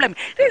your problem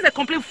this is a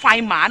complete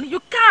fine man you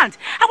can't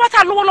àwọn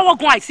tá a lọ́wọ́lọ́wọ́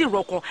gan àìsí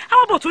ìrọ̀kọ̀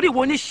àwọn bò torí ìwọ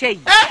oníṣẹ́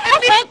yìí.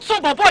 ọkọ̀ ń tọ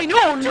bọ̀bọ̀ yìí ní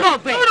òun náà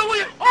bẹ̀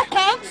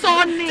ọkọ̀ ń tọ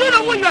ni.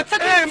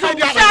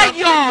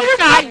 Ṣayọ̀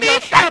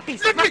stop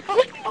it.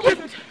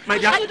 my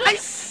dear.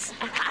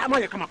 A máa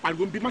yẹ ká máa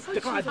pariwo bí máa ṣe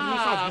ká máa di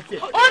sáà bí tiẹ̀.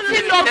 Ó ti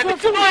lògùn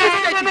fún ẹ.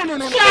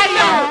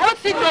 Ṣayọ̀, ó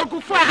ti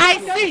lògùn fún ẹ.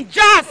 Àìsí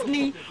jazz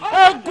ni.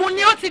 Oògùn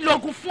ni ó ti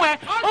lògùn fún ẹ.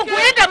 Oògùn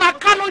yìí dẹ̀ máa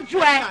ká lójú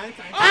ẹ.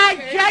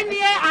 Àjẹ́ ni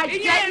ẹ,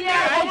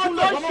 oògùn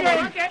ló ṣe.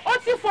 Ó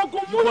ti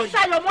fogun mú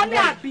Ṣayọ̀ mọ́lẹ̀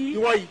àbí?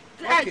 Ìwọ yìí.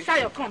 Hey,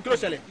 Shayo, come.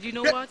 You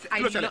know what? I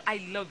love you.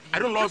 I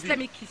don't love Just you. let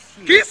me kiss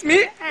you. Kiss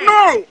me?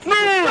 No.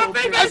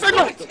 I said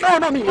no.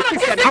 No, me.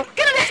 Kiss her now.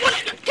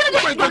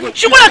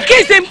 She wanna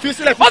kiss him.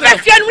 Okay,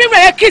 she and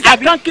women kiss. I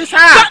can't kiss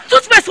her.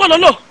 Toothpaste one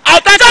no.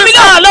 I'll tell me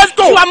now. Let's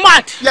go. You are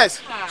mad.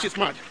 Yes, she's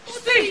mad.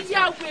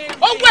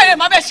 Oh wait,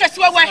 my best chest.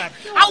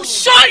 I'll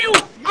show you.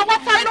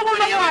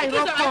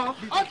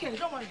 Okay,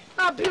 don't worry.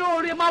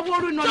 Abiore ma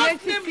woru no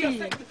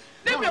lentity.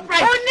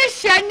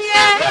 Oníṣẹ́ ni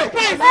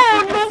ẹ́. Ó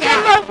ló fẹ́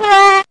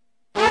lọ́wọ́.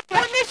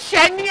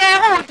 Oníṣẹ́ ni ẹ́.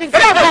 Ó ti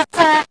fẹ́ lọ́wọ́.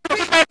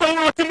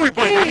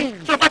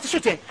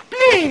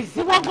 Please,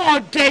 ìwọ gan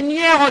ọ̀dẹ̀ ni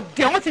ẹ́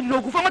ọ̀dẹ̀. Wọ́n ti lo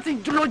oògùn fún ẹ, wọ́n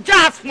ti lo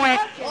jazz fún ẹ.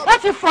 Wọ́n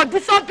ti fọ̀dí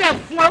sọ́bẹ̀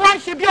fún ẹ, wọ́n ń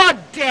ṣe bí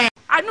ọ̀dẹ̀.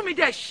 Àánú mi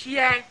dẹ̀ ṣe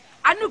ẹ́.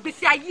 Àánú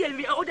ìgbésí ayé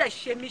mi ó dẹ̀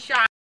ṣe mí ṣá.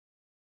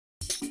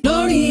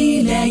 Lórí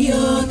ilẹ̀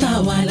yóò tà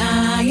wá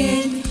láàyè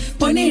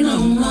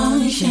onírànràn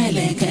ń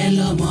ṣẹlẹ̀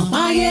kẹlọ́mọ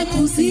páyé kù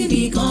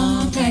síbi kan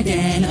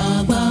kẹ̀dẹ̀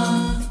lọ́gbọ́n.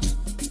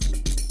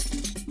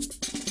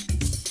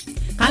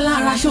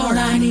 Kálára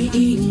ṣọ́ra ní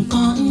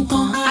nǹkan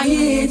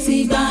ayé ti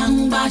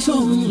gbangba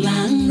ṣòun là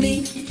ń rí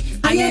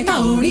ayé tá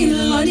ò rí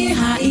lọ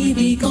níhà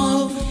ibì kan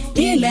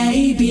ilẹ̀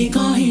ibì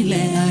kan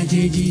ilẹ̀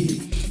àjèjì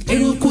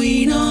eruku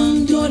iná ń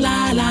jó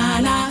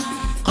làálàálá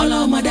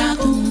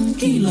ọlọ́mọdákùn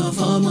kìlọ̀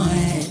fọmọ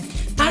ẹ̀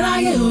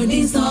aráyé ò ní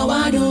sọ wá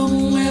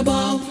dohun ẹbọ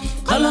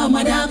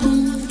ọlọ́mọdákùn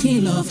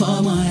kìlọ̀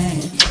fọmọ ẹ̀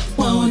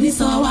wọn ò ní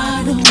sọ wá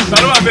dohun ẹbọ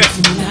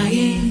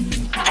láyé.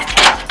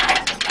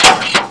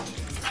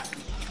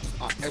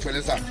 ẹ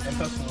pẹ̀lẹ́ sà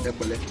ẹ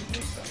pẹ̀lẹ́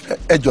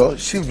ẹ jọ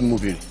chief ni mo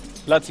béèrè.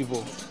 láti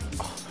bọ̀.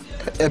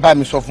 ẹ bá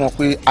mi sọ fún wọn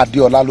pé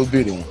Adéọlá ló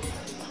béèrè wọn.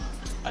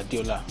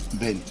 Adéọlá.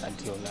 bẹ́ẹ̀ni.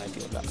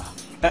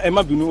 Adéọlá. ẹ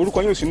má bínú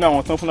orúkọ yóò sí ní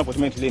àwọn tán fún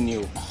appointment lé ní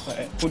o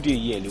fún di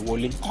èyí ẹ lè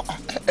wọlé.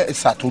 ẹ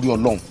ṣàtòrí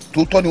Ọlọ́run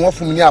tó tọ́ ni wọ́n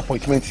fún mi ní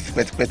appointment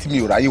tipẹ́tipẹ́ tí mi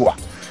ò ráyè wá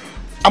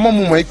àmọ́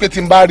mo mọ̀ pé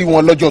tí n bá rí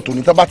wọn lọ́jọ́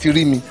tòní tó bá ti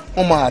rí mi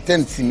wọ́n máa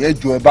attend sí mi ẹ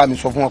jọ ẹ bá mi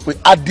sọ fún wọn pé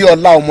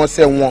Adéọlá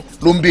ọmọọṣẹ́ wọn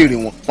ló ń béèrè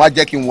wọn wọ́n á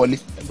jẹ́ kí n wọlé.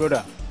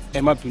 broda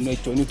ẹ má bínú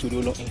ẹjọ́ nítorí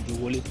Ọlọ́run ẹ lè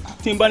wọlé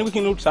tí n bá ní pé kí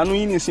n ṣàánú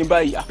yín nìsín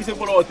báyìí àbí ṣe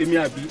bọ́ lọ́wọ́ tèmi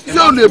àbí. ṣé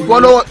o lè bọ́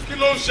lọ́wọ́. kí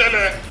ló ń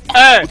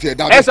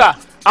ṣẹlẹ̀. ẹ sà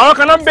àwọn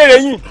kan náà ń béèrè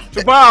yín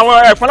ṣùgbọ́n àwọn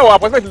ẹ̀fọn náà wà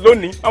appointment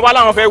lónìí wọ́n wá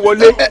láwọn fẹ́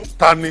wọlé.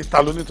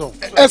 ta ló ní tán.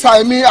 ẹ sà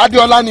èmi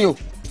Adéọlá ni o.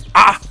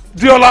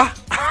 Adéọlá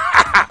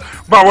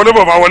máa wọlé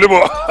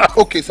bọ̀.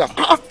 ok sà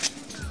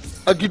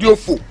agídí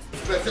òfò.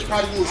 bẹ́ẹ̀ ti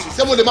pariwo òsì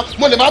ṣé mo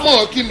lè má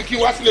mọ̀ kí n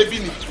wá sílé bí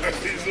ni.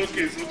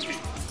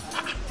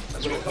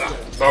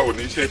 báwo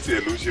ni iṣẹ́ tiẹ̀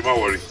ló ń ṣe má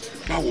wọrí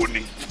báwo ni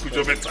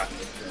kújọ mẹ́ta.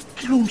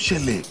 kí ló ń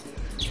ṣẹlẹ̀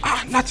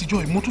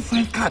látijọ́ ìmọ̀ tún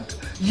fẹ́ card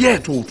yẹ́ ẹ̀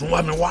tó tún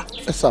wá mi wá.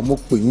 ẹ sà mo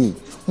pè yín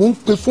mo ń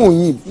pe fóònù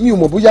yín mi ò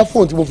mọ̀ bóyá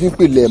fóònù tí mo fi ń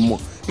pè lẹ̀ mọ̀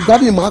ìgbà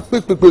mi máa pè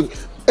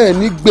ẹ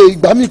ní gbé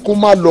ìgbà mi kó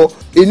má lọ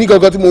èní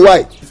gangan tí mo wá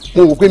ẹ̀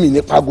mo wò pé mi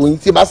ní pago yín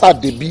tí bá sà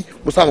dé bí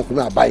mo sà mọ̀ pé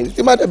mi àbá yín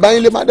tí má dé bá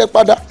yín lé má dé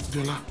padà.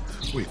 Jọlá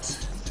wait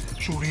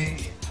sórí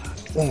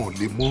wọn ò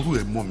lè mọrú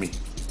ẹ mọ mi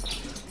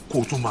kó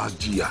o tún máa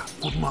jìyà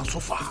kó o tún máa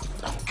sọ́fà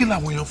kí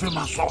làwọn èèyàn fẹ́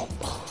máa sọ ó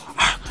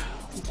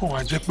kàn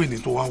wá jẹ́ pé ní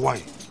tó wá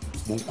wáyé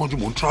mò ń kánjú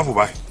mò ń travel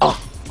báyìí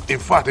in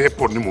fact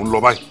airport ni mò ń lọ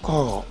báyìí.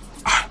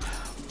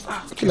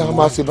 kí làwọn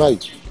máa ṣe báyìí.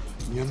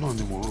 ìyẹn náà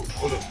ni mò ń rò.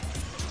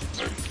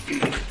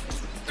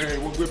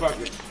 wọ́n gbé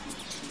báàgì.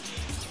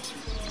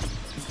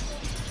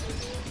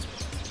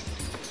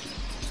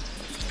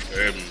 I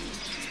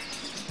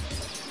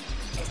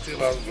still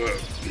have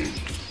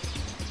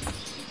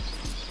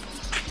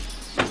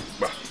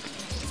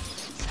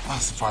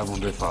that's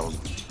 500,000.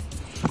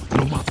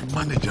 ló máa fi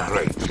manager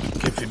rẹ̀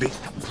kí n fi dé.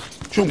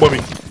 ṣé o ń gbọ́ mi?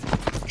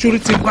 sórí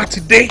tí n bá ti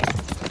dé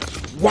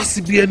wá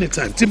síbí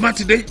anytime tí n bá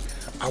ti dé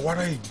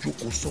àwárá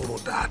ìjókòó sọ̀rọ̀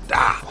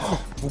dáadáa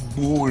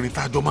gbogbo ìrìn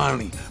tájọ́ máa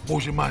rìn bó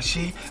ṣe máa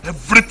ṣe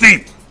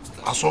everything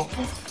aṣọ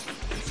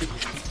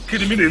kí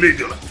ni mí lè lè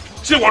jọra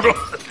ṣé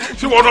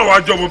wọ́n náà wàá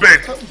jọ mo bẹ́ẹ̀.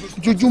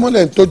 jojúmọ́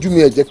lẹ̀ ń tọ́jú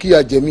mi ẹ̀ jẹ́ kí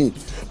a jẹ mí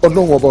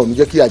ọlọ́run ọba ò ní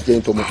jẹ́ kí a jẹ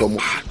yín tọmọtọmọ.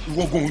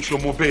 ìwọ gan ń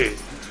ṣọmọ bẹ́ẹ̀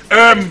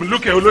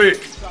lókè olóyè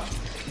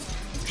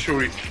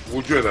sórí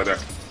wojú ẹ̀ dáadáa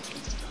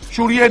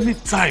sórí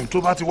anytime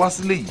tó bá ti wá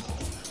sílé yìí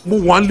mo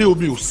wà ń lé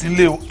omi ò sí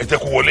lé o ẹ jẹ́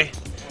kó wọlé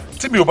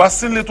tí mi ò bá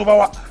sí lé tó bá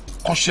wá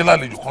kàn ṣe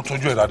lálejò kan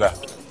tọ́jú ẹ̀ dáadáa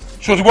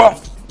ṣé o ti gbọ́.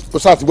 ó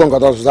sáà ti gbọ́ nǹkan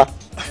tó sọ sá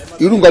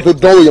irú nǹkan tó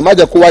dánwò yẹn má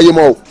jẹ́ kó wáyé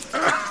mọ́ o.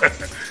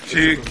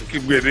 ṣé kí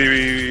gbé ẹ dé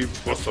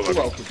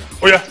bọ́sọ̀rọ̀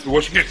ó yá ìwọ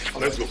ṣíkè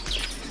let's go.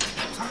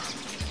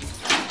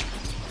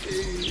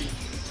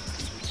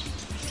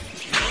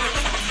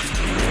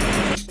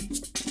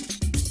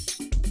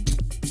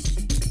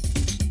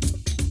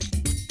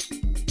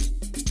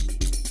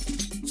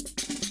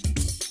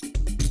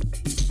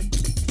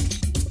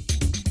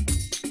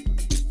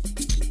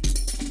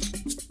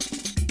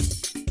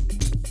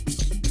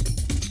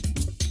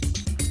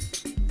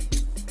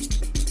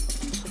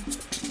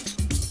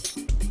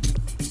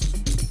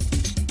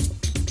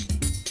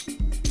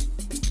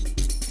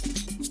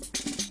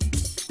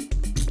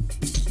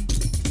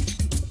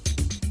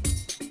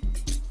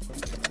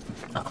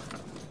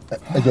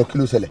 ẹ jọ kí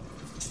ló ṣẹlẹ̀.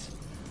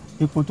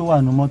 epo tó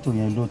wà nínú mọ́tò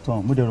yẹn ló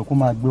tán mo dẹ̀rọ kó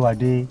máa gbé wa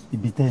dé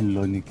ibi tẹ́ ń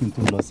lọ ni kí n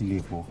tó lọ sílé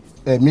epo.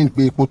 ẹ̀mí ń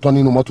pe epo tán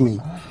nínú mọ́tò yìí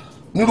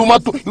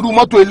irú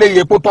mọ́tò eléyìí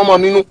epo tán mọ́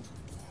nínú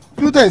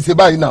kí ló tẹ̀ ń ṣe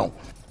báyìí náà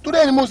torí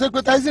ẹni mo ṣe pé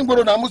tyson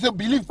gbọ́dọ̀ náà mo ṣe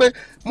believe pé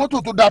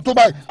mọ́tò tó dáa tó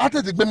báyìí á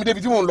tètè gbé mi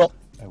débi tí mò ń lọ.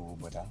 ẹ wo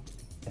bọ̀dá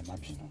ẹ má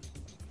bínú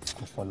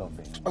kó fọlọ́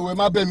bẹ̀ mí. ẹ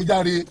má bẹ̀ mí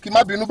járe kí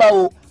má bínú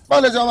báwo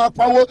báwo lè ṣe máa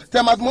pawó tẹ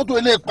máa mọ́tò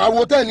ilé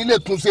ìpawó tẹ̀ nílé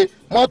túnṣe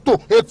mọ́tò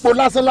epo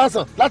lásán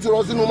láti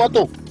rọ sínú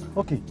mọ́tò.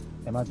 ok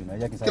ẹ má bínú ẹ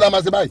jẹ́ kí n sáré. kí la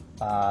máa ṣe báyìí.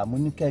 mo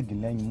ní kẹ́ẹ̀gì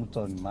lẹ́yìn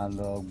mọ́tò ni máa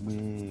lọ gbé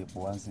epo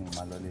wá sí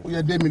máa lọ lé. ó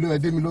yẹ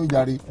dé mi ló ń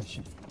jàre. ẹ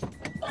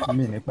ṣe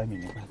mi nípa.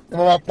 ẹ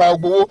máa pa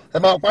gbowó ẹ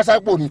máa pa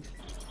sápò ni.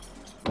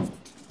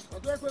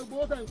 ọ̀dọ́ ẹ pé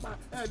gbowó tẹ̀ ń pa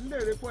ẹ nílé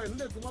èrèpọ̀ ẹ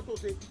nílé tún mọ́tò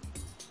ṣe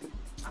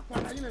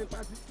àpàdà yín náà ń pa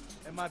sí.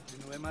 ẹ má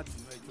bínú ẹ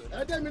jọ.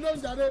 ẹ dé mi ló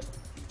ń jàre.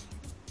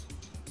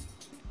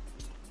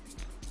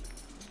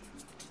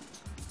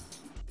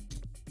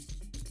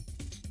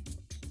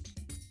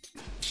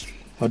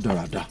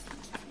 ọ̀dọ̀ràdà.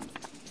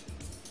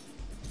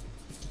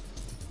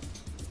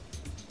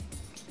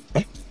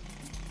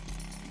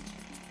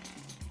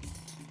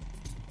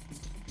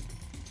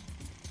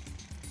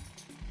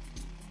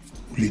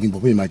 olè ní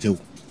bọ̀bọ̀ yìí máa jẹ́ o.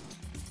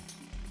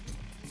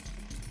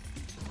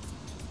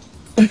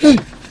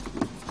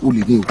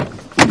 olè ní o.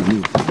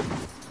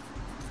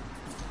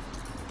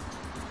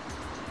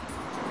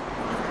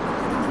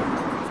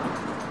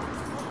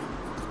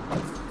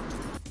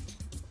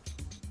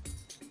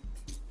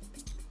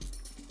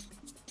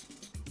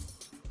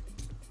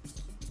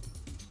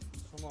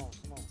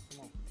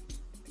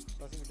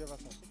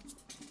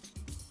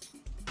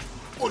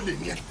 olè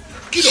ní ẹ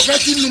kí ló fẹ́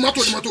kí nínú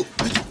mọ́tò ní mọ́tò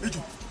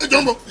ejò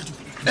ń bọ̀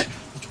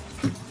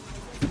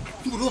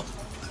níbo ló wà.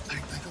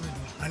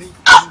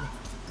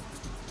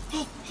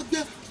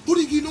 ọgbẹ́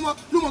orí igi ló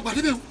máa gbà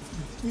débẹ̀ o.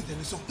 mi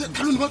tẹ̀lé sọ.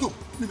 káló ní mọ́tò.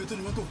 mi bẹ̀ tó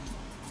ní mọ́tò.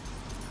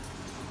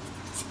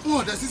 wọn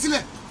ò dẹ̀ sí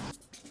sílẹ̀.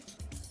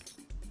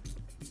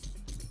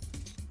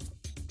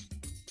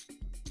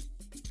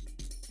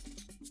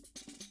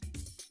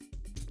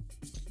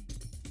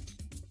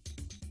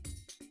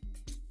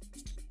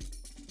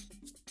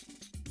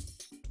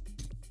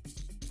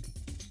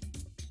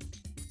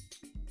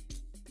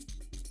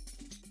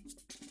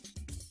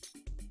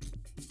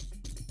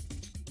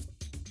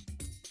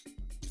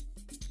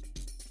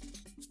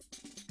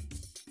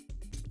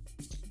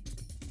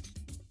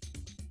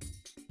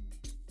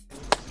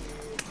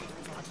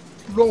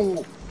 lọ́hùn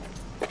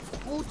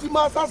o ti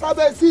máa sá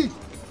sábẹ́ sí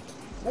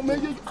mo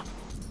méjèèjì.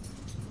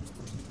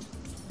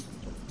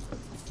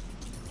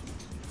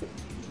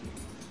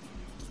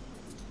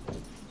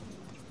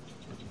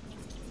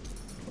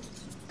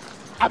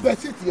 abẹ́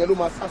síìtì yẹn ló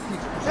máa sá sí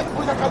ṣé kó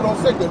ṣáká lọ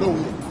sẹ́gbẹ̀ẹ́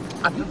lọ́hùn yẹn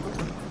àbí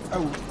ẹ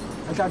wò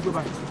ẹ ṣáájú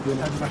báyìí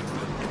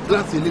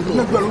láti ilé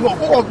náà ẹgbẹ̀rún náà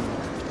ó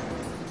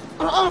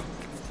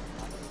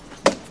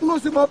wọ́n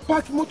sì máa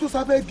páàkì mọ́tò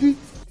sábẹ́ gí.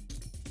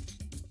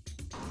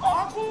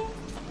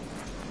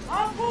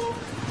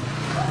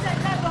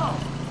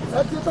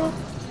 ẹ ti tán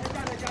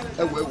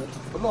ẹ wò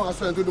ọlọ́run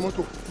aṣọ ẹni tó di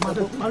mọ́tò.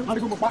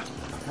 adigun mo pa.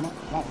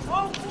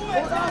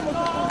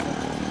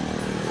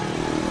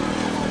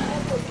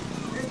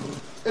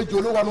 ejò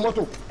ló wà ní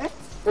mọ́tò.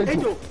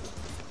 ejò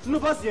inú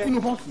bọ́ọ̀sì yẹn. inú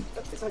bọ́ọ̀sì.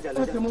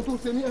 ẹ tẹ̀ mọ́ tó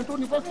ṣe ní ẹni tó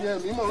ní bọ́ọ̀sì yẹn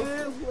mi mọ̀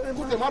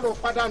kó tẹ̀ má lọ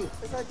pàdánù.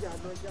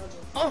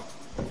 ó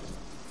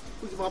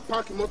sì máa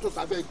páàkì mọ́tò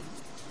sábẹ́ igi.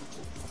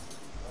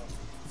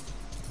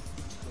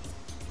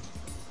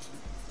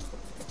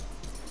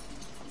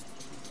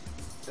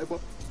 ẹ gbọ́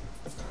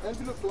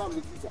envelope tó wà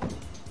lórí ìjà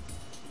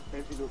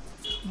envelope.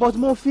 but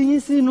mo fi yín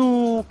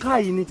sínú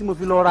káyì ni tí mo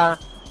fi lọ ra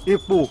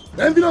epo.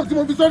 envelope tí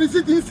mo fi sọ́ni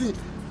sí ti ń sìn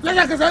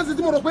lẹ́sẹ̀kẹsẹ̀ ń sìn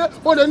tí mo rò pé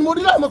olè ni mo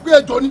rí láàmú pé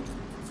ẹjọ́ ni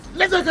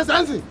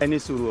lẹ́sẹ̀kẹsẹ̀ ń sìn. ẹni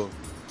sùúrù ọ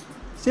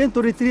ṣé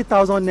nítorí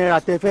 3,000 naira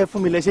tẹ fẹ́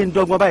fún mi lẹ ṣe ń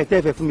dọ́gbọ́n báyìí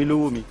tẹ́ fẹ́ fún mi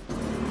lówó mi.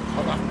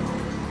 bàbá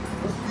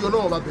mo fi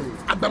ọlọ́run bá bẹ̀rẹ̀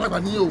àgbàlagbà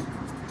ní o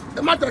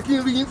ẹ má jẹ́ kí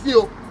n rí yín sí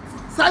o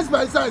size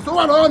by size ó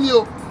wà lọ́wọ́ mi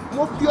o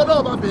mo fi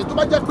ọlọ́run bá bẹ̀rẹ̀ tó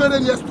bá jẹ́ péré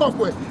ni ẹ stop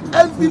ẹ̀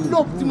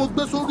envelope tí mo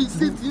gbé sórí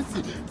síìtì ń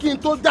sìn kí n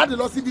tó jáde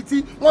lọ síbi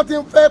tí wọ́n ti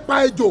ń fẹ́ pa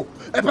ejò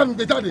ẹ bá mi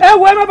gbé jáde. ẹ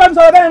wo ẹ má bá mi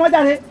sọ̀rọ̀ bẹ́ẹ̀ ni wọ́n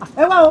jáde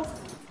ẹ wá o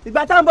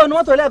ìgbà tá à ń bọ̀ ní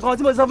mọ́tò lẹ́ẹ̀kan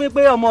tí mo sọ fún yín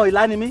pé ọmọ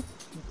ìlà ni mí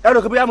ẹ rò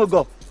pé bóyá mo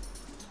gọ̀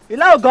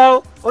ìlà ò gọ̀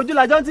o ojú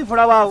làjọ ń tì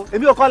fúnra wa o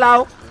èmi ò kọ́ la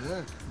o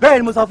bẹ́ẹ̀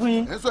ni mo sọ fún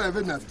yín. ẹ sọ ẹ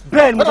fẹ́ mi àbí.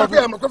 bẹ́ẹ̀ ni mo sọ fún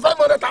yín. ó dà bí ẹ mọ̀ pé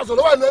 500,000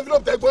 ló wà ní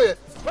envelope tẹ́ gbó yẹ.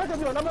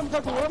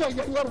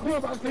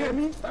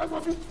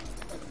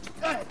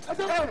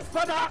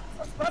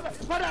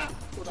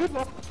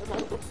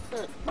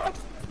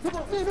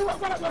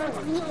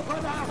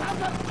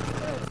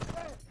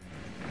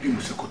 bí mo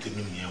ṣe kọ́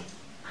tèmi nìyẹn o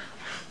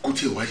kó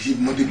tiẹ̀ wá yé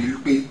mọ́ débi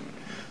wípé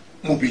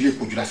mo bí ilé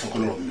ìpọ́njú lásán kọ́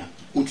lọ́rọ̀ mi náà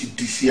ó ti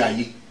di sí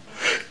ayé.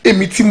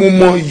 èmi tí mo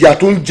mọ ìyà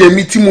tó ń jẹ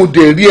mí tí mo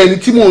dẹ̀ rí ẹni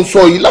tí mo ń sọ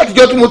yìí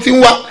látijọ́ tí mo ti ń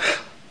wá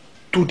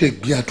tó dẹ̀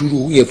gbé àdúró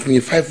owó yẹn fún mi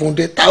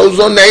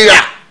 500,000 naira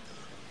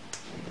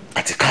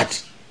àti káàdì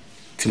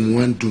tí mo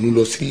wá ń dunú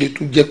lọ sílé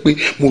tó jẹ́ pé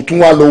mo tún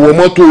wá lọ wọ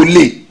mọ́tò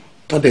olè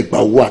tán dẹ̀ gba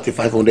owó àti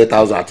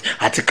 500,000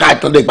 àti káàdì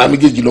tán dẹ̀ gba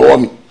méjèèjì lọ́wọ́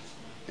mi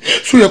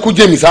só yẹ kó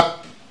jẹ́ mi sá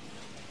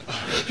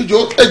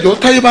ẹjọ́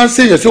táyé bá ń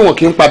ṣèyàn sí wọn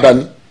kì í padà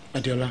ní.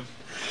 Adéọlá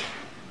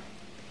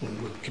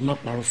kí kí n má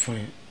parọ́ fún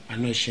ẹ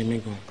àánú ẹ ṣe mí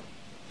gan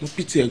mo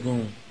pìtì ẹ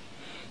gan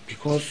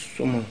because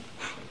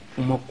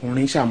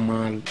ọmọkùnrin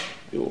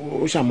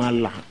ṣàmà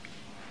là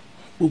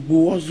gbogbo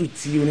ọ̀zù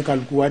tí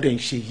oníkálukú wa dẹ̀ ń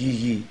ṣe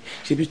yìí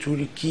ṣe bí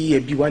torí kí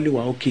ẹbí wa lè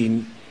wà òkè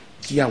ni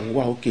kí ìyàwó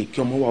wà òkè kí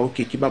ọmọ wà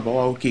òkè kí bàbá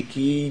wà òkè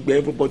kí ìgbẹ́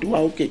everybody wà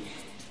òkè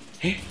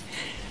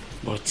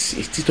but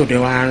títọ̀dẹ̀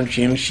wa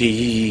ṣe ń ṣe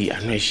yìí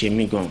àánú ẹ ṣe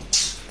mí gan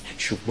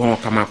ṣùgbọ́n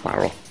ká má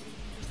parọ́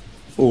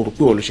o rò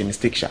pé o ló ṣe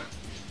mistake ṣá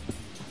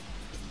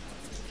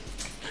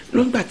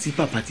lọ́gbà tí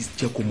bàbá ti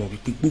jẹ́ kó mọ̀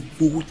wípé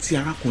gbogbo owó tí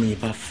arákùnrin yìí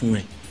bá fún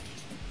ẹ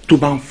tó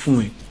bá ń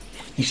fún ẹ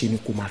níṣẹ́ ni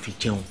kó máa fi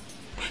jẹun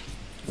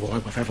wọ́n wá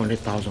gba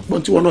 500,000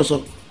 gbọ́n tí wọ́n náà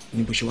sọ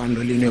ní bó ṣe wá ń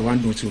lọ lẹ́nu ẹ̀ wá ń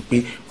dùn tí o pé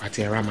wà á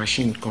ti ra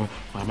machine kan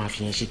wà á máa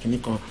fi yẹn ṣe kinní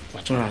kan wà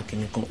á tún ra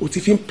kinní kan o ti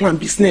fi ń plan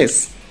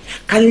business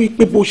ká ní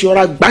wípé bó ṣe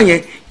ọ̀rá gbá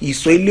yẹn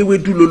ìsọ̀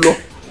eléwédú ló lọ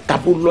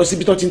tàbó lọ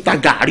síbi tó ti ń ta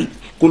gàárì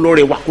kó lọ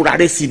rẹ̀ wà kó ra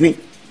rẹ̀ sí ni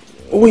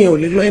owó yẹn ò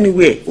lè lọ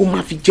anywhere ó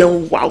máa fi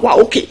jẹun wà wá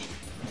okay.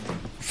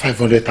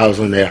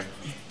 500,000 naira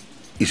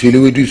ìsọ̀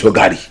eléwédú ìsọ̀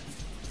gàárì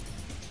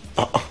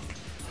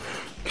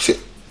ṣé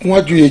wọ́n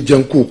á ju yẹn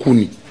jẹun kó kú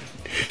ni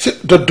ṣé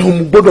dandan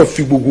mo gbọ́dọ̀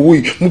fi gbogbo owó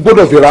yìí mo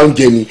gbọ́dọ̀ fi ra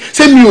oúnjẹ ni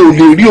ṣé mi ò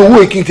lè rí owó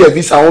yìí kí n tẹ̀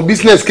fi ṣàwọn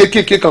business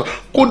kéékèèké kan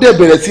kó dẹ̀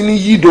bẹ̀rẹ̀ sí ní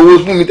yí ìdòwò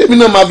fún mi tẹ́mi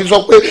náà máa fi sọ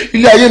pé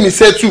ilé ayé mi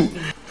settle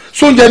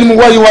sóúnjẹ ni mo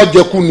wáyé wá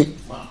jẹkú ni.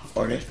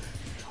 ọ̀rẹ́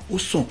ó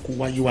sàn kó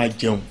wáyé wá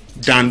jẹun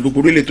dan gbogbo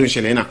orílẹ̀ tó ń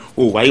ṣẹlẹ̀ náà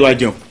ó wáyé wá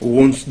jẹun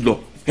owó ń lọ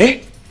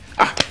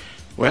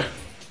wẹ́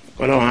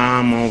ọlọ́run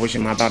á mọ bó ṣe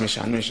máa bá mi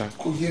ṣàánú ẹ̀ ṣá.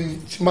 kò yé mi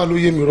tí má ló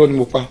yé mi rọ́ ni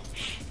mo pa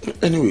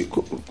anyway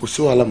kò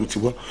sí wàhálà mo ti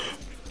wá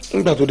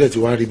nígbà tó dẹ̀ ti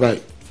wá rí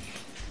báyìí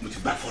mo ti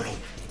gbà fọlọ́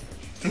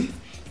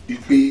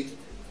wípé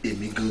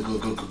èmi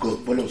gangan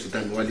bọ́lọ̀ sí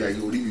dáni wálé ayé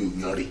orí mi ò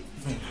yan rè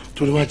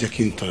torí wá jẹ́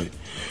kí n tàn ẹ́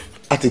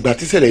àtìgbà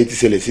tí ṣẹlẹ̀ yìí ti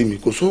ṣẹlẹ̀ sí mi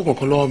kò sówó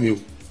kankan lọ́wọ́ mi o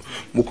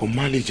mo kàn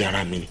manage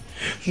ara mi ni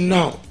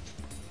now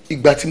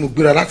ìgbà tí mo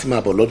gbéra láti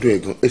máa bọ̀ lọ́dọ̀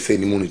ẹ̀gàn ẹsẹ̀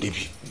ni mo rìn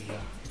débi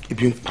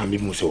ibi ń pa mí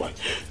mo ṣe wà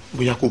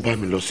bóyá kó bá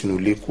mi lọ sínú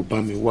ilé kó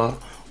bá mi wá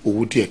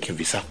owó díẹ̀ kí n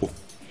fi sápò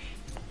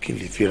kí n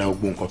lè fi ra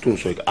gbogbo nǹkan tó ń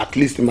sọ at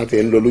least má ti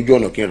ẹ̀ ń lọ lójú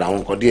ọ̀nà kí n ra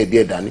àwọn nǹkan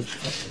díẹ̀ dání.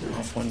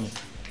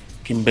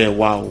 kí n bẹ́ẹ̀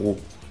wá owó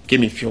kí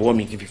mi fi ọwọ́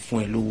mi kí n fi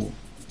fún ẹ lówó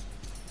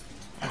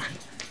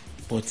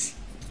but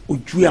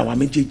ojú àwa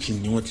méjèèjì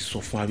ni wọ́n ti sọ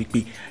fún wa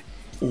wípé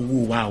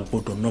owó wa ò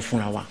gbọ́dọ̀ ná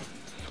fúnra wa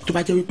tó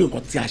bá jẹ́ wípé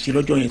nǹkan tí a ṣe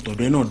lọ́jọ́ yẹn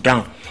tọ̀dọ̀ ẹ náà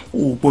dáhùn o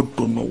ò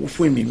gbọ́dọ̀ náwó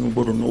fún èmi mi ò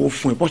gbọ́dọ̀ náwó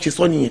fún ẹ bọ́ ṣe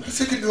sọ nìyẹn.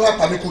 ṣé kí mi wá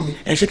pa mí kú ni.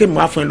 ẹ ṣé kí mi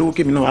wá fún ẹ lówó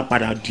kí mi náà wá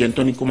padà di ẹni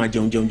tó ní kó máa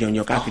jẹun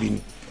káàkiri ni.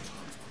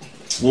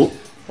 wo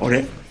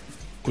ọ̀rẹ́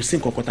kò sí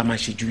nǹkan kan tá a máa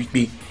ṣe ju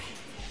wípé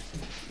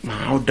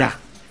màá ọ̀dà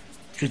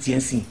tó ti ẹ̀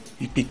sìn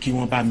wípé kí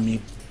wọ́n bá mi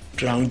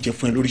ra oúnjẹ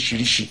fún ẹ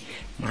lóríṣiríṣi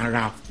màá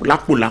ra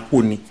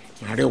lápò ni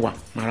màá rẹwà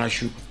màá ra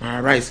ṣu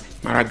màá ra rice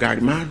màá ra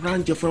gàrí màá ra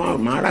oúnjẹ fún ẹ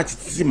màá ra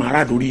títí sí màá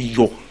ra lórí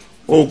iyọ̀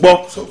o gbọ́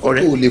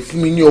ọ̀rẹ́. o lè fún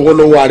mi ní ọwọ́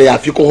lọ́wọ́ rẹ̀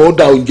àfi kó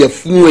ọ̀dà oúnjẹ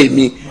fún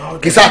èmi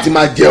kí sáà ti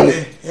máa jẹun.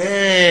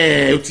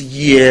 ó ti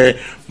yí ẹ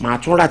màá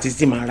tún ra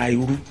títí màá ra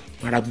irú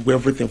màá ra gbogbo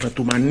everything fún ẹ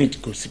tó máa need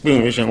kò sí pé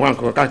ìrìnsẹ̀ wà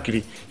nǹkan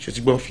káàkiri ṣe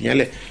ti gbọ́ fìyẹn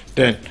lẹ̀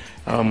then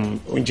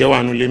oúnjẹ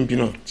wà nulẹ̀ ń bí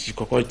náà ti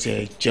kọ́kọ́ tẹ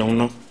jẹun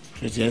náà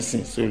ṣe ti ẹ̀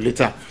sìn so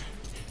later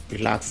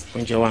relax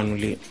oúnjẹ wà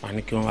nulẹ̀ wà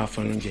ní kí wọ́n wá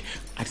fún oúnjẹ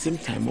at the same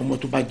time ọmọ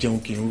tó bá jẹun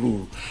kì í rò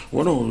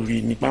wọ́n náà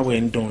rí nípa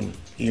wẹ̀ ń dán ni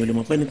èèyàn lè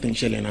mọ̀ pé ní tó ń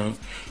ṣẹlẹ̀ náà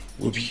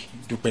òbí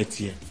dúpẹ́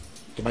tiẹ̀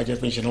tó bá jẹ́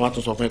pé ń ṣe náà wá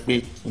tó sọ fún ẹ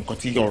pé nǹkan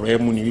tí ọ̀rọ̀ ẹ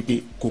mú ni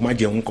wípé kó má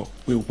jẹun kọ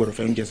pé o gbọ́dọ̀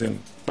fẹ́ oúnjẹ sẹ́nu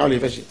báwo lè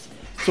fẹ́ ṣe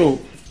so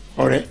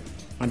ọ̀rẹ́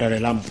má dara ẹ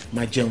láàmú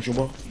má jẹun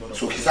ṣùgbọ́n.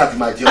 so kí sáà ti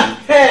máa jẹun.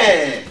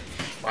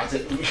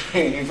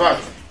 in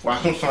fact wà á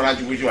tún sanra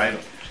ju bójú wa yẹn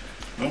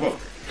lọ ń bọ̀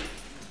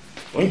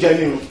oúnjẹ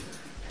nínú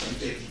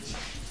oúnjẹ kejì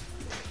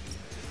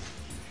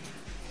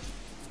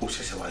ó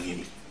ṣẹ̀ṣẹ̀ wá yé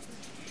mi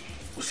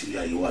ó sì lé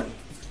ayé wá ni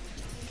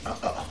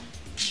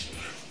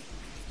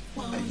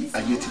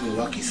ayé tí mo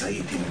wá kì í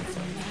sáyé tèmi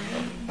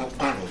wọ́n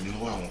pààrọ̀ mi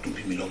lọ́wọ́ àwọn tó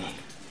bí mi lọ́mọ.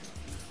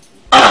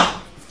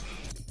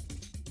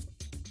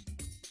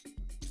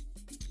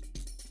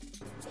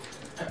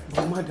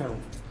 but madam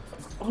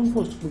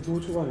almost gbogbo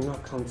tó wà nínú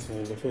àkáǹtì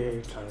yẹn lè fẹ́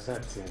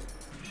transact yẹn.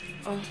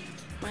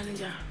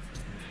 manager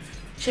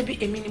ṣebí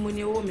èmi ni mo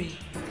ní owó mi.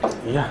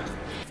 yeah.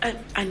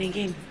 And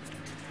again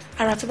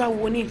ara tó bá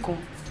wo ní nǹkan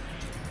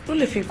ló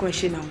lè fi nǹkan ẹ̀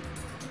ṣe náà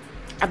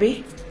àbí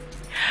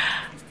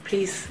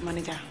please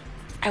manager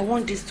I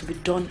want this to be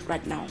done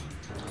right now.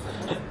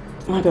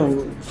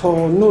 Madam,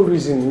 for no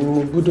reason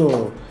mo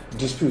gbọ́dọ̀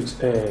dispute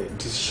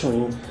decision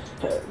yín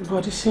but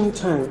at the same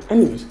time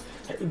anyways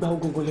ìgbà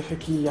ogungun lè fẹ́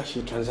kí a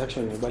ṣe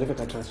transaction ìgbà lè fẹ́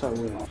ká transfer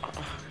owó yẹn.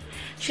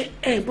 ṣé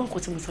ẹ gbọ́ nǹkan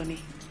tí mo sọ ni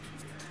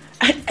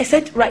I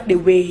said right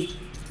away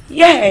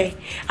yeah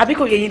àbí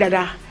kò yẹ yín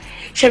dáadáa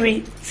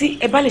ṣẹ́mi tí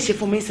ẹ bá lè ṣe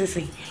fún mi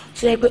sísìn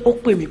tó yẹ pé ó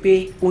pè mí pé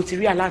òun ti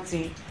rí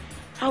aláàtì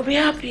I'll be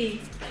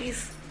happy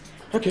please.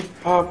 Okay,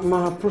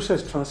 my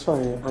process transfer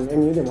and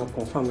any of them are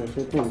confirmed if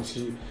you want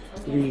to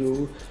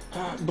rí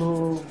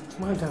but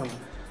madam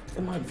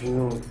ẹ má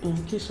bínú in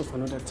case of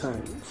another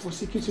time for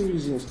security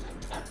reasons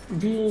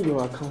being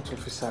your account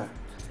officer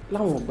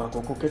láwọn ọgbà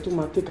kọ̀ọ̀kan kẹ́ tó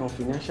máa take our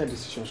financial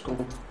decisions kan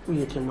ó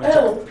yẹ kí ẹ máa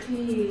jẹ́. Oh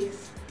please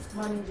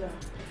manager.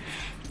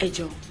 ẹ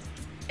jọ̀ọ́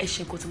ẹ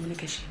ṣe nǹkan tí mo ní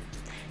kẹ́ ṣe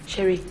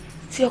Sherry,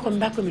 tí ọkọ mi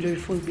bá pè mí lórí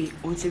fóònù pé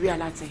òun ti rí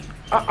aláàtẹ̀.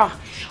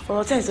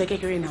 Ọ̀rọ̀ tẹ́ ẹ̀ sọ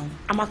kékeré náà,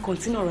 a máa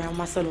continue ọ̀rọ̀ ẹ̀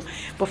máa sọ̀rọ̀.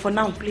 But for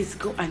now, please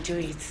go and do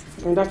it.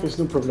 In that case,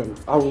 no problem.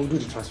 I will do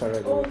the transfer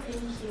right away. Oh, thank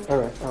you. All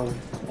right.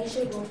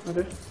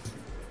 Okay.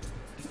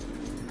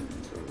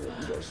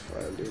 Just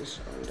file this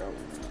and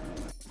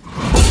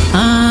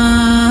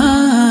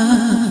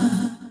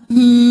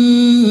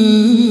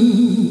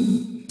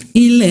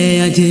ilẹ̀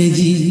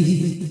àjèjì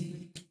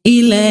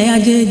ilẹ̀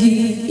àjèjì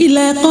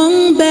ilẹ̀ kan ń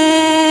bẹ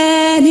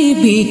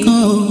níbì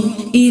kan o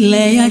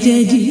ilẹ̀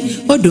àjèjì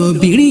odò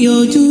bìrì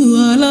ojú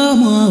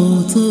ọlọ́mọ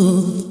òtó.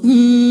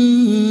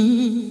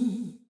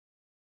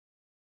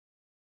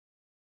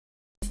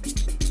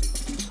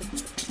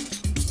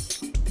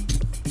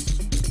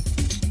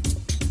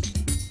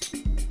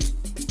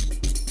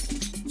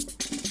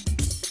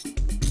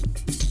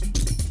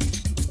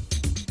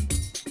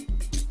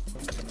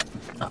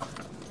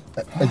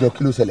 ẹ jọ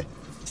kí ló ṣẹlẹ̀.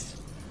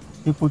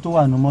 epo tó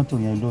wà nínú mọ́tò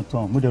yẹn ló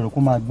tán mo dẹ̀ rò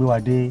kó máa gbé wa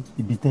dé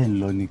ibi tẹ́ ń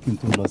lọ ni kí n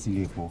tó lọ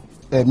sílé epo.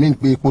 ẹ̀mí ń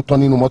pe epo tán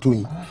nínú mọ́tò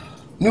yìí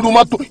irú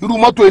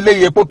mọ́tò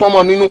eléyìí epo tán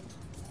mọ́ nínú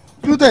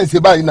kí ló tẹ̀ ń ṣe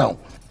báyìí náà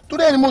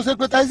torí ẹni mo ṣe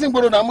pé táyé sí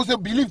gbòòrò náà mo ṣe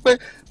bìlí pé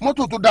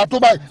mọ́tò tó dáa tó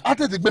báyìí á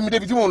tètè gbé mi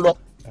débi tí mò ń lọ.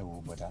 ẹ wo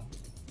bọ̀dá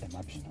ẹ má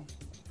bínú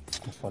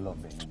kó fọlọ́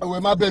bẹ̀yìn. ẹ wo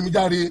ẹ má bẹ̀ mí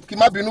járe kí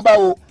má bínú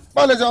báwo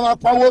báwo lè ṣe máa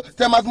pawó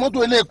tẹ máa fi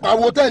mọ́tò ilé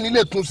ìpawó tẹ̀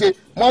nílé túnṣe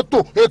mọ́tò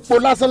epo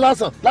lásán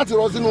láti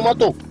rọ sínú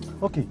mọ́tò.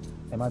 ok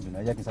ẹ má bínú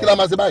ẹ jẹ́ kí n sáré. kí la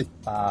máa ṣe báyìí.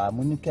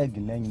 mo ní kẹ́ẹ̀gì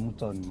lẹ́yìn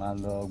mọ́tò ni máa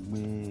lọ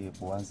gbé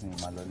epo wá sí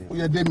máa lọ lé. ó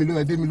yẹ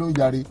dé mi ló ń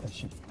jàre. ẹ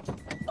ṣe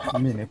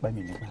mi nípa.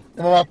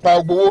 ẹ máa pa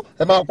gbowó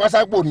ẹ máa pa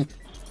sápò ni.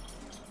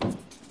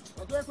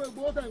 ọ̀tọ́ ẹ pé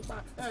gbowó tẹ̀ ń pa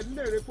ẹ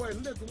nílé ìrẹ́pọ̀ ẹ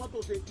nílé tí mọ́tò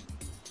ṣe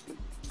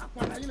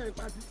àpàdà yín náà ń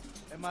pa sí.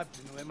 ẹ má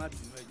bínú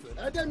ẹ jọ.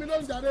 ẹ dé mi ló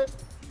ń jàre.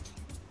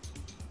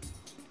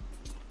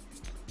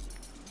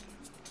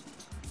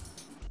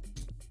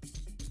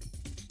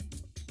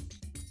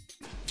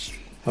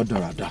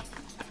 ọ̀dọ̀ràdà.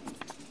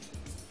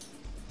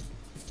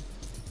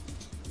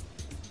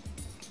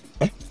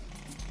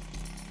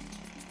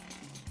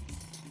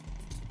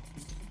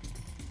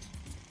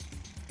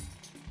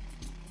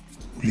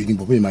 olè ní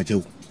bọ̀bọ́ yìí máa jẹ́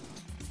o.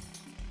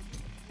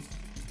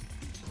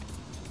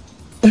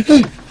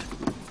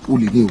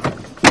 olè ní o.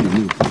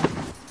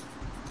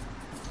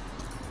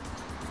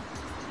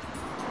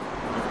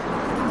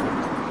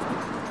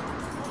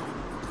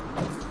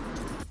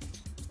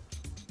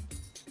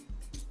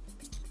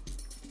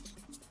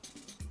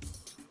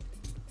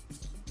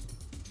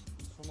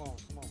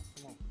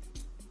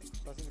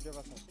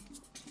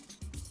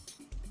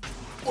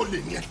 olè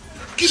ní ẹ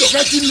kí ló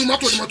fẹ́ kí nínú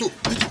mọ́tò ní mọ́tò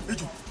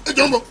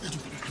ejò ń bọ̀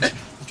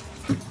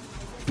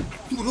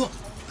níbo ló wà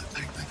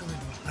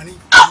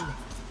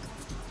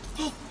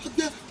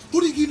ọgbẹ́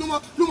orí igi ló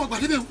máa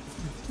gbàdé bẹ́ẹ̀ o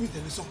mi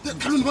tẹ̀lé sọ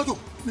kálọ́ ní mọ́tò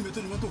mi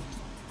mẹ́tọ́ ní mọ́tò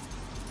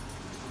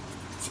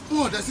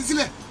wọn ò dẹ̀ sí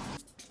sílẹ̀.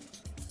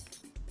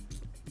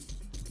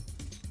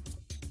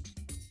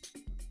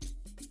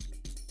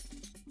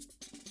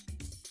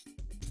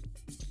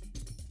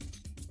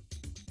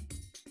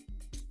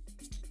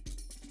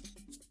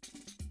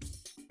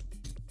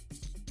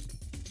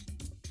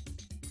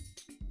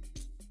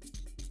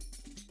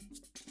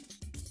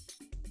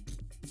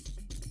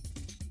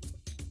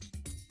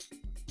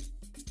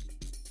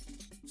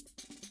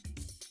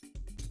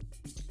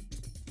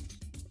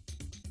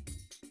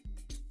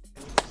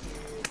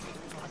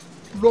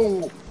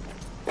 lọ́hùn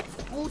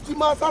o mo ti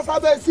máa sásá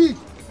bẹ́ẹ̀ sí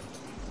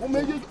mo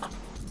méjèèjì.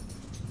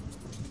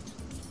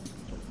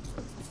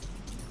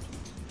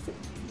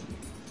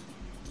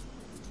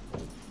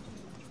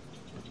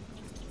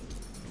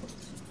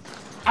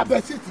 abẹ́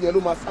síìtì yẹn ló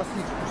máa sá sí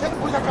ṣé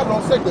ó yá ká lọ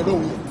sẹ́gbẹ̀ẹ́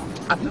lọ́hùn yẹn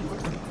àbí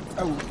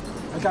ẹ wò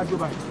ẹ ká dúró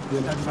báyìí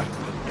ẹ ká dúró báyìí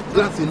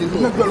láti ilé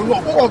náà ẹgbẹ̀rún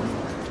náà kọ́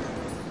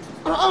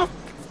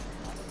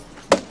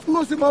mo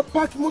sì máa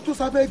páàkì mọ́tò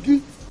sábẹ́ gí.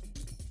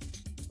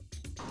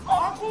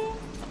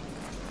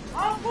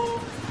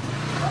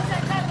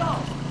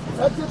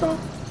 ẹ ti tán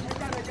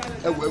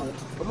ẹ wò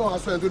ọlọ́run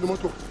aṣọ ẹni tó ní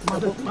mọ́tò.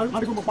 má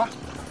dé kó mo pa.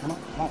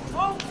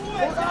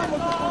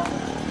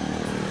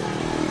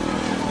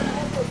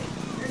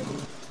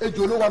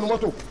 ejò ló wà ní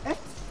mọ́tò.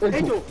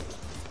 ejò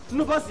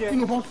inú bọ́ọ̀sì yẹn.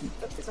 inú bọ́ọ̀sì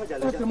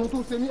ẹ tẹ mọ tó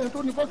ṣe ní ẹ tó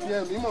ní bọ́ọ̀sì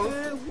yẹn mi mọ̀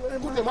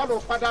kó tẹ má lọ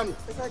pàdánù.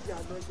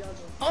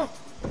 ó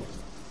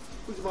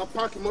sì máa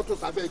páàkì mọ́tò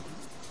sábẹ́ igi.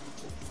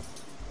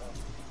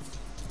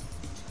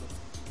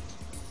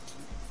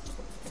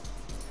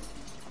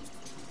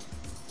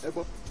 ẹ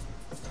gbọ́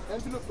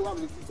envelope tó wà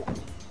lórí títà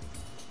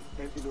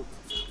envelope.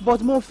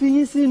 but mo fi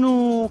yín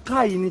sínú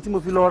káyì ni tí mo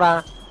fi lọ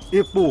ra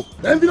epo.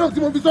 envelope tí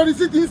mo fi sọ́rí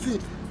sí ti ń sìn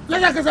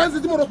lẹ́sẹ̀kẹsẹ̀ ń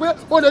sìn tí mo rò pé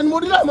olè ni mo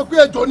rí láì mọ̀ pé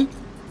ẹjọ́ ni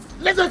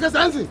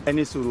lẹ́sẹ̀kẹsẹ̀ ń sìn.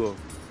 ẹni sùúrù ọ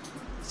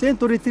ṣé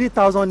nítorí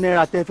 3,000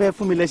 naira tẹ fẹ́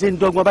fún mi lẹ ṣe ń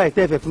dọ́gbọ́n báyìí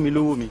tẹ́ fẹ́ fún mi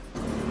lówó mi.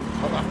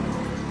 bàbá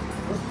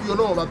mo fi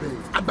ọlọ́run bá bẹ̀rẹ̀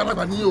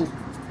àgbàlagbà ní o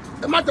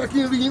ẹ má jẹ́ kí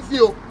n rí yín sí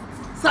o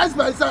size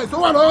by size ó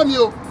wà lọ́wọ́ mi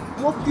o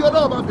mo fi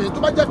ọlọ́run bá bẹ̀rẹ̀ tó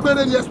bá jẹ́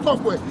péré ni ẹ stop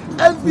ẹ̀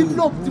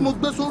envelope tí mo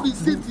gbé sórí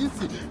síìtì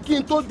sí kí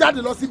n tó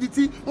jáde lọ síbi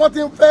tí wọ́n ti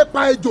ń fẹ́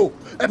pa ejò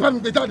ẹ bá mi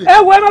gbé jáde. ẹ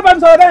wo ẹ má bá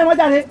mi sọ̀rọ̀ bẹ́ẹ̀ wọ́n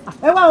jáde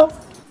ẹ wá o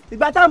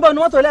ìgbà tá à ń bọ̀ ni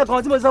wọ́n tó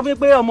lẹ́ẹ̀kan tí mo sọ fún yín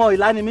pé ọmọ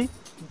ìlà ni mí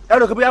ẹ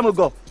rò pé bóyá mo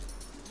gọ̀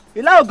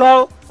ìlà ò gan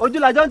o ojú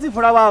lajọ́ ń tì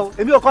fúnra wa o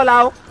èmi ò kọ́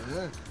la o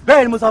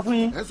bẹ́ẹ̀ ni mo sọ fún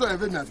yín. ẹ sọ ẹ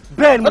fẹ́ mi àti.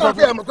 bẹ́ẹ̀ ni mo sọ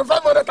fún yín. ẹ mọ̀ pé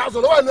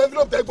 500,000 ló wà ní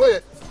envelope tẹ́ gbọ́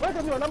yẹn. wọ́n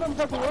ṣe mi ò lọ́mọ mi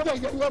sọ́kùn wọ́n bẹ̀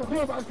yẹ ìyọ̀rọ̀ fún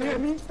yóò ṣe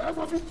mí.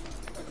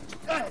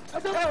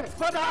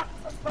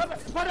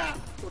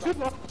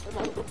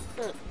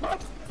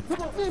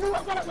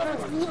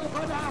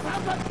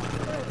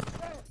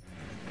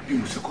 bí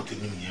mo ṣe kọ́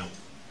tèmi nìyẹn o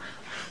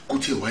kó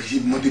tiẹ̀ wá yé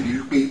mọ́ débi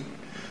wípé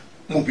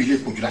mo bí ilé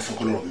ìpọ́njú lásán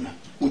kọ́ lọ́rọ̀ mi mọ́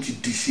ó ti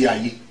di sí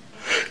ayé.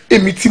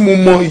 èmi tí mo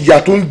mọ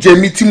ìyà tó ń jẹ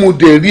mí tí mo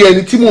dẹ̀ rí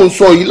ẹni tí mo ń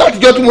sọ yìí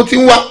látijọ́ tí mo ti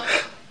ń wá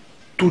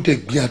tó dẹ̀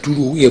gbé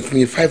àdúró owó yẹn fún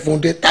mi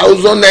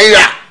 500,000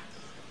 naira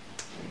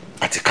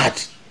àti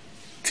káàdì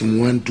tí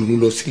mo wá ń dunú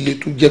lọ sílé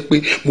tó jẹ́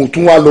pé mo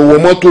tún wá lọ wọ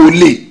mọ́tò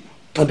olè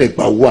tán dẹ̀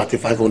gba owó àti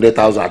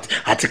 500,000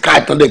 àti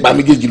káàdì tán dẹ̀ gba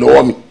méjèèjì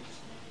lọ́wọ́ mi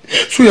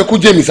só yẹ kó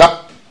jẹ́ mi sá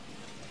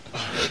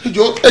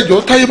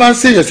ẹjọ́ táyé bá ń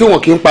ṣèyàn sí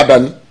wọn kì í padà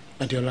ní.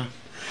 Adéọlá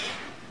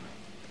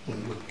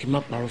kí n má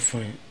parọ́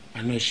fún ẹ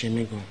àná ẹ ṣe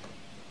mí gan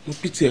mo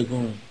pìtì ẹ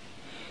gan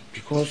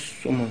because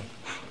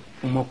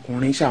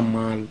ọmọkùnrin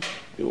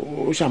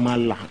ṣàmà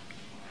là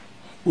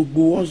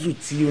gbogbo ọ̀zù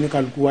tí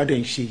oníkálukú wa dẹ̀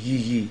ń ṣe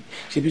yìí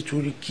ṣebí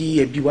torí kí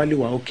ẹbí wa lè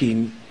wà òkè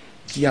ni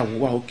kí àwọn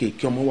wà òkè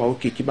kí ọmọ wà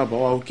òkè kí bàbá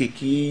wà òkè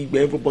kí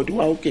everybody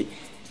wà òkè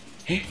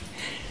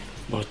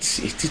but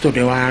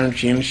títọ́dẹ̀ wa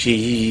ṣe ń ṣe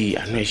yìí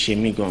àná ẹ ṣe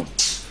mí gan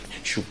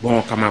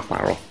ṣùgbọ́n ká má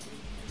parọ́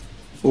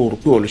o rò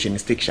pé o lè ṣe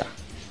mistake ṣá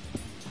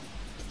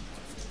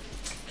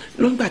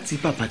lọ́gbà tí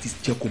bàbá ti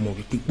jẹ́ kó mọ̀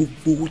wípé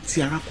gbogbo owó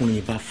tí arákùnrin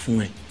yìí bá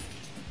fún ẹ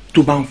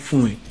tó bá ń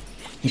fún ẹ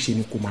níṣẹ́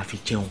ni kó máa fi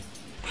jẹun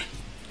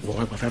wọ́n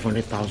wá gba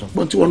 500,000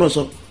 gbọ́n tí wọ́n náà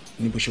sọ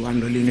ní bó ṣe wá ń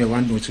lọ lẹ́nu ẹ̀ wá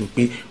ń dùn tí o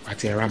pé wà á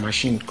ti ra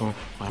machine kan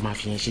wà á máa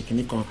fi yẹn ṣe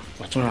kinní kan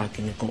wà á tún ra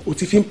kinní kan o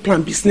ti fi ń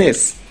plan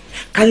business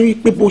káyọ̀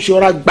wípé bó ṣe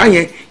ọ̀rá gbá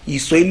yẹn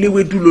ìsọ̀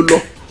eléwédú ló lọ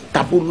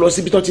tàbó lọ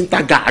síbi tó ti ń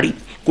ta gàárì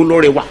kó lọ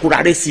rẹ̀ wà kó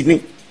ra rẹ̀ sí ni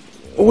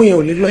owó yẹn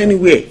ò lè lọ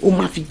anywhere ó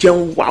máa fi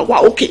jẹun wà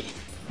ókè.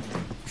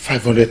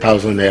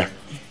 500,000 naira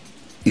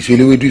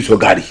ìṣòléwédú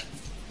ìṣọ̀gàrì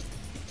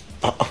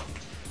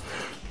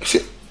ṣé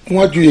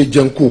wọ́n á ju yẹ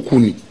jẹun kó kú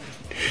ni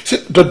ṣé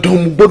dandan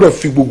mo gbọ́dọ̀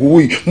fi gbogbo owó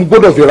yìí mo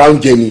gbọ́dọ̀ fi ra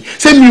oúnjẹ ni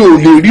ṣé mi ò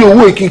lè rí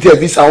owó yìí kí n tiẹ̀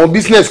fi ṣàwọn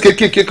business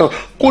kéékèèké kan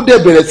kó dẹ̀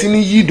bẹ̀rẹ̀ sí ní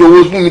yí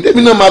ìdòwò fún mi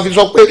tẹ́mi náà máa fi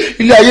sọ pé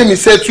ilé ayé mi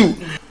ṣẹ́tù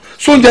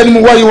sóúnjẹ ni mo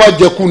wáyé wá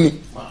jẹkú ni.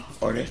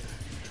 ọ̀rẹ́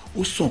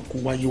ó sàn kó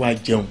wáyé wá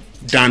jẹun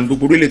dan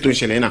gbogbo orílẹ̀ tó ń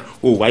ṣẹlẹ̀ náà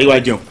ó wáyé wá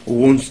jẹun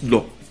owó ń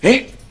lọ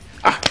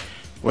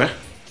wẹ́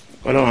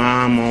ọlọ́run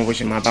á mọ bó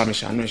ṣe máa bá mi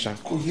ṣàánú ẹ̀ ṣá.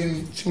 kò yé mi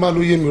tí máa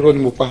ló yé mi rọ́ ni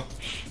mo pa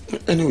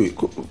anyway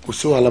kò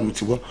sí wàhálà mo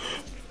ti wọ́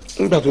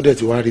nígbà tó dẹ̀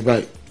ti wá rí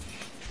báyìí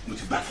mo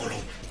ti gbà fọlọ́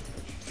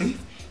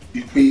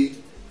wípé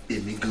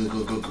èmi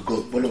gangan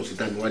bọ́lọ̀ sí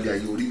dání wálé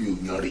ayé orí mi ò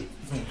yan rè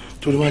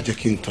torí wá jẹ́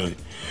kí n tán ẹ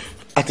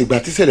àtìgbà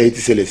tí ṣẹlẹ̀ yìí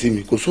ti ṣẹlẹ̀ sí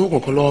mi kò sówó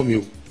kankan lọ́wọ́ mi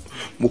o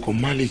mo kàn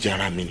má lè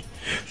jara mi ni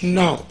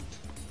now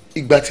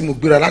ìgbà tí mo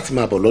gbéra láti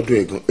máa bọ̀ lọ́dún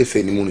ẹ̀gàn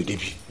ẹsẹ̀ ni mo rìn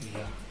débi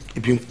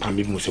ibi ń pa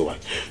mi bí mo ṣe wà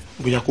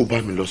bóyá kó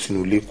bá mi lọ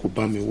sínú ilé kó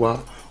bá mi wá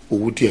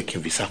owó díẹ̀ kí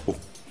n fi sápò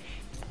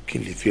kí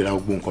n lè fi ra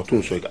gbogbo nǹkan tó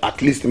ń sọ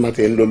at least má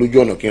ti ń lọ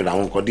lójú ọ̀nà kí n ra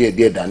àwọn nǹkan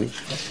díẹ̀ dání.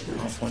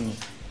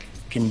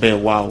 kí n bẹ́ẹ̀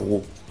wá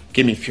owó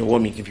kí mi fi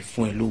ọwọ́ mi kí n fi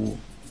fún ẹ lówó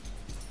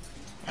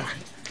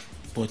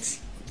but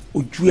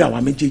ojú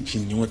àwa méjèèjì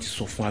ni wọ́n ti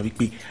sọ fún wa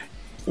wípé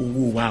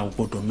owó wa ò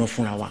gbọ́dọ̀ ná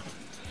fúnra wa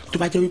tó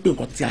bá jẹ́ wípé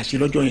nǹkan tí a ṣe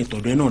lọ́jọ́ yẹn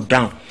tọ̀dọ̀ ẹ náà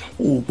dáhùn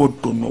o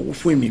gbọ́dọ̀ náwó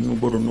fún èmi mi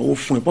gbọ́dọ̀ náwó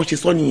fún ẹ bọ́n ṣe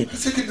sọ nìyẹn.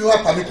 ṣé kí mi wá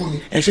pa mí kú ni.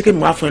 ẹ ṣé kí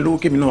mi wá fún ẹ lówó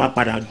kí mi náà wá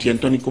padà di ẹni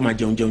tó ní kó máa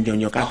jẹun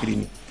káàkiri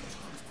ni.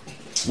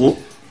 wo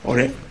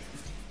ọ̀rẹ́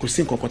kò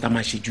sí nǹkan kan tá a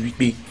máa ṣe ju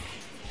wípé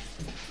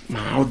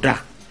màá ọ̀dà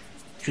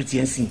tó ti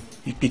ẹ̀ sìn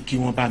wípé kí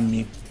wọ́n bá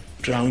mi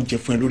ra oúnjẹ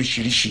fún ẹ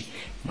lóríṣiríṣi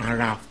màá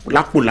ra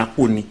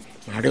lápò ni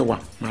màá rẹwà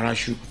màá ra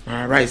ṣu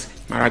màá ra rice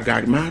màá ra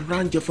gàrí màá ra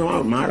oúnjẹ fún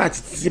ẹ màá ra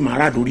títí màá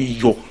ra lórí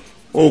iyọ̀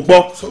o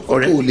gbọ́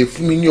ọ̀rẹ́. o lè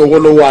fún mi ní ọwọ́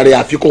lọ́wọ́ rẹ̀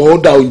àfi kó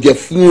ọ̀dà oúnjẹ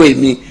fún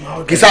èmi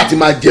kí sáà ti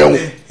máa jẹun.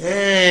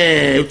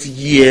 ó ti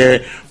yí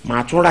ẹ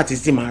màá tún rà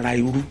títí màá ra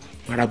irú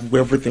màá ra gbogbo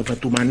everything fún ẹ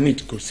tó máa need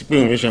kò sí pé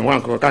òun ṣe wá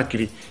nǹkan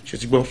káàkiri ṣe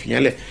ti gbọ́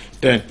fìyẹn lẹ̀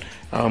then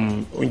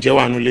oúnjẹ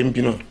wà nulẹ̀ ń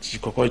bí náà ti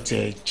kọ́kọ́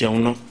tẹ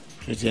jẹun náà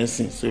ṣe ti ẹ̀ ń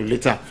sìn so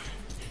later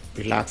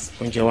relax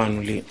oúnjẹ wà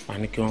nulẹ̀ wà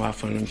ní kí wọ́n wá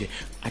fún ẹ lóúnjẹ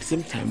at the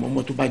same time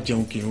ọmọ tó bá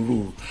jẹun kì í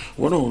rò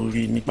wọ́n náà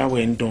rí nípa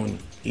wẹ̀ ń dán ni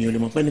èèyàn lè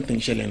mọ̀ pé nìkan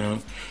ìṣẹ̀lẹ̀ náà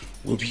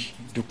wo bí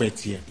dúpẹ́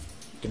tiẹ̀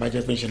tó bá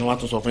jẹ́ pé ìṣẹ̀lẹ̀ wa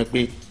tún sọ fún ẹ pé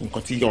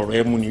nǹkan tí ọ̀rọ̀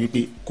ẹ mú ni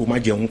wípé kó má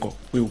jẹun kọ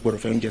pé o gbọ́dọ̀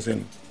fẹ́ oúnjẹ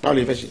sẹ́nu báwo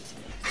lè fẹ́ ṣe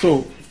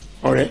so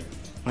ọ̀rẹ́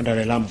má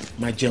dara ẹ láàmú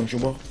má jẹun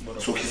ṣùgbọ́n.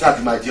 sókè sáà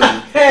ti máa jẹun.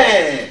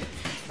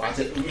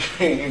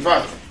 in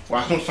fact wà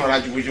á tún sanra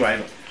ju bójú wa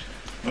lọ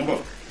ń bọ̀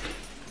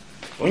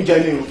oúnjẹ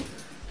ni o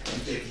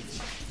oúnjẹ gidi.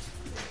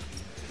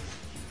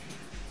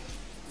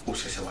 ó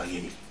ṣẹ̀ṣẹ̀ wáyé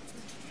mi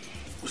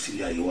ó sì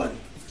lé ayé wá ni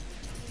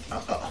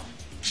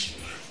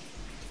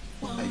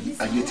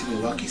ayé tí mo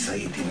wá kì í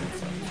sáyé tèmi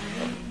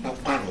wọ́n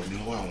pààrọ̀ mi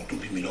lọ́wọ́ àwọn tó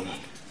bí mi lọ́mọ.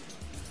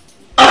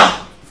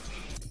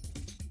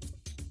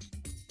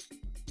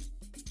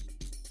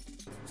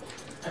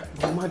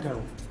 madam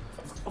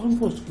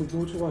almost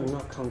gbogbo tó wà nínú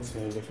àkáǹtì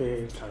yẹn lè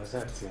fẹ́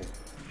transact yẹn.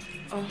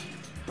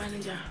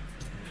 manager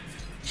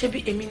ṣebí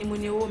èmi ni mo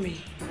ní owó mi.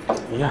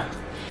 yeah.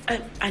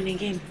 And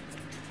again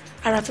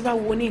ara tó bá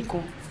wo ní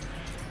nǹkan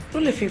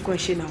Don't let me go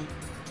and now.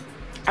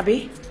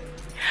 Abi,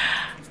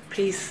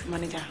 please,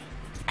 manager.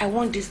 I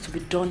want this to be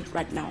done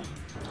right now.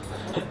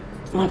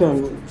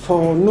 Madam,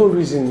 for no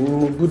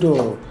reason, we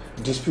would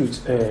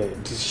dispute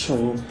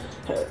decision.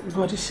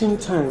 But at the same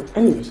time,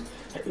 anyways,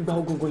 ìgbà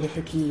Ogungbe lè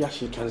fẹ́ kí a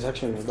ṣe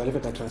transaction, ìgbà lè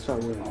fẹ́ ká transfer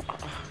owó.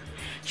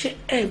 Ṣé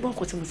gbọ́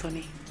nǹkan tí mo sọ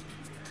ni?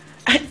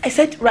 I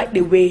said right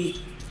away.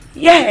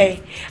 Yeah,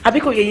 àbí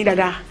kò yé yín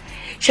dáadáa.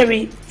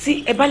 Sherry,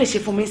 tí ẹ bá lè ṣe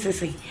fún mi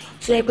nísinsìnyí,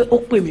 tó yẹ pé ó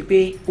pè mí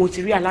pé òun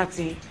ti rí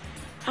aláàtì.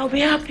 I'll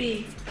be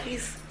happy,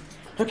 please.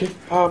 Okay,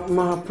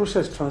 my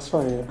process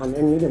transfer and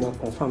any of them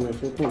confirm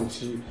if you want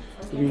to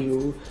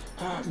real.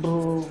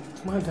 But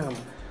madam,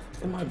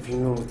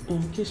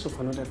 in case of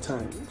another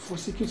time, for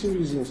security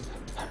reasons,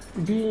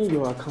 being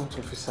your account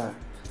officer,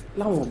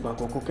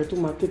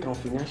 to take on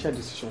financial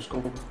decisions.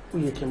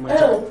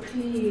 Oh,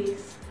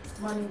 please,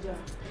 manager.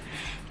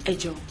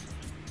 Ejo,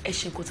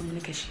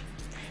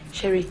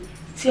 Sherry,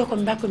 tí ọkọ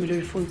mi bá pè mí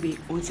lórí phone gbé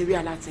òun ti rí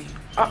aláàtì.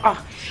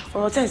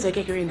 Ọ̀rọ̀ tẹ́ ń sọ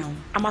kékeré now.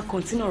 I'ma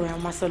continue ọ̀rọ̀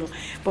I'ma solo.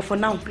 But for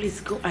now, please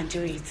go and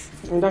do it.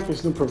 In that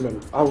case, no problem.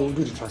 I will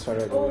do the transfer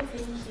right away. Oh,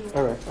 thank you.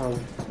 All right.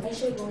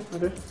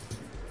 Okay.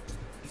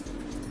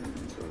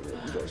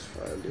 Just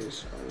file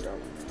this and that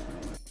one.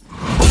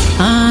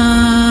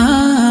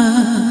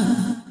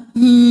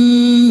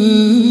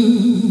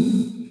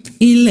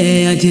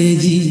 Ilẹ̀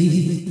àjèjì,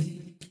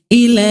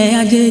 ilẹ̀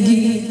àjèjì,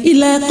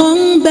 ilẹ̀ kan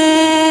ń bẹ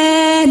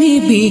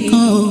níbì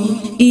kan o.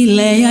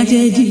 Ilẹ̀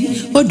àjèjì,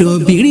 odò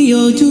bìrì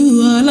ojú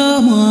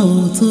ọlọ́mọ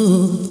òtó.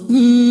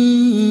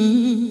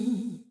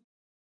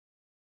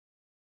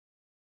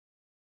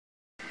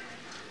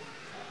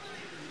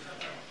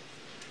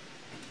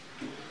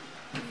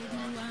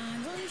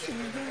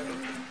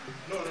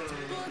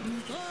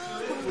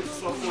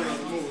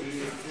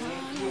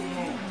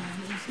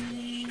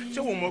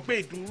 pé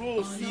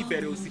ìdúró sí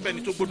ìbẹ̀rẹ̀ òsì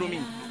fẹ́ni tó gbódó mi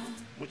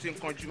mo ti ń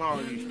kanjú máa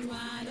rí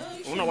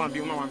òun náà wà ń bí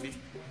òun náà wà ń bí.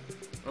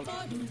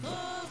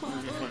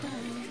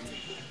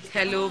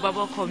 hello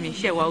bàbá ọkọ mi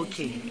ṣe wá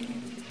òkè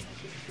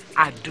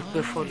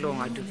àdúpẹ́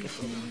fọlọ́run àdúpẹ́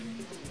fọlọ́run.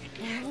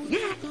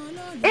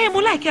 mo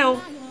like ẹ o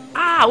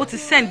ó ti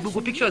send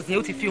gbogbo pictures yẹn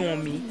ó ti fi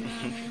hàn mí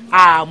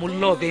mo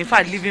love in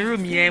fact living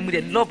room yẹn mo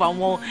dey love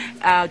àwọn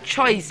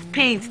choice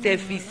paint tẹ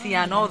fi sí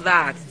and all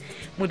that.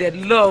 Mo dey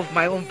love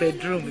my own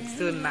bedroom, it's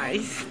so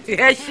nice.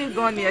 Ẹ ṣé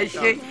gan ni ẹ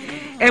ṣé.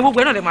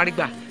 Gbogbo ẹ náà lè máa rí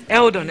gbà.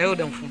 Hold on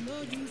fún.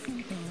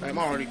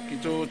 Má worry kí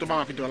tó bá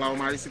máa fi dọ̀la o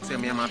máa rí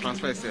 6M yẹn máa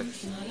transfer ẹsẹ̀.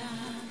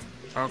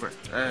 Okay,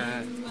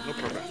 no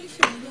problem.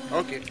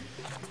 Okay.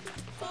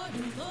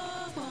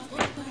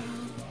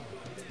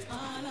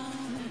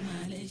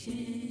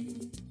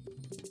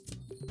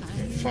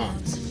 In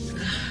fact,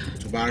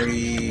 tó bá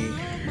rí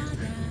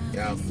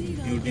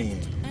building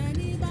yẹn.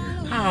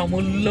 I'm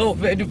in love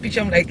with the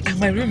picture. I'm like,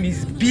 my room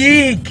is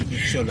big.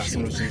 Sure, that's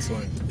not the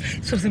same.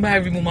 So, in my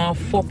room, I'm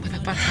four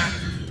pata.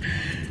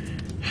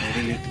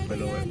 Really,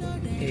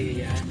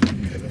 yeah.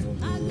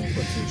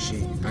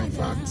 In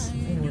fact,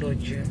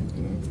 Roger.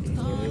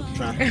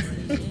 Try.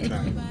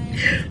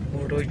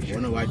 Roger.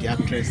 One of the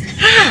actress.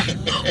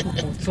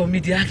 So me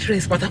the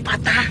actress pata.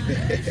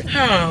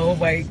 Oh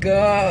my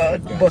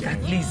God! But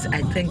at least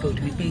I thank God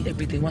we made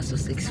everything was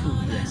successful.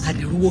 And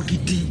the ruo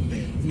gidi.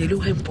 You know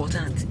how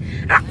important.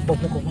 But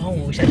mo ko ma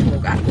won se mo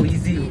ga ko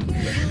easy o.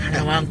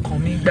 Ara wa nkan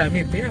mi gba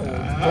mi pe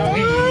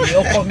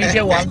ọkọ mi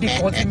je wa bi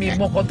kan tí mi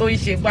mọ kan tó ń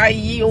ṣe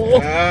báyìí o.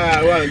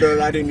 Well done,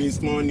 Lady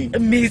Miss Money.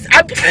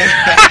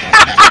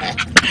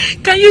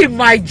 Can you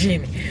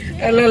imagine?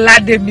 Hello,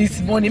 Lady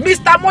Miss Money.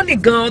 Mr. Money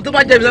gan tó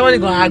bá jẹ́ Mr. Money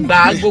gan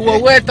àgbà gbogbo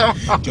owó ẹ̀ tán.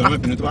 Jọ̀wọ́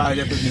ìbínú tó bá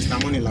jẹ́ pé Mr.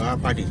 Money la wá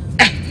pàdé.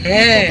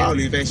 Báwo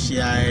lè fẹ́ ṣe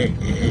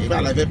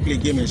báwo la fẹ́ play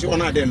game ṣé wọn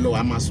náà dẹ̀ lọ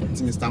àmà sùn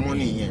tí Mr.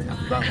 Money yẹn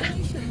àbúrò.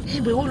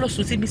 Ìgbà wo lọ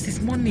sùn sí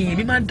Mrs. Money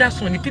èmi máa ń dá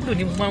sùn ní pípò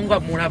ní máa ń wà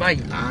múra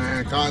báyìí.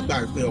 Káwá gbà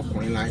pé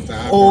ọkùnrin la ń ta.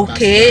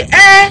 Okay,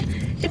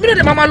 èmi náà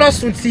lè máa lọ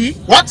sùn tí.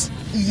 What?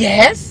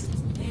 Yes.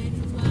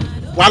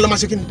 Wàá lọ máa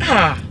ṣe kí ni?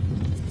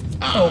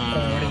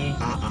 Ọkùnrin.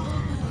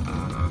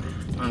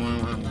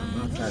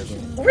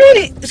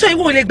 Really? So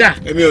ìwọ ò lè gbà?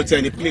 Èmi ò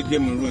tẹ̀ ní play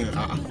game rú yẹn.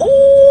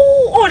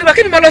 Ó lè bá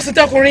kí ni máa lọ sùn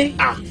tí ọkùnrin?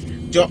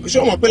 Jọ ṣé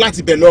o mọ̀ pé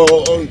láti bẹ̀ lọ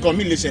nǹkan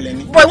mi lè ṣẹlẹ̀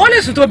ni. Bọ̀ ìwọ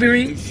lè sùn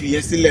tóbìnrin.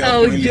 Fìyẹn sílẹ̀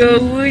ọkùnrin lè.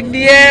 Òjòwú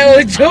ni ẹ.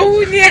 Òjòwú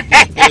ni ẹ.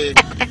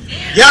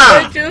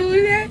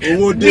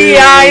 Owó dé.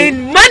 Behind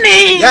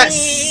money. Yes.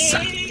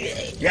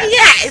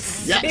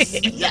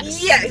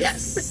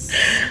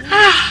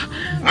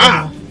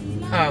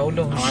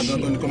 Ọlọ́run. Àwọn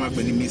agbọ̀ngàn ni kò máa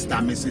pè ní Mr.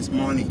 and Mrs.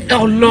 Money.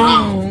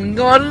 Ọlọ́run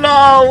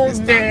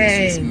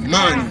Mrs.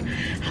 Money.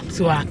 I'm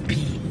so happy.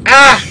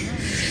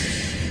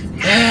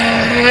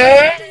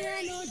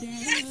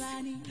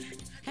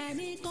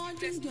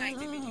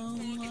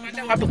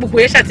 Gbogbo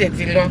yẹn ṣàtìẹ̀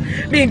ti lọ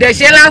mi ì dẹ̀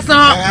ṣe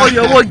lásán oyè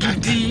owó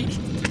gidi.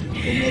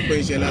 Kò mọ̀ pé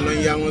ìṣẹ̀lẹ̀ ló ń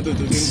yá wọn tó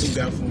fi ń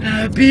bùgà fún.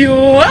 Àbí o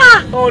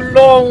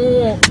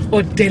Ọlọ́run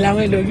òde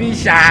làwọn ẹlòmíín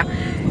ṣá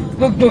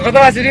gbogbo nǹkan tó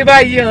bá ti rí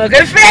báyìí hàn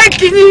kẹ́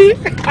fẹ́ẹ̀kì ni.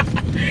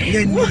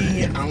 Ìyẹn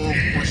ni àwọn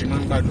kan ṣe máa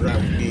ń gbàdúrà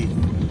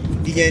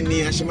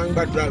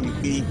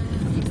wípé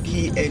kí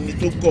kí ẹni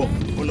tó gọ̀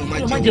ọlọ́mọ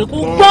jẹ́ kó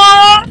gbọ́ gbọ́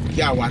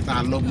kí àwa tá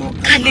a lọ́gbọ́n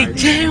ká lè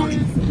jẹun.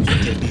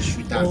 jẹ̀bi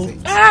iṣu tá a fẹ́.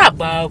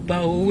 Bàbá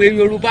òwe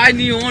Yorùbá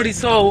ni wọ́n rí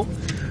sọ o.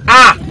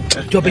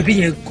 Jọ bèbí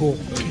yẹn gọ̀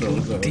kí ló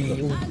dé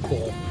ó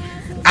gọ̀.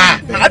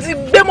 Àti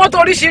gbé mọ́tò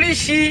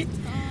oríṣiríṣi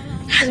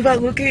àti bá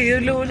gòkè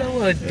olówó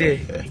lọ́wọ́ ọ̀dẹ̀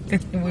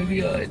mo rí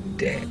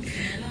ọ̀dẹ̀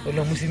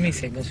ọlọ́mú sí mi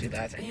ìṣẹ́gun sí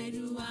dáadáa.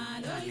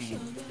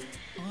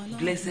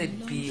 Blessed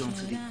be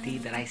unto the day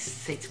that I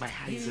set my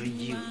eyes on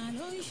you.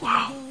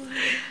 Wow.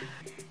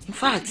 In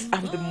fact,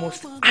 I'm the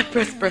most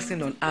happiest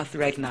person on earth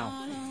right now.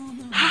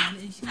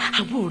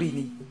 Àbúrò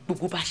ni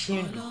gbogbo bá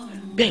ṣe ń lò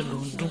bẹ́ẹ̀ ló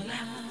ń dún.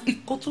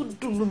 Ìkọ́ tó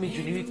dùn lómi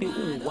jù ni wípé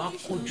ó wá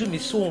kojú mi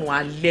sóòrùn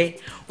alẹ́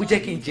ó jẹ́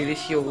kí n jèrè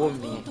ṣe ọwọ́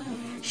mi.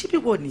 Ṣé bí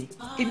wọ́n ni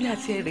èmi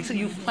àti ẹ̀rẹ̀ so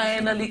you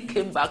finally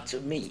came back to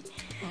me.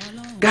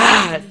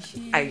 God,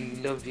 I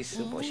love you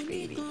so much,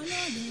 baby.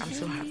 I'm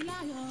so happy.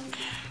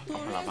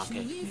 Ọ̀pọ̀lọpọ̀ má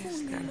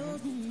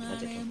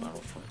jẹ́ kí n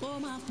parọ́ fún ẹ.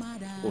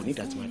 O ní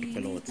ìdá tí máa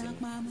dúpẹ́ lọ́wọ́ tèmi.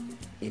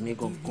 Èmi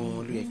gangan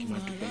ló yẹ kí n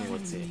máa dúpẹ́ lọ́wọ́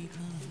tẹ.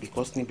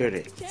 Because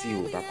níbẹ̀rẹ̀ tí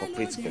o bá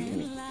cooperate pẹ̀lú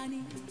mi,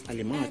 a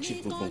lè máa achieve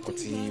gbogbo nǹkan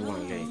tí wà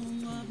ń lẹ́yìn.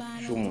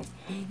 Ṣùgbọ́n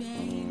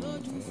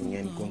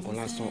ìyẹn gangan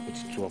lásán ó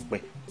ti tó ọpẹ́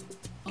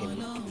kí n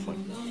máa dúpẹ́ fún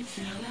ẹ.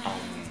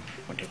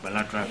 Ọ̀dẹ̀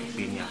gbàládùra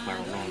gbé ní agbára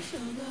Ọlọ́run.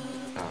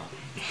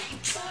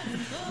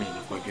 Mi ní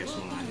kọjú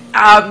ẹ̀sùn wọn lẹ.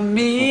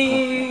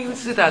 Àmín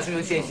síta tí mo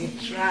ti ẹ̀ ti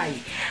try.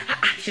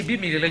 Ṣé bí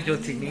mi rẹ lọ́jọ́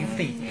tì ní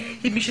sìn?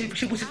 Ibi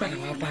ṣe bó ti padà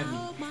wá bá mi.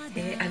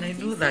 And I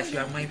know that you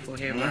are mine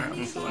forever.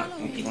 I'm so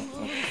happy.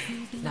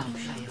 Now,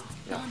 Shayo,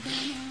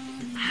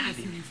 I have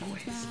a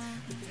request.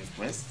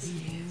 Request?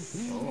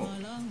 Yes. Oh.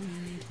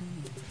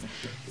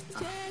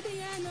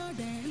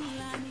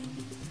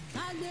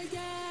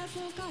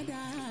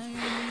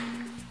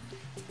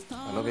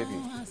 Hello, baby.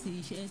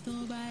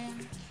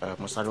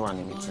 Mo sáré wà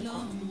ní meeting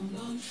kan.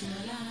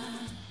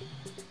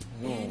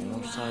 No,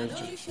 mo sáré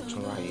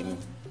tún ráyè ni.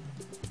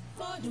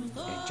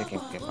 Jẹ́ kí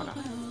n pè padà.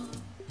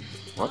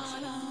 What?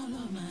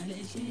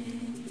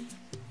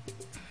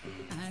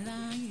 I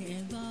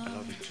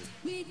love you too.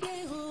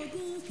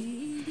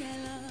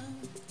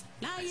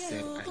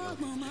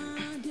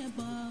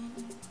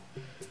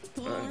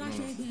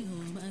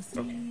 I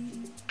said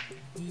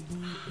I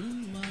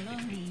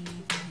love you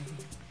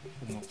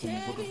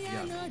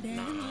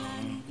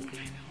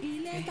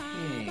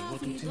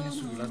too.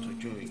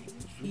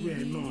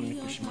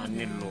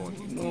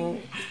 No,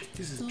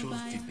 this is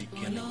just the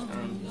beginning.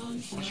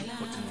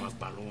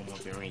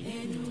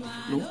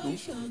 No,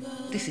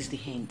 this is the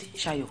end,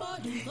 Shayo.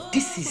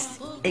 This is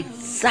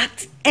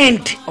exact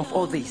end of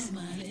all this.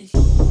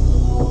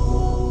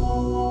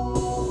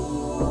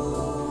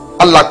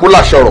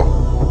 Alakula shoro.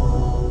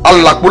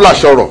 Alakula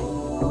shoro.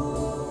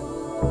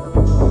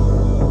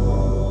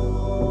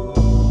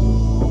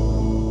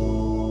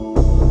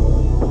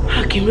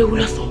 Akínrẹ́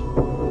wúlò sọ.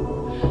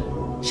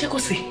 Ṣé kò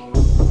sí?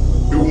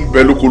 Ewu ń bẹ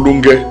lóko ló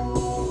ń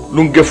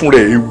gẹ́ fún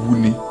rẹ̀ ewu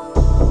ni.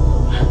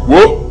 Wo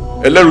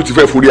ẹlẹ́rù ti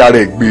fẹ́ forí ara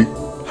ẹ̀ gbé.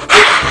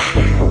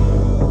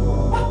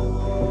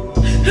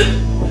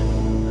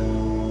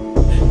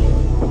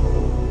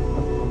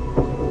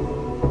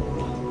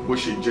 Bó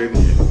ṣe jẹ́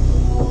nìyẹn,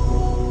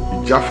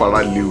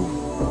 ìjáfara lé o.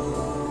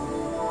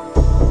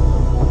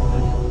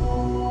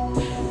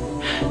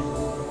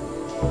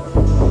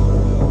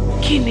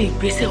 Kí ni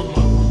ìgbésẹ̀ ọmọ?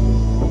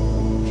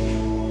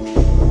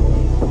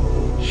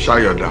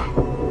 Ṣayọ̀dá.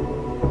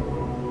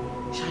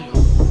 Ṣayọ̀.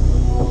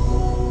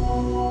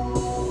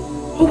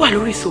 Ó wà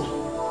lórí ìṣó.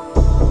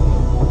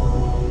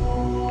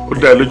 Ó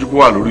dá ẹ lójú pé ó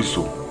wà lórí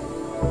ìṣó.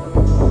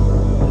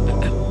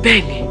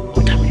 Bẹ́ẹ̀ ni, ó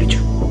dá mi lójú.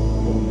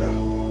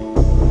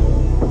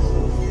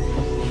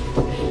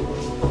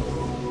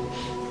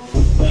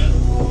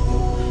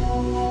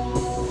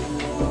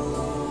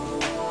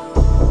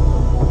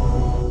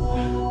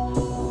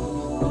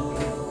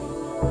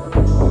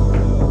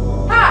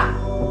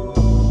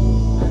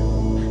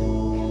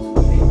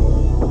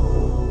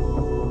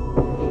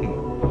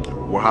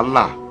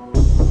 Wàhálà,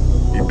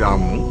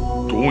 ìdààmú,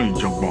 tòun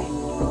ìjàngbọ̀n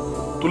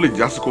tó lè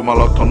jásí kó máa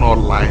lọ tọ́nà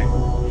ọ̀la ẹ̀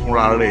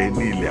fúnra rẹ̀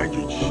ní ilẹ̀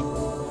àjòjì.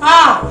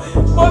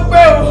 Mo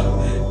gbé o,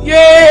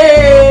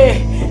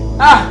 yéé.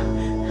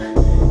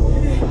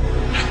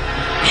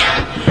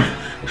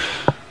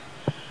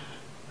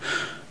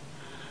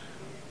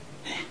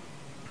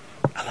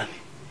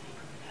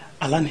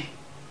 Alani,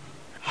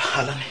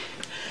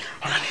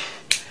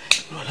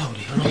 lọ́la ò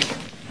lè rán,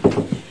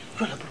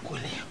 lọ́la burúkú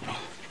lè rán.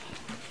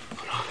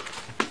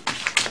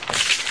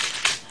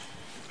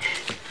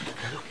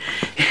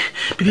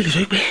 Bíbélì sọ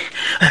pé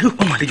yóò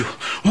pọ́n àlejò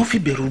wọ́n fi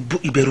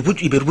ìbẹ̀rù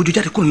bójú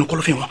jáde kúrò nínú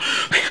kọ́lọ́fín wọn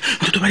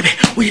nítorí bá rí bẹ́ẹ̀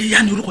ó yẹ yá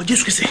ní orúkọ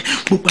Jésù Kristi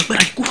gbogbo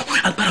agbára ikú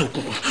agbára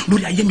òkùnkùn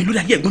lórí ayé mi lórí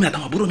ayé ẹ̀gbọ́n mi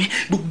àtàwọn àbúrò mi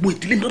gbogbo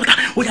ìdílé mi lọ́dọ̀ká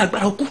ó yẹ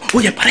agbára òkú ó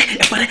yẹ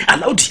parẹ́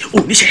aláòdì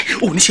oníṣẹ́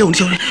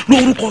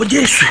lórúkọ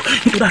Jésù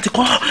nítorí àti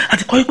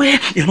kọ́ pé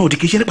ìran òdì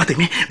kìí ṣe nípa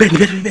tèmi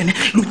bẹ́ẹ̀ ni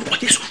lórúkọ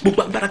Jésù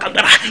gbogbo agbára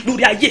kagbára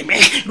lórí ayé mi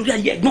lórí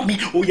ayé ẹ̀gbọ́n mi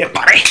ó yẹ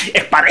parẹ́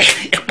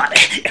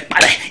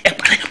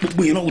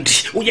gbogbo ìran òdì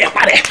ó yẹ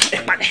parẹ́.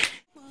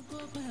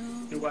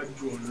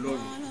 Níwájú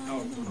Ọlọ́run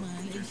táwọn gbọ́dọ̀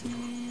jẹ́ sí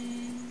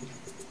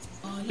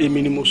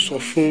èmi ni mo sọ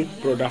fún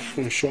broda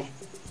Fúnṣọ́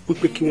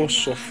wípé kí wọ́n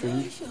sọ fún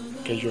yín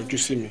kẹ́ yọjú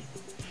sí mi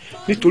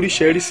nítorí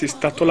ṣẹ́rí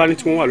sista Tọ́lání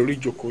tí wọ́n wà lórí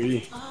ìjókòó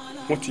yìí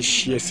wọ́n ti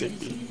ṣí ẹsẹ̀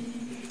gbé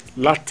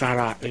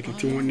látara ẹni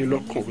tí wọ́n ní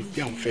lọ́kàn wípé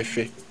àwọn fẹ́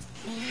fẹ́.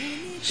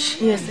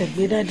 ṣí ẹsẹ̀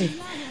gbé dáàdì.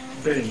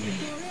 bẹ́ẹ̀ ni.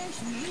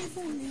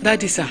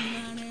 dáàdì sà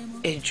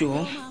ẹ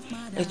jọ̀ọ́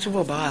ẹ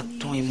túbọ̀ bá wa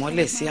tan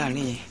ìmọ́lẹ̀ sí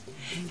àárín yẹn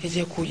ẹ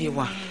jẹ́ kó yé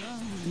wa.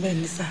 bẹ́ẹ̀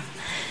ni sà.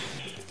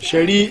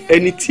 ṣẹ́rí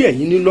ẹni tí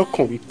ẹ̀yin ní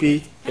lọ́kàn wípé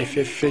ẹ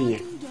fẹ́ fẹ́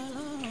yẹn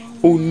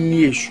ó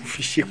ní èṣù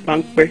fi ṣe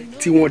páńpẹ́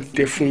tí wọ́n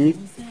dẹ fún yín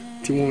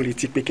tí wọ́n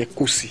retí pé kẹ́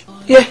kó sí.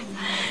 yẹ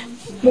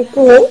mo kú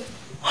o.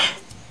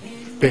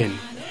 bẹ́ẹ̀ni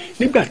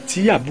nígbà tí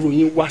àbúrò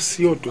yín wá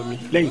sí ọ̀dọ̀ mi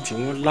lẹ́yìn tí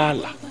wọ́n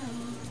láàlà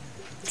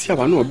tí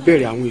àwa náà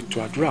bẹ̀rẹ̀ àwọn ètò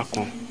àdúrà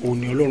kan òun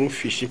ni Ọlọ́run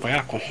fi ìṣípayá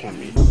kan hàn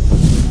mí.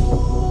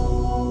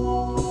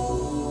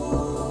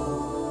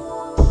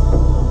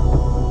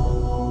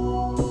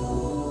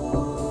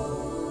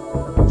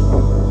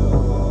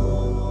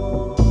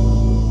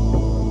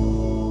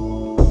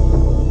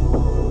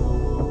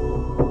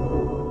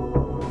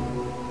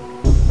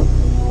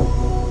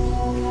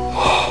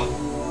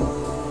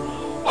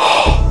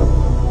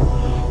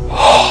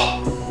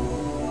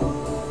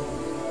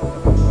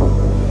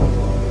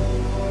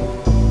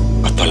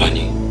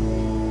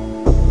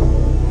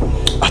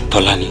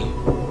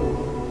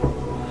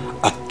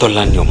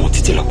 Tọ́lá ni ọmọ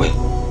títí lọ́pẹ́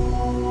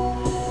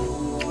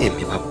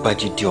èmi bàbá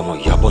Jídé ọmọ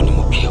Ìyábọ̀ ni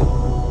mo bí ẹ o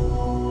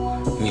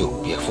mi ò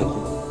bí ẹ fún kú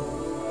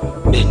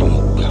bẹ́ẹ̀ ni mo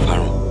bí ẹ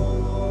fárùn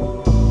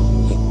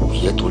mo bí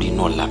ẹ torí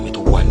náà làmì tó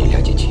wà nílé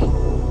àjèjì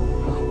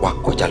wà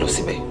kọjá lọ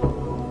síbẹ̀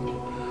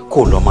kó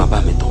o lọ máa bá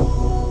mi tán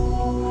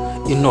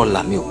iná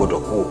làmì ò gbọ́dọ̀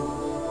kú o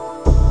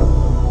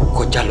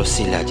kọjá lọ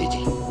sí ilé àjèjì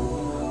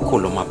kó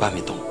o lọ máa bá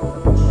mi tán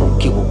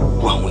kí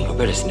gbogbo àwọn èèyàn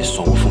bẹ̀rẹ̀ sí ní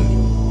sanwó fún mi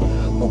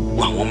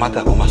gbogbo àwọn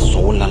mágàgbọ́n máa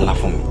sanwó ńláńlá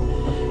fún mi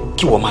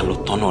kí wọ́n máa lọ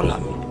tán náà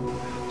lámì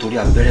torí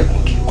abẹ́rẹ́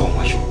kan kì í kọ́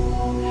wọn aṣọ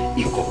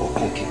ìkọ̀kọ̀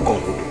kan kì í kọ́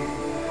wọn odò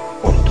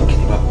ọ̀rọ̀ tó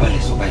kìíní bá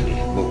balẹ̀ sọ báyìí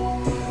nílẹ̀ gbọ́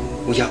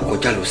ó yá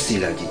kọjá lọ sí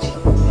ilé àjèjì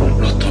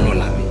lọ tán náà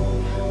lámì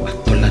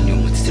Àtọ́lá ni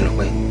ọmọ títí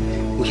lọ́pẹ́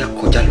ó yá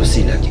kọjá lọ sí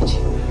ilé àjèjì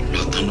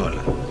lọ tán náà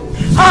lá.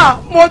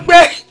 mo gbé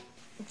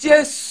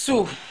Jésù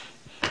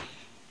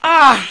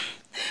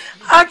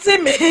àǹtí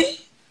mi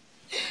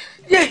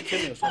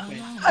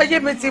ayé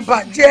mi ti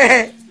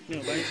bàjẹ́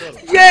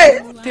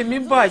tèmi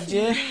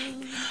bàjẹ́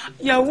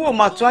ìyàwó ò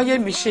mà tó ayé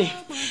mi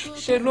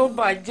ṣe ló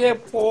bàjẹ́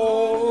pọ̀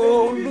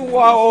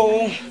Olúwa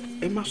o.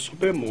 ẹ má sọ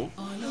bẹ́ẹ̀ mọ́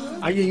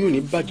ayé yóò ní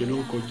bàjẹ́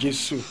lórúkọ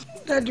Jésù.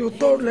 dáàdi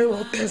òótọ́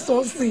lẹ́rọ̀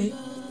tẹ̀sán sí i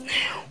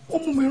ó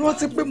mú mi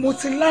rántí pé mo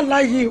ti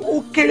lálàyé ó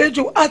kéré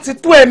jù àti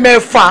tó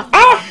ẹ̀mẹ́fà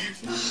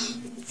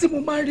tí mo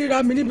máa ń ríra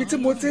mi níbi tí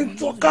mo ti ń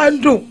tọ́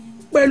kándùn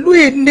pẹ̀lú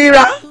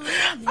ìnira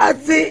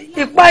àti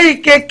ìpá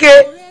ìkeke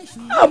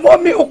àmọ́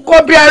mi ò kọ́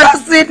bí ara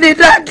sí ní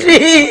dáàdi.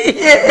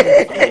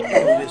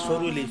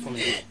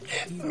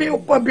 mi ò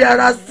kọ́ bí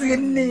ara sí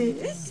ní.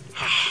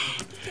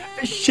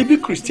 ṣé bí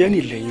kìrìsìtẹ́nì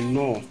lẹ́yìn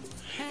náà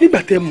nígbà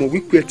tẹ́ mọ̀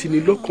wípé ẹ ti ní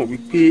lọ́kàn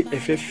wípé ẹ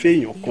fẹ́ fẹ́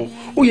èèyàn kan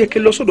ó yẹ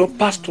kẹ́ lọ sọ́dọ̀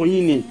pásítọ̀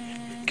yín ni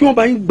kí wọ́n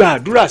bá yín gba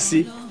àdúrà sí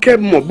kẹ́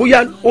mọ̀ bóyá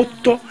ó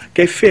tọ́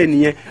kẹ́ fẹ́ ẹ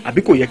nìyẹn àbí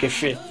kò yẹ kẹ́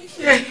fẹ́.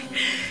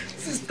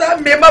 sista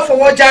mi má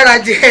fọwọ́ jára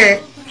jẹ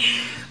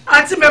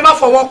àǹtí mi má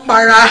fọwọ́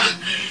para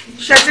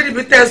ṣe tí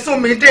níbi tẹ́ sún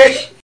mi dé.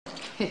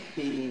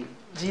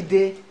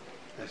 Jídé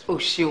o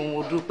ṣeun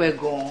o dúpẹ́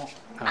gan-an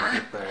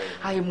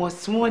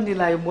àìmọ̀síwọ́n ni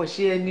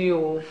làìmọ̀ṣe ẹni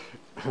o.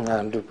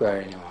 à ń dúpẹ́ ara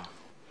ẹni wọn.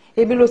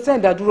 èmi ló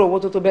sẹ́ǹdà dúró owó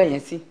tó bẹ́ẹ̀ yẹn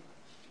sí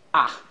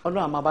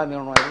Ọlọ́run àmọ́ bá mi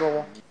ràn ẹ́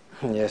lọ́wọ́.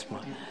 yes ma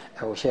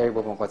ẹ wò ṣe rí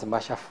gbogbo nǹkan tí n bá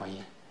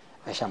ṣàfọyín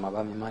ẹ ṣàmà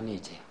bá mi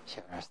manage ṣe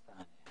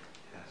understand.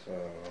 so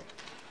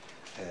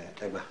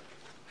ẹ gbà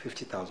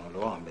 50,000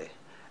 lọ́wọ́ ń bẹ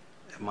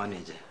ẹ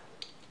manage.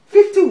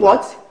 50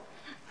 what?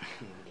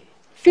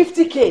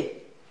 50K.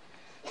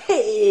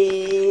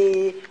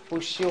 o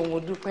ṣeun o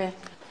dúpẹ́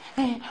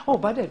ọ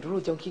bá dẹ̀ dúró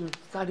jẹun kí n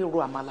sáré ro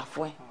àmàlà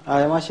fún ẹ.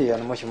 ẹ má ṣe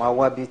ìyanu mo ṣe máa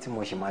wá bí tí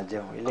mo ṣe máa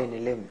jẹun ilé ní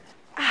ilé mi.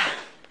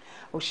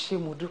 o ṣe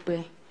mo dúpẹ́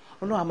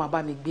Ọlọ́run á máa bá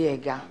mi gbé ẹ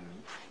ga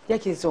jẹ́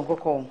kí n sọ nǹkan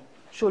kan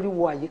sórí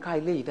wo àyíká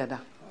ilé yìí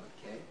dáadáa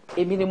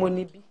èmi ni mo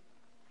ní bí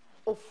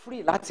o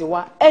free láti wá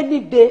any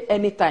day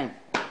anytime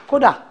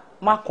kódà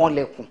má kàn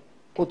lẹ̀kùn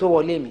kó tó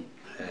wọlé mi.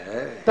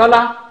 Tọ́lá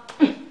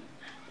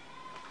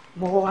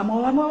mo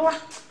wá.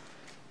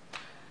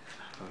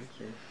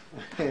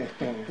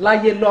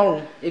 láyé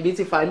lọ́rùn ebi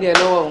ti fà á lé ẹ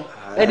lọ́wọ́ o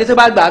ẹni tó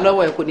bá gbà á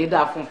lọ́wọ́ ẹ kò ní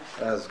dáa fún un.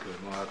 that's good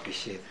mo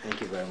appreciate thank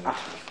you very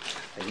much.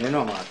 ẹ̀yin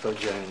náà máa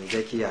tọ́jú ẹ̀yin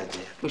jẹ́ kí ìyá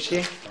jẹ. kò ṣe.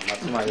 màmá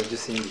tún máa yọjú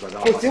sí ìgbà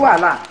láwọn. kò sí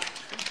wàhálà.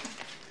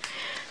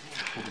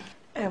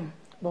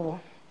 bọ̀bọ̀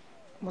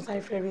mo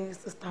sáré fẹ́ rí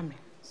sísá mi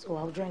so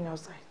I will join you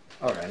outside.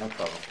 all right no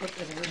problem.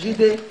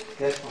 Jídé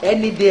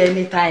any day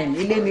anytime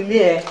ilé nílé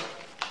ẹ.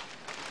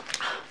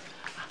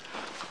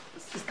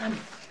 sísá mi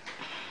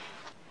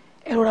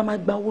ẹ rọra máa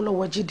gba owó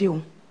lọ́wọ́ Jídé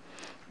o.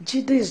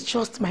 Jídé is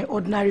just my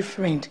ordinary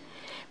friend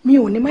mi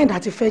ò ní mind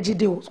àti fẹ́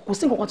Jídé o kò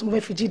sí nǹkan tí mo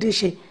fẹ́ fi Jídé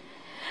ṣe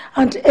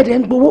and ẹ̀dẹ̀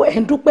ń gbowó ẹ̀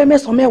ń dúpẹ́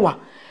mẹ́sàn-án mẹ́wàá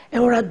ẹ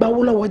rọra gba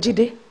owó lọ́wọ́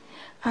Jídé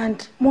and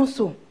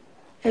mọ́sọ̀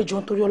ẹ jọ̀ọ́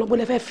nítorí ọlọ́gbọ́n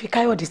lẹ fẹ́ fi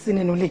Káyọ̀dé sí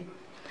nínú ilé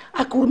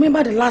I could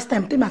remember the last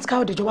time tèmi àti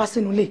Káyọ̀dé jọ wá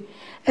sínú ilé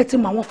ẹ ti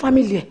mọ àwọn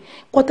family ẹ̀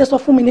kọ́ tẹ́ sọ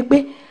fún mi ni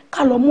pé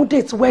ká lọ mú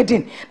date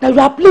wedding na you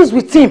are pleased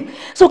with him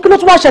so kí ló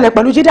tún wá ṣẹlẹ̀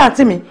pẹ̀lú Jídé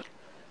àǹtí mi.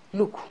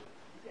 Look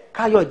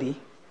Káyọ̀dé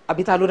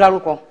àbí ta ló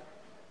dárúkọ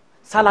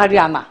salary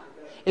àná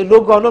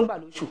èló gan ló ń gbà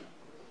lóṣù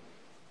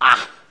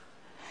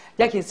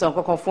jẹ́ kí n sọ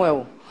nǹkan kan fún ẹ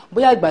o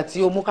bóyá ìgbà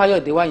tí o mú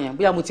Káyọ̀dé wá yẹn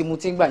bóyá mo ti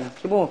mutí gbà yẹn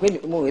ṣé mo mọ̀ pé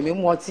èmi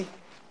mú ọtí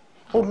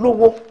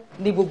olówó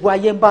ní gbogbo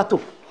ayé ń bá tò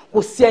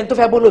kò sí ẹni tó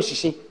fẹ́ bó lòṣì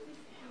ṣe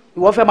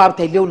ìwọ fẹ́ máa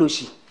tẹ̀lé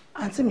olòṣì.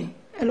 àǹtí mi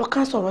ẹ lọ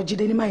ká sọ̀rọ̀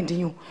Jídé ní máìndì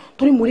yín o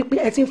torí mo rí pé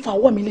ẹ ti ń fa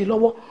ọwọ́ mi lé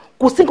lọ́wọ́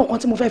kò sí nǹkan kan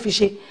tí mo fẹ́ fi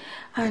ṣe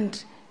and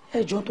ẹ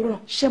jọ̀ọ́ tó rọ̀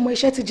ṣé mo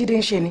iṣẹ́ tí Jídé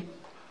ń ṣe ni.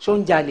 ṣó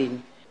ń jalè ni.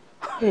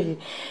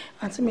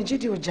 àǹtí mi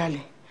Jídé ò jalè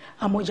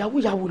àmọ́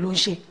yahoo ló ń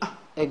ṣe.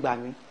 ẹ gbà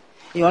mí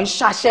èèyàn ń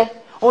ṣaṣẹ́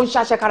ó ń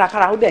ṣaṣẹ́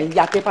kárakára ó dẹ̀ ń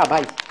ya pépà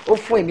báyìí ó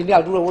fún èmi ní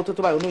àdúrà owó tó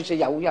báyìí ó ló ń ṣe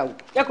yahoo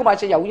yẹ kó máa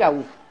ṣe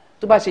yahoo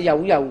tó bá ṣe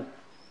yahoo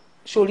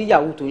sórí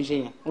yahoo tó ń ṣe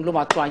yẹn ló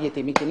máa tún ayé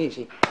tèmi kí ní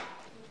ṣe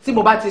tí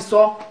mo bá ti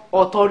sọ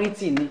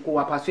authority ni kò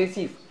wà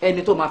persuasive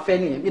ẹni tó máa fẹ́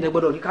nìyẹn bí ẹ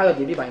gbọ́dọ̀ rí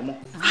Káyọ̀dé bí báyìí mọ́.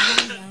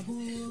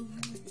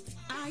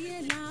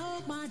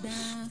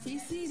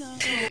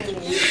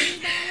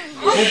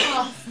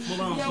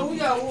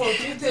 yahoo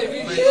òfin tèmi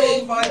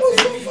ṣe bá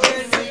tèmi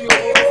fẹ́ sí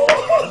o.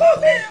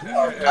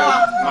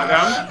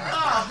 madam.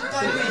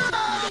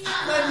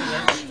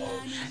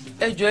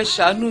 ẹ jọ̀ọ́ ẹ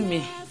ṣàánú mi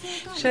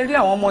ṣe rí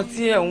àwọn ọmọ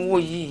tí ẹ ń wò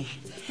yìí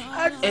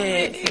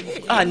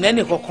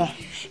ànẹ́nì kankan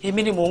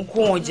èmi ni mò ń kó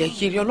wọn jẹ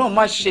kiri Ọlọ́run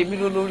má ṣe mí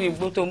lórí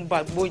igbó tó ń ba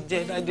igbó jẹ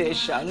dáadé ẹ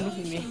ṣàánú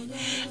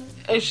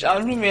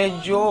mi ẹ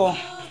jọ̀ọ́.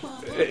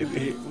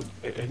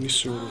 ẹ ní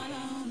sùúrù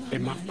ẹ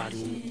má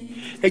pariwo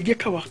ẹ jẹ́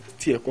káwa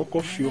tiẹ̀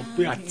kọ́kọ́ fi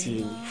ọpẹ́ àti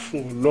ìyìn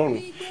fún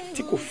Ọlọ́run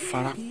tí kò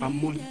fara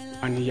pamọ́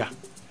àníyà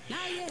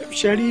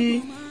ṣe rí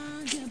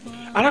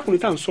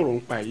arákùnrin tá à ń sọ̀rọ̀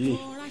nípa yìí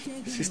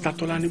sista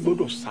Tọ́lání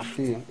gbọ́dọ̀ sá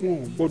fún wọn wọn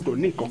ò gbọ́dọ̀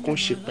ní nǹkan kan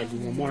ṣe pẹ̀lú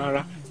wọn mọ́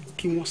rárá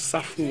kí wọ́n sá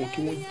fún wọn kí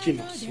wọ́n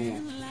jìnnà sí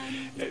wọn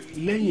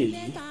lẹ́yìn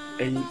èyí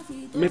ẹ̀yin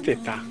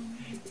mẹ́tẹ̀ẹ̀ta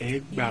ẹ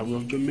gbààwẹ̀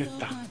ọjọ́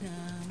mẹ́ta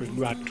pẹ̀lú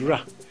àdúrà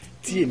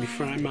tí èmi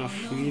fúnra máa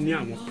fún yín ní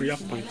àwọn prayer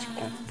point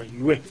kan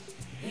pẹ̀lú ẹ̀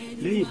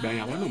lẹ́yìn ìgbà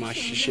yẹn àwa náà máa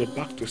ṣiṣẹ́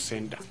back to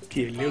sender kí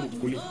ẹlẹ́rù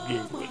kó lè gbé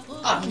ìwé.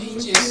 àmín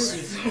Jésù.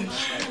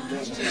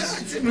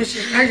 tí mo ṣe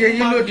káyé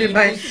yín lóde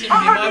báyìí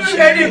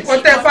ṣé ní nǹkan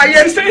tẹ́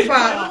fàyè sífà.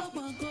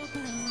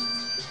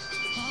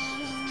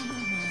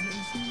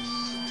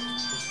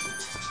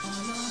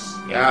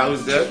 Yeah,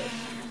 who's there?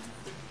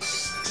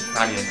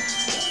 Daniel.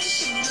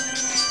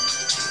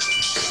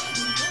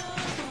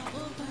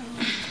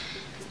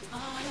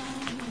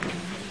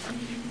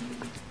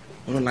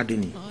 Ọlọ́ládé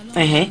ni.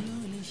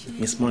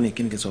 Miss Money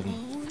kí ni kí n sọ fún.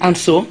 And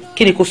so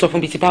kí ni kò sọ fún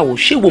bíi ti báwo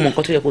ṣé wo mọ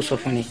nǹkan tó yẹ kó sọ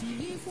fún ni.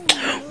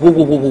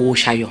 wo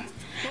Ṣayọ̀.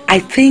 I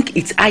think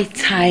it's high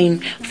time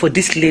for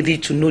this lady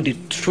to know the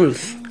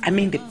truth. I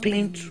mean the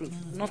plain truth,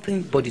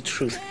 nothing but the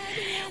truth.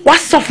 Wá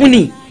sọ fún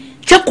ni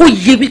jẹ́ kó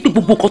yé wípé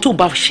gbogbo nǹkan tó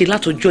bá ṣe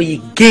látọjọ́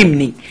yìí game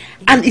ni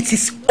and it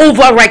is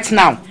over right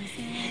now.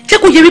 Jẹ́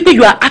kó yé wípé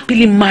you are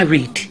happily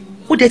married.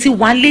 Ó dẹ̀ ti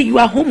wà lé you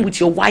are home with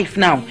your wife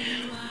now.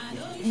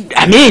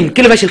 I mean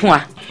kí ló fẹ́ ṣe fún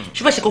wa?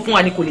 Ṣé fẹ́ ṣe kó fún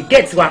wa ni kò lè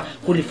get wa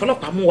kò lè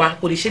fọlọ́pàá mú wa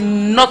kò lè ṣe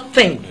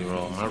nothing.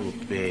 Irọ́ má rò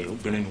bẹ́ẹ̀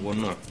obìnrin ni wọ́n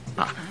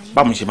náà.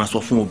 Báwo ni ṣe máa sọ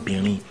fún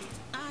obìnrin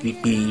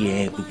wípé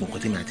gbogbo nǹkan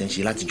tí mi àti ẹ̀ ń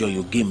ṣe látijọ́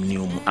your game ni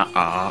o mu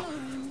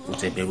o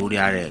tẹ̀ bẹ̀rù orí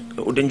ara ẹ̀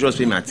o dangerous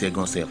fún mi àti ẹ̀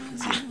gan self.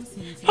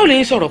 Báwo lè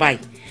ń sọ̀rọ̀ báyìí?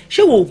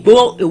 Ṣé wo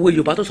gbọ́ èwe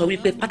Yorùbá tó sọ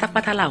wípé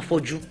pátápátá là ń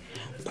fọ́jú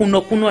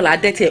kùnàkùnà là á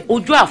dẹ́tẹ̀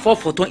ojú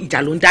àfọ́fọ́ tán ìjà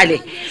ló ń dálẹ̀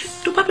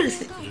tó bá bẹ̀rẹ̀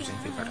sí.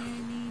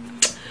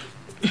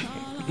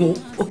 Yo,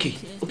 okay,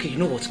 you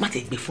know what? Má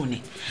tẹ̀ gbé fóònù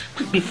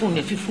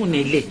ẹ̀ fi fóònù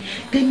ẹ̀ lẹ̀.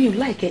 Then you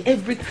like it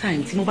every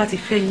time tí mo bá ti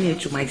fẹ́ yín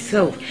to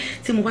myself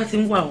tí mo bá ti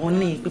ń wà wọ́n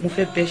ní pé mo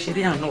fẹ́ bẹ́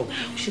ṣeré àná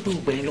ṣé pé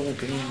gbogbo ẹ̀yin lọ́wọ́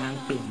obìnrin máa ń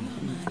pè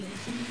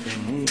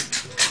mí.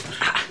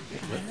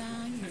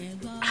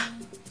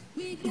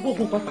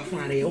 Gbogbo pápá fún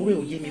ara ẹ̀ ọ̀rẹ́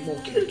òye mi mọ́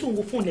kí ló tó ń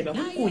wo fóònù ẹ̀ bá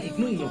wọn kò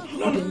ìgbó èèyàn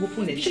wọ́n lè wo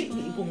fóònù ẹ̀ ṣé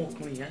ìwọ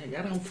ọmọkùnrin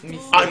yàrá ń fún mi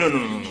sí. No.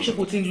 Ṣé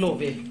kò tí ń lọ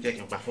bẹ́ẹ̀? Jẹ́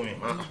kí n pa fún mi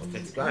máa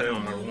àkọ́tẹ́ tí káàrin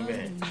ọmọ ronú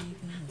bẹ́ẹ̀.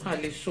 A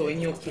lè sọ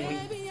ẹ̀yin ọkùnrin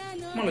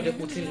má lọ jẹ́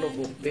kó tí ń lọ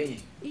bọ̀ bẹ́ẹ̀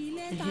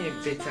yẹn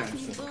better.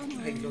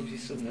 I love you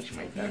so much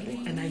my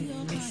darling and I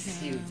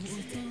miss you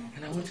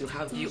and I want to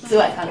have you so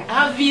I can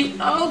have you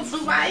all to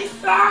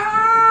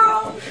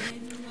myself.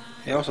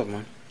 Hey, what's up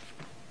man?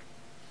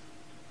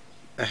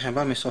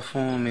 Bá mi sọ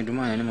fún mi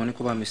dùnmọ́ yẹn ni mo ní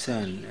kó bá mi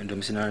send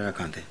domiciliary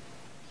account ẹ̀.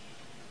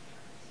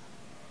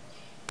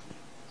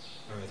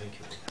 All right, thank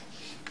you.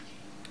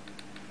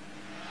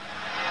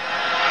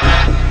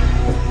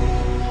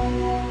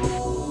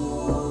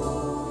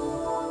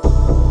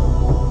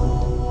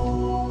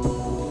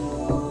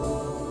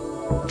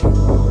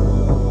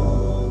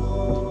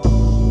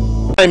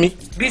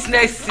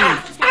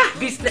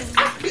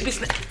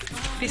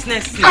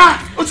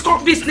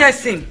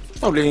 Businessing.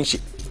 Báwo lè ń ṣe?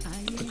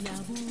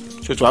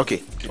 Ṣé o ti wá okay?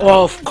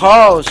 Of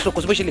course, so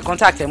kò sí bó ṣe lè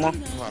contact ẹ mọ́.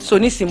 So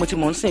nísìnyí mo ti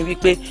mọ̀ ń sìn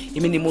wípé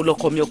èmi ni mo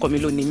lọ́kọ mi ọkọ mi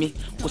ló ní mí.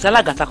 Kò sí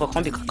alágàtà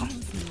kankan bí kankan.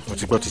 Mo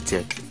ti gbọ́ ti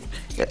tiẹ̀.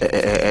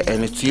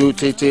 ẹni tí ó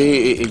tètè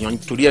èèyàn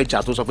torí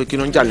ẹja tó sọ pé kí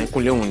ló ń jà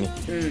lẹ́kùn léhùn ni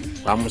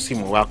wàá mú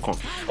síìmù wá kan.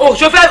 o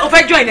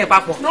fẹ́ join ẹ̀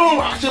papọ̀.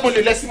 ṣé mo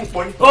lè lẹ́sìmù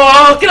pọ̀ ni.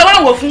 kí ló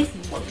wá wò fún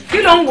kí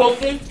ló ń wò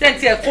fún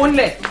tẹ̀ǹtì ẹ̀ kó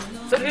ńlẹ̀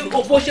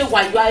bó ṣe wà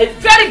you are a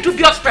very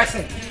dubious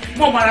person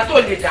mo mọ̀ ara tó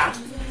lè dá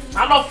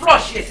máa lọ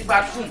flush ẹ̀ sí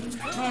bathroom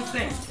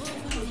nonsense.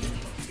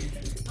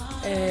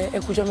 ẹ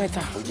kújọ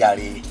mẹ́ta. ó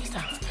jàre.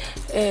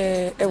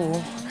 ẹ wò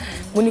ó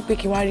mo ní pé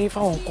kí n wá rí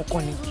fáwọn nǹkan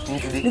kan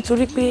ni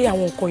nítorí pé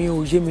àwọn nǹkan yẹn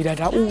ò yé mi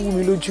dáadáa ó wú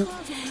mi lójú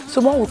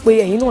so mo wò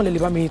pé ẹ̀yin náà lè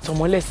bá mi tàn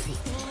mọ́lẹ̀ sí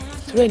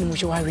i torí ẹ̀ ni mo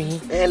ṣe wá rí yín.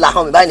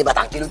 làhàn mi báyìí ní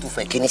bàtà kí ló tún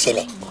fẹ́ kí ní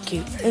ṣẹlẹ̀. ok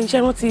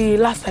ṣe rántí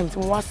last time tí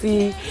mo wá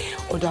sí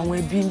ọ̀dọ̀ àwọn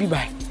ẹbí ń bíbà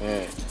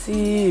tí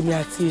èmi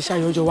àti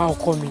ṣayọjọ wá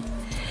ọkọ mi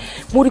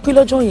mo rí pé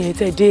lọ́jọ́ yẹn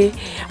tẹ̀ dé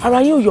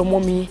ara yín ò yọ mọ́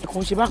mi kò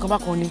ń ṣe bákan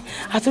bákan ni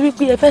àti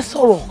wípé ẹ fẹ́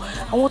sọ̀rọ̀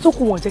àwọn tó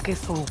kù wọ́n jẹ́ kẹ́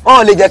sọ̀rọ̀.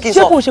 ọ̀ lè jẹ́ kí n sọ.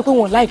 ṣé kò ń ṣe pé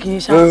wọ́n láìkì yín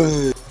ṣá.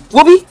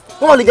 wo bí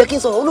wọn lè jẹ́ kí n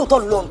sọ̀rọ̀ olóòótọ́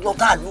lọ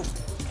káàlù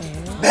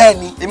bẹ́ẹ̀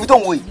ni èmi tó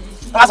ń wo yìí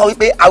wọ́n á sọ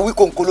wípé àwí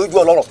kòǹkò lójú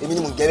ọlọ́rọ̀ èmi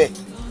ni mò ń jẹ́ bẹ́ẹ̀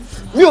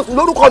mi ò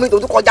lórúkọ mi tó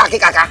tún kọjá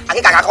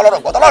akékaka kọ́ lọ́rọ̀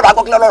gbọ́dọ̀ lọ́rọ̀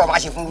agbọ́ kí lọ́rọ̀ máa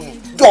ṣe fún mi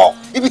jọ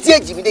ibi tí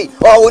èjì mi dé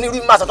onírú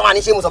mi máa sọ tó máa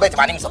ní ṣé mo sọ bẹ́ẹ̀ tí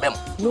máa ní mi sọ bẹ́ẹ̀ mọ́.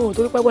 no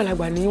torí pé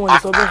gbàlagbà ni wọ́n lè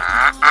sọ bẹ́ẹ̀.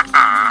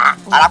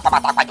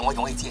 alápàpàtàpà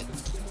jọ̀wọ́jọ̀wọ́ etí ẹ̀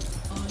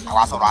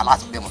àwa sọ̀rọ̀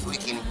aláṣọ bẹ́ẹ̀ mọ̀ torí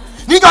kíní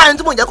níjọ́ ẹni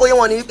tí mò ń jẹ́ kó yé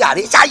wọn ni wípé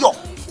àrẹ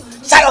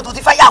ṣáyọ̀ tó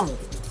ti fẹ́ yàwó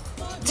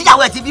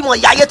tíyàwó ẹ̀ ti bímọ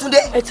ìyá Ayétúndé.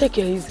 ẹ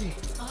take it easy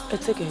ẹ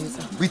take it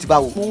easy. bí ti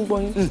báwo. mo ń gbọ́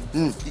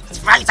yín.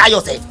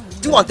 ṣáyọ̀ sẹ́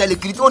tí wọ́n tẹ̀lé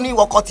kiri tó ní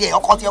ọkọ tiẹ̀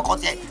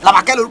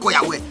làbàkẹ́ lórúkọ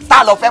ìyàwó ẹ̀ tá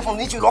a lọ fẹ́ fún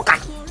ní ìṣúná kan.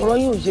 ọ̀rọ̀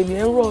yín ò yé mi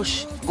ẹ ń rush.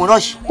 mo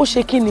rush. ó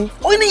ṣe kí ni.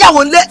 ó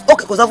níyàwó ńlẹ̀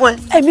òkè kò sọ fún ẹ.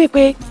 ẹ̀mí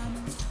pé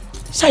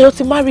ṣáyọ̀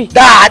ti marry.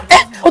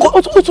 dáadẹ́.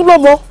 ó tún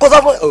lọ́mọ. kò sọ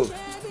fún ẹ o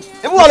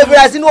ebi wọn lè fi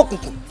ra sínú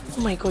òkùnkùn.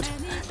 oh my god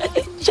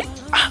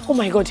oh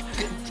my god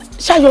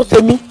ṣáyọ̀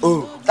tèmi ó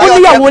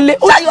níyàwó ńlẹ̀.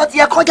 ṣáyọ̀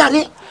tiẹ̀ kọjá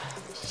ní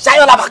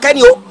ṣáyọ̀ làbàkẹ́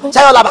ni o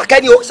ṣáyọ̀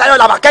làbàkẹ́ ni o ṣáyọ̀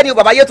làbàkẹ́ ni o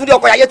bàbá Yétúndé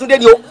ọkọ Yétúndé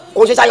ni o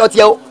kò ṣe ṣáyọ̀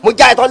tiẹ̀ o mo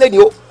já ẹ̀tọ́ lé ni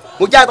o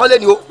mo já ẹ̀tọ́ lé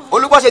ni o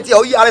olúbọ̀ṣe tiẹ̀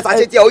o yí arẹsà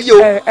ṣe tiẹ̀ o yí o.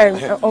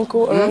 ọ̀nkọ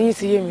ọ̀rọ̀ yín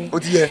ti yé mi ó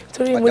ti yẹ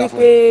torí mo ní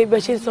pé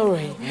bẹ́ẹ̀ ṣe ń sọ̀rọ̀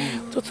yìí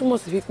tó túmọ̀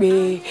sí wípé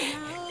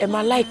ẹ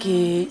máa láìkì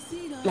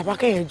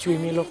làbàkẹ́ yẹn ju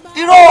èmi lọ.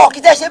 irọ́ kí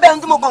tẹ́ ṣe bẹ́ẹ̀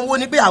ní tí mo kàn wo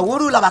ni pé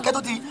àwòrán làbàkẹ́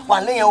tó ti wà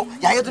lẹ́yìn o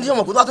yàrá Yétúndé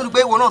sọ̀mọ̀ kó tó wá tó ní pé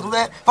ìwọ náà tó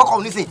fẹ́ fọ́kọ̀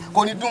òun nísìn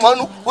kò ní dùn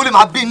mọ́nú ó lè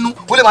máa bí inú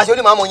ó lè máa ṣe ó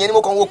lè máa mọ̀ yẹn ni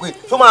mo kàn wo pé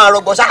tó máa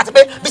rọgbọ ṣáà àti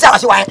pé bí sáà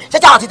ṣe wà yẹn ṣé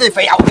táwọn ti tẹ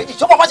ìfẹ́ ìyàwó méjì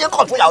ṣé wọ́n ṣe ń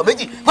kọ̀ọ̀tún ìyàwó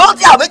méjì wọ́n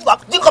ti ìyàwó méjì wá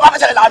tí nǹkan bá fẹ́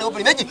ṣẹlẹ̀ láàrin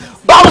obìnrin méjì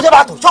báwo ṣe bá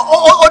tó ṣé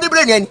ó ní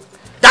bírèèni ẹni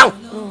dáhùn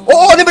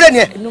ó ní bírèèni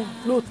ẹ.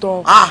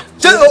 lóòótọ́.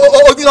 ṣé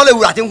ojú náà lè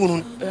wúrà tí ń kunu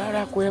ni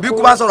bí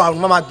kú bá sọ̀rọ̀ àrùn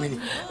máa gbìn ni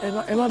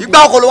ìgbà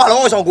ọkọ ló wà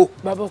lọ́wọ́ Ṣàngó.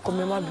 bàbá ọkọ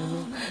mi má bínú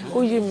ó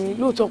yé mi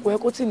lóòótọ́ kò yẹ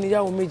kó tí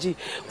níyàwó méjì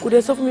kò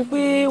dẹ̀ sọ fún mi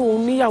pé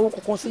òun níyàwó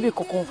kankan síbi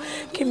kankan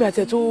kí mi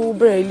àti ẹ̀ tó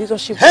bẹ̀rẹ̀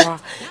relationship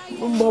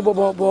wa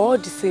bọ̀ all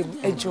the same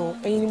ẹ jọ̀ọ́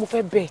ẹ̀yin ni mo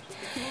fẹ́ bẹ̀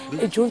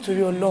ẹ jọ̀ọ́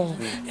nítorí Ọlọ́run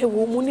ẹ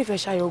wo mo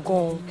nífẹ̀ẹ́ Ṣayọ̀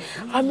gan-an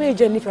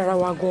amẹ́jẹ nífẹ̀ẹ́ ara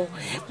wa gan-an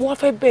mo wá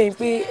fẹ́ bẹ̀ yín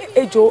pé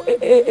ẹ jọ̀ọ́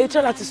ẹ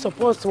try láti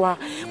support wa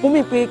mo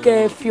mì pé kẹ́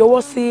ẹ fi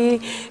ọwọ́ sí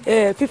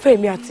fífẹ́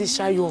mi àti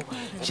Ṣayọ̀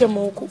ṣe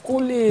mọ kó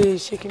lè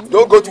ṣe kí.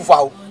 don't go too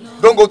far o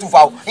don't go too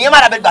far o ìyẹn má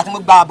dàbẹ̀ gbà tí mo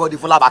gba àbọ̀dé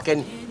fún Làbàkẹ́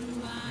ni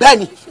bẹ́ẹ̀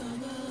ni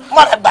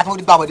má dàbẹ̀ gbà tí mo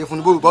gba àbọ̀dé fún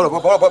ni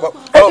bọ́ọ̀rọ̀.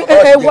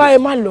 ẹ wá ẹ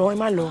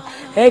má lọ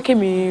ẹ kí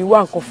mi wá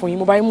nǹkan fún yín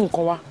mo bá yín mú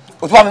nǹkan wá.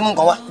 o tún wá mi mú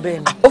nǹkan wá.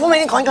 bẹ́ẹ̀ni. o fún mi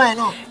ní nǹkan jọ yẹn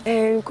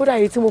náà. kódà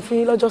èyí tí mo fún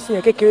yín lọ́jọ́ sí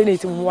yẹn kékeré ní èyí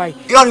tí mo wá yìí.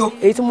 irọ́ ni o.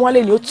 èyí tí mo wá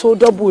lè ní ó tó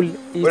double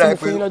èyí tí mo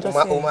fún yín lọ́jọ́ sí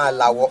yẹn.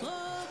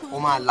 o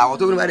máa làwọ̀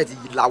tó bí wọ́n bá dẹ̀ ti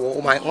làwọ̀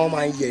wọ́n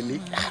máa ń yẹlé.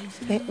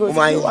 o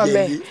máa ń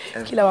yẹlé.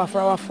 kí la wà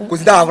fúnra wa fún. kò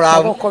sí dáwà fúnra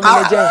wa fún. ọkọ mi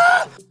lè jẹ́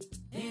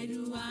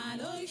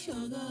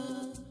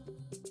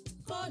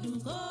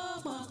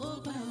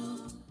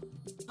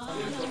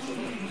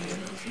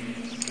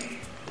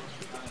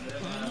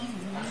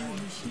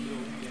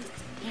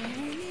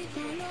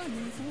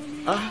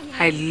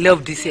I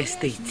love this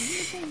estate.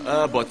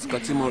 But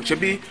Katimo,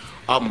 ṣebí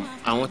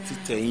àwọn ti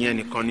tẹ̀yìn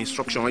ẹnìkan ni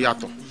structure wọn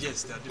yàtọ̀.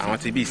 Àwọn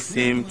ti bí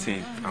same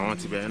thing, àwọn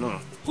ti bẹ̀rẹ̀ náà.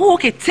 Oh,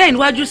 okay, 10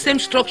 wájú same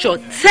structure,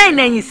 10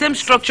 ẹ̀yìn same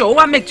structure, ó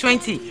wá make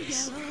 20.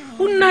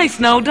 Oh, nice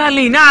now,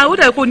 darling. Ó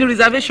dẹ̀ kó ní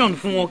reservation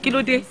fún wọn, kí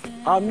ló dé?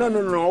 No,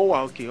 ó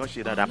wà okay, ó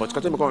ṣe dáadáa. But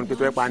Katimo kọ́ ni pé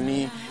tó yẹ pa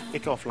ní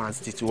acre of land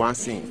títí wá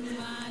sìn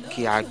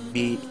kí a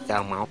gbé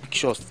àwọn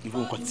pictures irú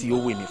nǹkan tí ó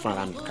wè mí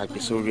fúnra mi ká gbé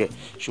sórí ẹ̀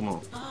ṣùgbọ́n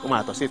ó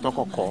máa tọ́ sí ìtàn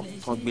kọ̀ọ̀kan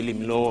tán gbélé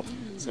mi lọ́wọ́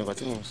sí nǹkan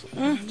tí mò ń sọ.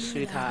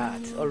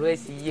 Sweetheart, ọ̀rọ̀ ẹ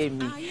ti yé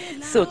mi.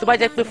 So tó bá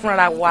jẹ́ pé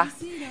fúnra wa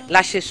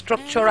la ṣe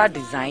structural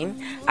design,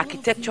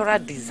 architectural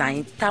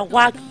design, tá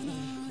wá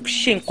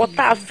ṣe nǹkan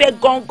tá a fẹ́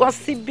gangan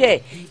síbẹ̀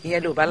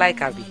ìyẹn ló bá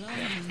láìka bí.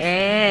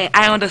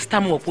 I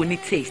understand mo kò ní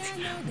taste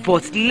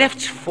but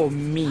left for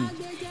me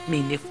mi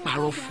ní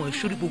parọ́ fún ẹ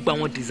sórí gbogbo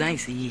àwọn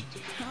designs yìí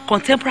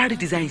contemporary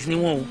designs ni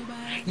wọn o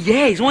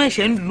yes wọn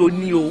ṣe ń lò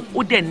ní o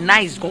ó dẹ̀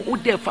nice gan ó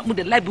dẹ̀ mo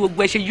dẹ̀ láì bí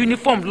gbogbo ẹ ṣe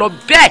uniform lọ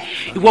bẹ́ẹ̀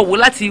ìwọ wò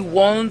láti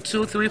 1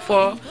 2 3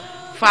 4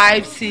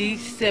 5 6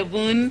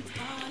 7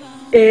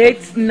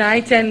 8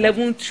 9 10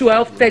 11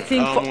 12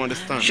 13 14. I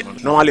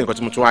understand. Normally nǹkan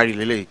tí mo tún wá rí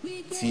lélẹ̀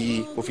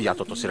tí ó fi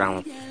yàtọ̀ tó síra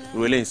wọn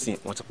ìwé lẹ́yìn sìn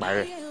wọ́n ti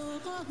parẹ́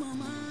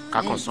ká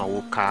kàn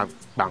sanwó ká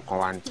gba nǹkan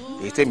wa ni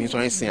èyí tẹ́mi sọ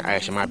yẹn sin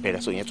àyẹ̀ṣẹ̀ máa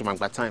bẹ̀rẹ̀ so yẹn tó máa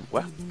gba time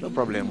well no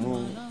problem.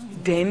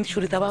 then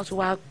ṣòro tá a bá tún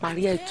wá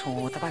parí ẹ̀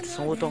tán tá a bá ti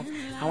sanwó tán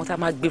àwọn tá a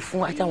máa gbé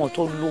fún ajá àwọn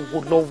tó lówó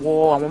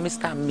lọ́wọ́ àwọn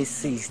Mr and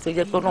Mrs tó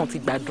jẹ́ pé Ọlọ́run ti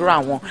gbàdúrà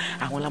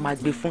àwọn la máa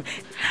gbé fún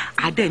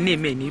adé ní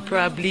èmi ní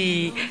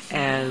probably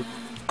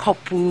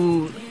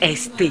couple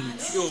estate.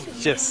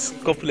 Yes,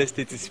 couple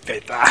estate is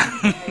better.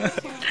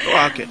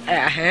 Oh, okay.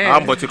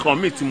 But the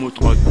committee mo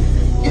tọ́.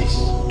 Yes.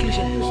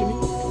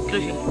 Kí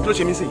ló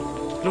ṣe mí sí?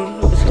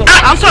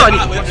 I'm sorry.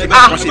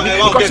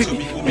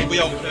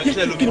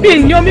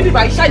 Bí ni omi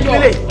bíbá iṣẹ́ yọ.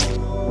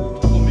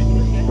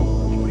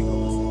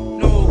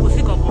 No, kò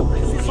sí kankan.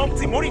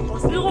 Something more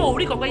important. Irú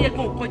orí kankan yẹ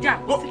kó kọjá.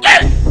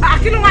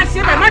 Kí ló máa ṣe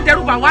bẹ́ẹ̀ má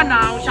dẹ́rù bà wá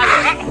náà ṣáà.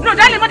 No,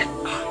 dálé má dẹ́.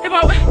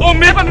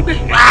 Omi ẹ bá mi pè.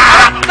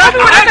 Bàbá mi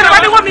wọlé tẹ̀lé wá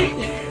mi wọ́ mi.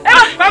 Ẹ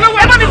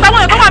bá mi gbà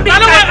wọ́n ẹ̀ tó wà bí.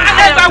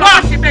 Ẹ gbà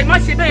wọ́n. Má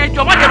ṣe bẹ́ẹ̀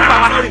jọ má dẹ́rù bà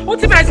wá. Ó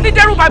ti bẹ̀rẹ̀ sí ní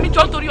dẹ́rù bà mí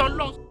jọ nítorí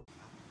Ọlọ́run.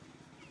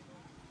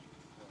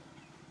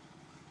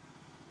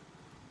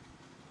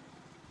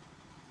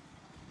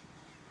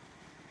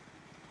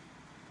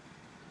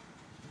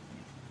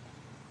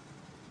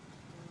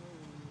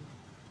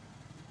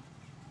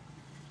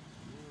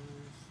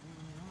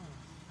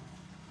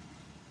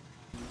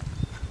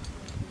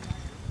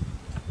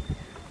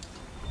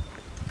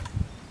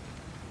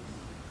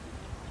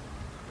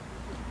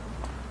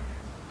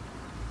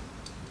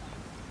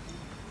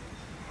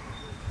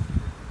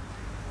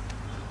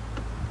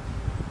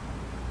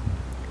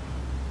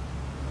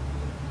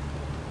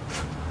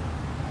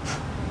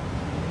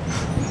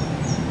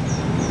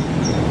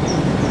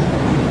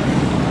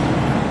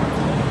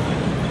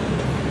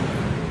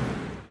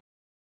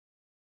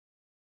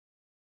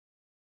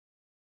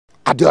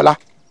 Adéọlá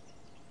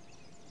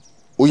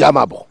ó yá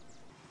máa bọ̀.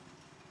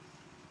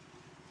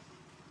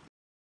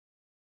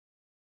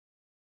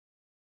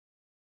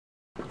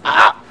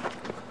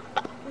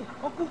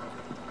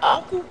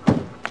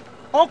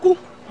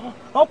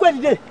 ọkú ẹ̀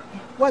dìde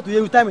wọ́n ètò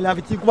yẹ́rù táìmì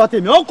láfi tí kú bá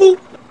tèmi ọkú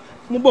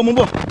mú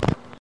bọ̀.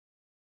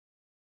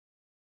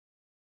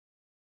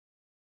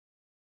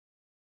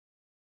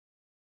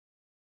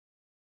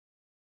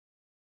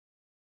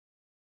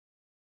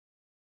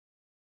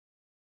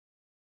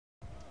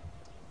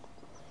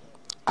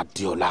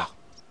 Adéọlá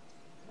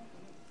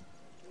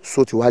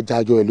so ti wá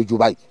jájọ́ ẹ lójú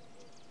báyìí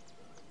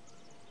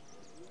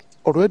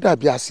ọ̀rọ̀ ẹ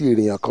dàbí àsì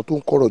èèyàn kan tó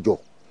ń kọ́rọ̀ jọ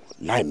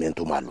láì mẹ́rin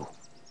tó máa lò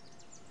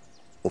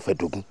mo fẹ́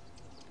dógún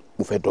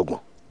mo fẹ́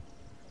dọ́gbọ̀n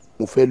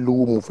mo fẹ́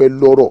lówó mo fẹ́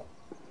lọ́rọ̀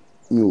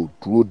mi ò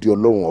dúró de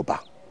Ọlọ́run ọba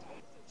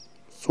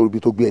sórí ibi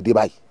tó gbé ẹ dé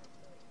báyìí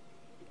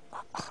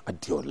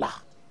Adéọlá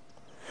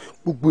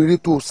gbogbo eré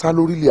tó sá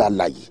lórílẹ̀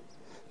àlàyé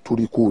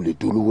torí kó o lè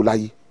dolówó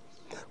láyé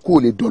kó o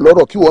lè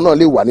dọlọ́rọ̀ kí wọn náà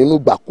lè wà nínú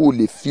ìgbà kó o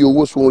lè fi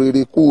owó sun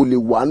rere kó o lè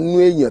wà nínú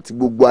èèyàn tí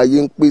gbogbo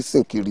ayé ń pè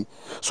sìn kiri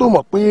so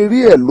mọ̀ pé eré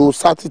ẹ̀ ló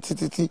sá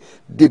títí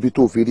débi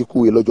tó fi rí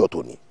kúwe lọ́jọ́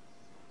tòní.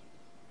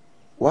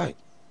 why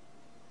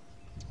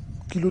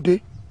kí ló dé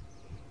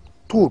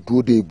tó o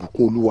dúró de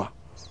ìbùkún Olúwa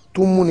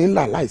tó múni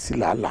ńlá láìsí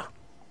làálàá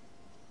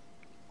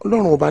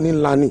Ọlọ́run ọba ní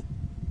ńlá ni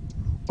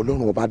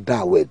Ọlọ́run ọba dá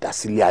àwọ̀ ẹ̀dá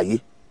sílé ayé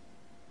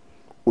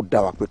ó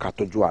dá wa pé ká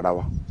tọ́jú ara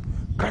wa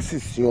ká sì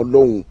sin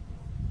Ọlọ́run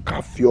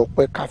ká fi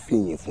ọpẹ́ ká fi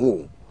yìn fún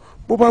òun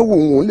bó bá wo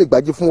òun lè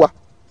gbájú fún wa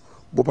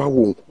bó bá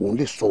wo òun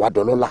lè sọ wá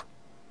dọlọ́lá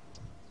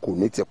kò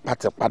ní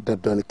tipátipá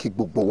dandan ni kí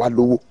gbogbo wa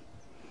lówó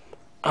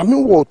àmì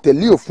wọ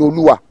tẹ̀lé òfin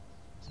Olúwa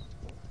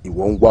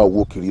ìwọ ń wá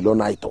owó kiri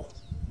lọ́nà àìtọ́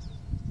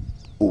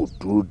ò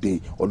dúró de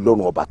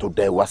Ọlọ́run ọba tó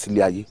dá ẹ wá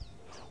sílé ayé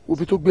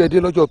òbí tó gbé ẹ dé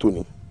lọ́jọ́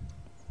tòní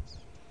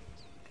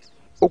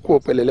ó kú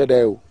ọpẹ́ lẹ́lẹ́dàá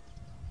ẹ o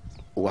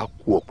ó wá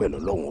kú ọpẹ́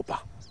lọ́lọ́run ọba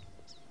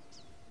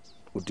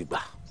ó dìgbà.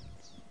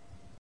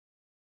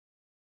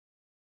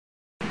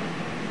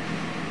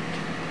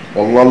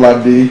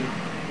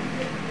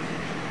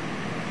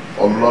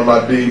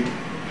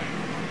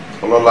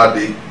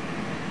 Ọlọ́ládé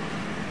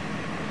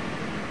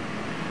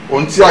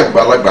ohun tí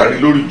àgbàlagbà rí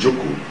lórí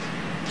ìjókòó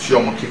tí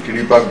ọmọ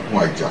kékeré bá gun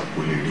àjà kò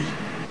lè rí.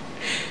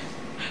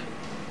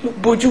 Mo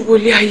bójú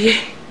wọlé ayé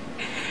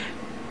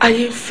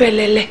ń fẹ́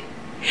lẹ́lẹ́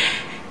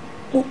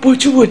mo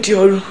bójú wòde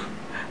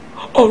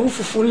ọ̀run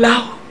funfun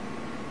láò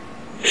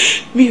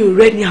mi ò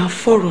rẹ́ni à ń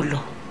fọ̀rọ̀ lọ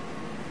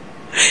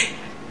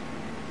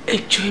ẹ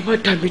jọ̀ọ́ ẹ má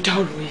dá mi dá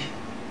ọ̀rọ̀ yìí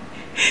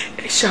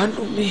ẹ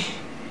ṣàánú mi.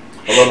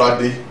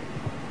 Ọlọ́ládé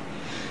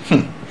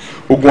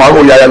ogun aró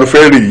yaya ló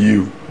fẹ́ rè yìí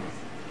o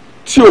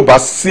tí ò bá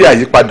sí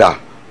àyípadà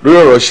lórí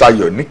ọ̀rọ̀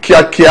Ṣayọ̀ ní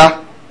kíákíá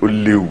ó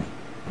léwu.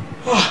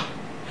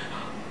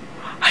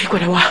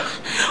 àyípadà wà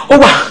ó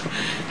wà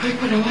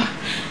àyípadà wà.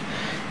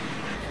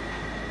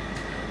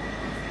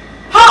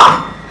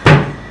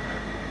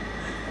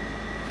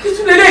 kí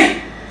tún lélẹ̀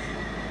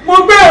mo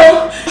gbé o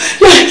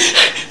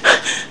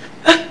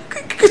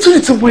kí tún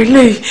ìtumọ̀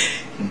eléyìí.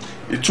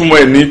 ìtumọ̀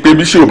ẹ̀ ní pé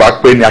bí ṣé ò bá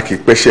pẹ́ ni a kì í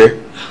pẹ́ṣẹ́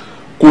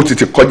kó o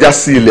tètè kọjá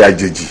sí ilẹ̀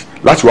àjèjì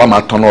láti wá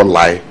máa tanná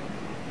ọ̀la ẹ̀.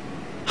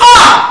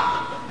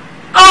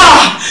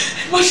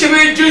 wọ́n ṣe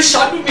máa ń jó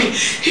ìṣàánú mi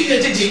ilẹ̀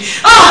àjèjì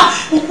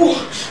mo kú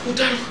mo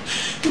dáràn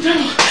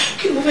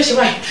kí ni mo fẹ́ ṣe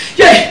báyìí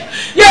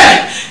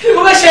kí ni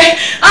mo fẹ́ ṣe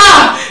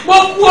mo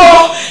kú o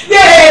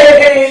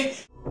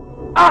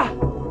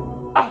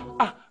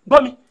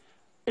gbọ́ mi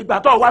ìgbà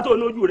tó wá tó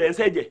lójú rẹ̀ ń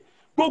ṣẹ̀jẹ̀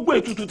gbogbo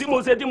ètùtù tí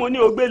mo ṣe tí mo ní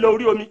o gbé lọ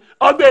orí omi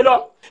o gbé lọ.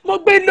 mo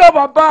gbé lọ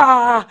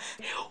bàbá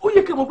ó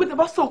yẹ kí mo gbé tẹ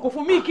bá sọ̀kò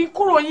fún mi kí n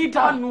kúrò yín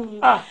dànù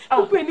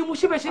gbogbo ẹni mo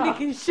ṣe bẹ́ẹ̀ ṣe ni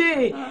kí n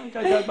ṣe.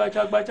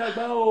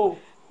 jàgbàjàgbà o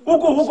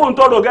wúkú ń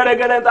tọrọ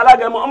gẹ́rẹ́gẹ́rẹ́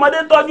ntalágẹmọ ọmọdé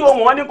ń tọ́jú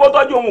ohun wọn ní kó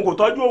tọ́jú ohun kò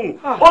tọ́jú ohun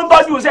ó ń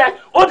tọ́jú iṣẹ́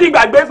ó ti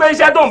gbàgbé pé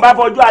iṣẹ́ tó ń bá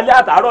fọjú alẹ́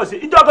àtàárọ̀ sí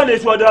ìjọ kan lè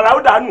sùn ọ̀dọ̀ ara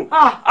ó dànù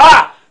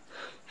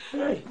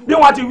bí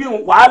wọ́n ti wí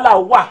wàhálà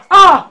wà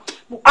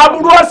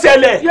aburú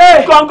ọ̀sẹ̀lẹ̀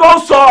gángan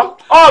sọ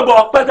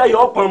ọ̀gbọ̀ pẹ́kẹ́ yọ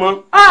ọ̀pọ̀ mọ́.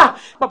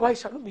 bàbá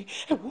ìṣàánú mi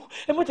ẹ wo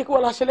ẹ mọ̀ jẹ́ kí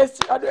wọ́n la ṣẹlẹ̀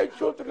sí adé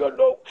ẹjọ́ torí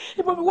ọlọ́run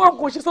ìbọn mi wà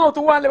nǹkan ṣe sọ̀rọ̀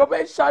tó wà lẹ̀ bàbá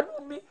ìṣàánú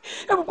mi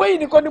ẹ mọ̀ pé yìí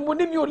nìkan ni mo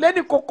ní mi ò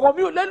lẹ́nì kankan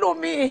mi ò lẹ́nu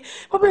mi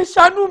bàbá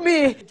ìṣàánú mi.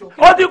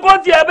 ó ti kó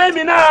tiẹ̀ bẹ́ẹ̀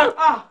mi náà.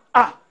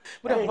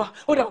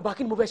 ó dà bàbá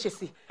kí ni mo fẹ́ ṣe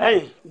sí.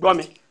 ẹ̀yin gbọ́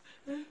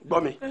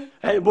mi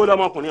bó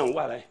lọmọkùnrin ọ̀hún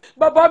wà láyé.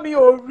 bàbá mi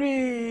ò rí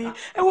i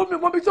ẹ wo mi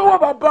mọ ibi tó wà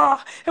bàbá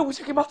ẹ wo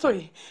ṣé kí n má tọ̀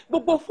yìí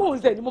gbogbo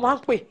fóònù ẹ̀ ni mo máa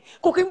ń pè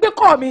kò kí n gbé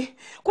kọ́ mi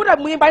kódà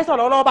mo yín bá yín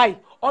sọ̀rọ̀ lọ́wọ́ báyìí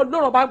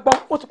ọlọ́run bá ń gbọ́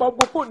ó ti pa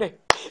gbogbo fóònù ẹ̀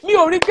mi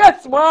ò rí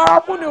gẹ̀ẹ́tì mọ́ ara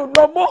fóònù ò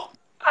lọ mọ́.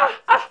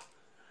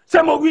 ṣé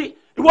mo wí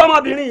ìwọ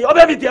ọmọbìnrin yìí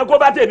ọbẹ̀ mi tiẹ̀ kó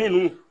bá tèmi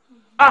nù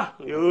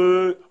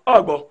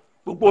ọgbọ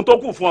gbogbo ohun tó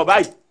kù fún ọ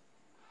báyìí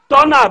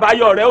tọ́nà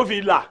àbáyọ rẹ ó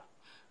fi là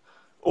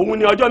òun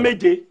ni ọjọ́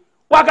méje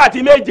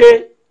wákàtí méje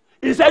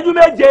ìṣẹ́jú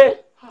méje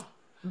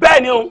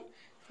bẹ́ẹ̀ ni o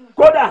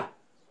kódà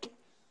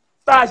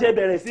tá a ṣe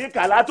bẹ̀rẹ̀ sí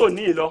kàlátò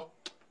ní ìlọ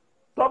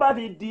tó bá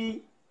fi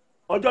di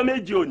ọjọ́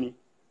méje òní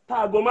tá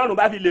aago 5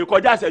 bá fi lè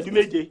kọjá ìṣẹ́jú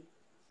méje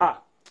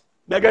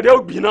gbẹ̀gẹ̀dẹ̀ ó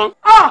gbiná.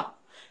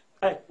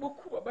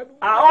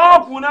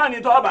 ọkùn náà ni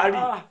tó bá rí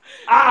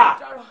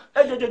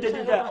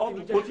jẹjẹjẹjẹ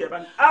ọkùn kò tiẹ̀ bá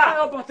ní.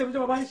 ọba tèmi jẹ́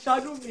bàbá ń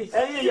ṣàánú mi.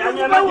 ẹ̀yin ìyá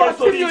yẹn máa jẹ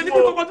sórí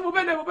ìfowó.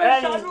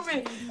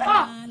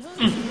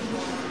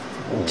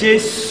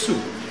 Jésù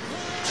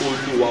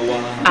Olúwa wa.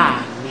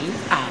 Àmín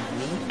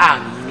àmín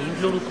àmín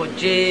lórúkọ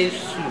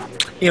Jésù.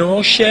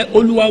 Ìránṣẹ́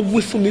Olúwa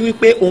wí fún mi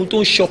wípé ohun tó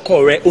ń ṣọkọ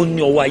rẹ ó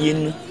ní ọwọ́ ayé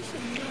nú.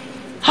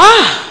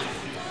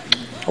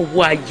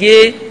 Ọwọ́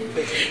ayé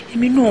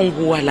èmi náà ń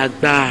wo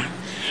alàgbà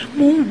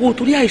mo ń wo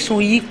torí àìsàn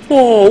yìí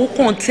pọ̀ ó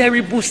kàn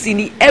terrible sí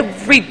ni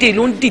everyday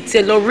ló ń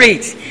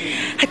deteriorate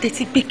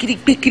àtẹ̀tí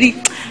gbékiri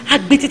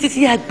àgbé títí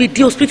tí àgbé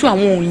dé hospital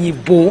àwọn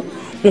òyìnbó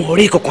wọn ò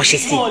rí kankan ṣe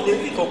sí. wọn ò lè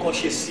rí kankan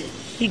ṣe sí.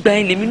 ìgbà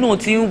yẹn lèmi náà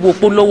ti ń wò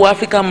pé lọ́wọ́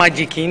African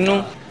Magic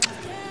inú.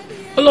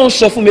 Ọlọ́run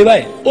sọ fún mi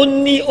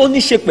báyìí ó ní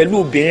ṣe pẹ̀lú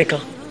obìnrin kan.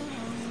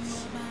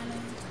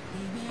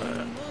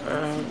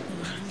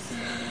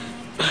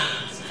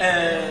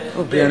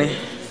 Obìnrin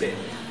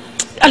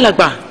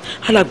alàgbà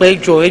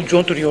ẹjọ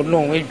nítorí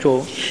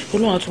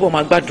Ọlọ́run àtúbọ̀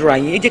máa gbàdúrà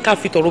yín ẹ jẹ́ ká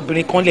fi tọrọ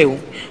obìnrin kan lẹ̀ o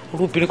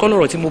ọ̀rọ̀ obìnrin kan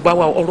lọ̀rọ̀ tí mo bá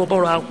wà ọ̀rọ̀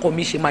bọ́rọ̀ akọ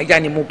mi ṣe máa yá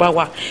ni mo bá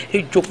wà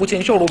ẹjọ kò tí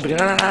ń ṣọ̀rọ̀ obìnrin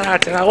rárá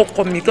àtẹ̀rà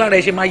ọkọ mi tó ara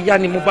ẹ ṣe máa yá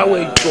ni mo bá wà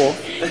ẹjọ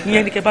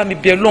ìyẹn ni kẹ́ bá mi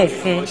bẹ̀ Ọlọ́run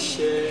fún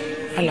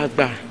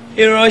alàgbà.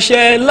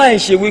 Ìránṣẹ́ láì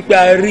ṣe wípé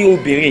a rí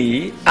obìnrin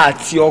yìí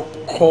àti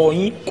ọkọ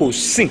yín kò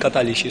sí nǹkan tá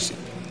a lè ṣe sí.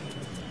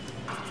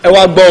 Ẹ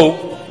wá gbọ́ o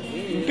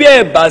bí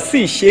ẹ bá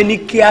sì ṣe ní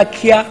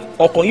kíákíá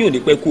ọkọ yín ò ní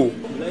pẹ́ kú o.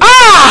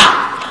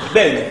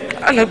 Bẹ́ẹ̀ ni.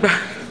 Alàgbà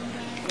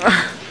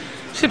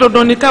ṣé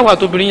dandan ni káwa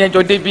tóbìnrin yẹn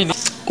jọ débi ni.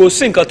 Kò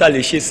sí nǹkan tá a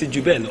lè ṣe sí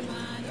ju bẹ́ẹ̀ lọ.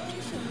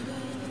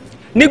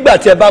 Nígbà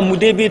tí ẹ bá mu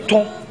débi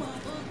tán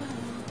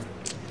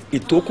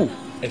ìtókù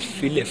ẹ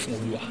filẹ̀ fún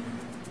Olúwa.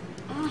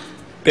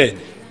 Bẹ́ẹ̀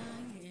ni.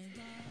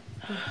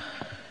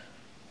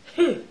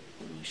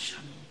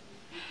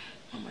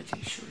 Mama ti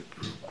ṣòro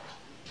burúkú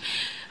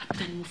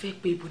àbúdá ni mo fẹ́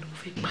pé ibo ni mo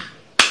fẹ́ gbà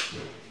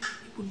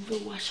ibo ni mo fẹ́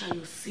wá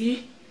ṣayọ̀ sí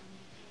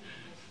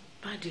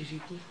bá dèrè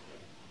kún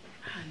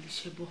a lè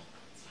ṣe bọ́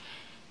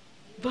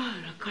bá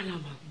ara kálá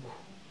máa gbọ́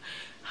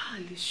a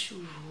lè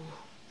ṣòro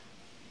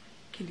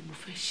kí ni mo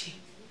fẹ́ ṣe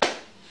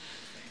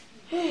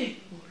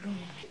Ọlọ́run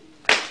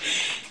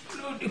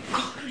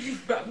nìkan ló lè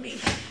gbà mí.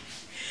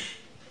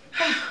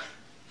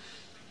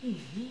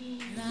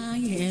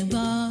 Láyé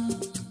gbọ́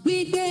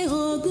wípé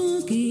ogún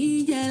kì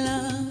í jẹ lọ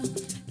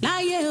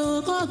láyé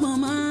ọkọ̀gbọ̀n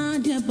máa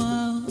jẹ bọ̀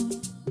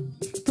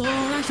tó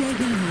wá ṣe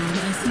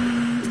gbìyànjú sí.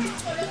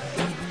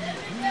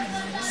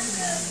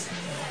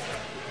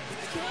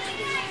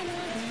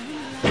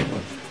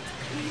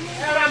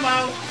 Ẹ rà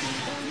máa o.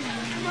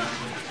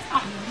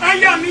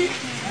 Ayá mi,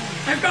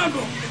 ẹ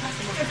káàbọ̀,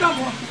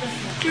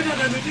 kí ni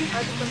ọ̀dọ̀ mi dé?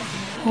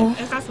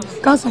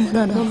 Ká sọ̀mọ́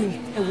dáadáa. Mọ́mí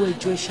ẹ wo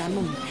ìjọ ìṣàánú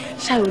mi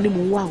ṣáàrò ni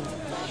mò ń wà o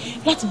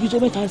láti bí ijọ́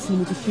mẹ́ta sí ni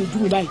mo ti fi ojú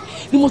mi báyìí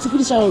ni mo ti fi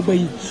ní ṣàrò ọgbẹ́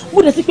yìí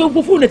mo dẹ̀ ti pé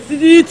gbogbo fóònù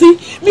títí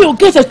mi ò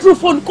gẹ̀ẹ́sẹ̀ true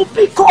phone kó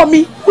bí kọ́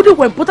mi ó dẹ̀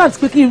wọ important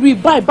pé kí n rí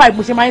báyìí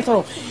mo ṣe máa ń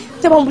sọ̀rọ̀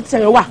tí ẹ bá mo ti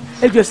ṣàyẹ̀ wà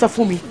ẹ jọ sọ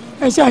fún mi.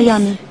 ẹ ṣe àyà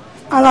mi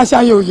ara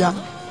ṣayé ò yá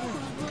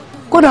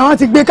kódà wọn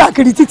ti gbé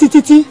káàkiri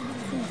títí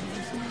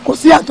kò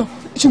sí àtọ̀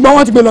ṣùgbọ́n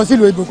wọ́n ti gbé lọ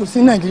sílùú èbò kò sí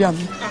Nàìjíríà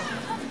mi.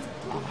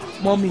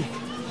 Mọ́mí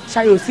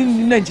ṣayọ̀ sí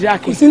ní Nàìjíríà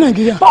kì í sí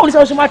Nàìjíríà. báwo ni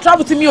ṣe máa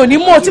travel tí mi ò ní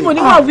mọ̀ tí mo ní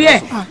wà rí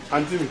ẹ̀.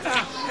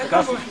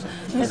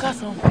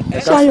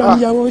 Ṣayọ̀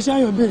ìyàwó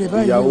Ṣayọ̀ béèrè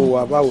báyìí. Ìyàwó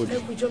wa báwo ni?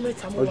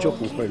 Ọjọ́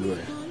kù pẹ̀lú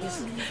rẹ̀.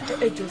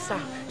 Ẹ jọ̀ọ́ sá,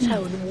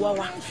 Ṣayọ̀ ni mo wá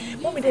wá.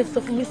 Mọ́mí dẹ̀ sọ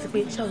fún mi sí pé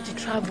Ṣayọ̀ ti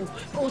travel,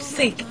 ó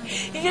sick.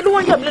 Ìyẹn ló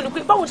wá ń yà mí lẹ́nu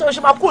pé báwo Ṣayọ̀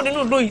ṣe máa kúrò nínú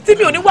ìlú yìí tí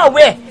mi ò ní wà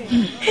wẹ̀.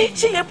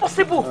 Ṣé yẹn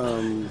possible?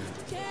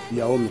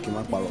 Ìyàwó mi kì í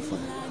má parọ́ fún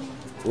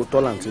ẹ. Ó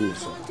tọ́ làǹtí mi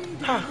sọ.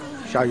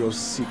 Ṣayọ̀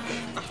sick,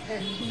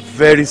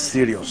 very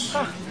serious.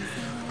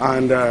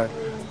 And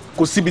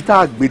kò síbi tá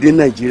a gbé dé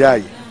Nàìjíríà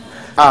yìí,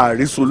 a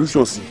rí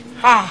solution sí.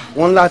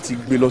 Wọ́n láti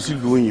gbé lọ sí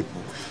ìlú òyìnbó.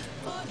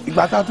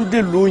 Ìgbà tá a tún dé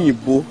ìlú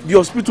òyìnbó bí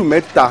hospital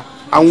mẹ́ta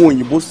àwọn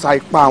òyìnbó sa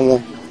ipá wọn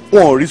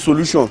ò rí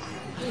solution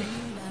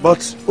but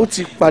ó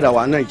ti padà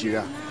wá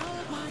Nàìjíríà.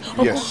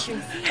 Yes.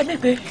 Ẹ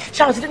mẹ́gbẹ́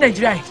Ṣayọ̀ ti dé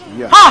Nàìjíríà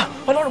yìí.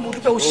 Ọlọ́run mo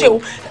dúpẹ́ o ṣé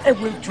o. Ẹ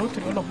wo ìjọ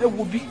torí Ọlọ́run ẹ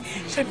wo bí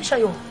ṣé bí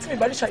Ṣayọ̀ tí mi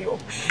bá rí Ṣayọ̀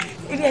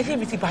ilé ayé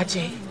mi ti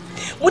bàjẹ́.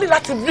 Mo ní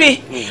láti rí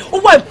ó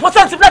wà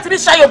important láti rí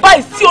Ṣayọ̀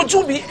báyìí sí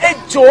ojú mi. Ẹ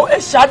jọ̀ọ́ ẹ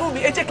ṣàánú mi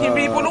ẹ jẹ́ kí n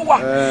rí ibo ló wà.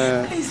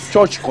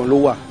 Church kan ló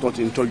wà tó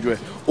ti ń tọ́jú ẹ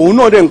òun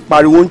náà dẹ̀ ń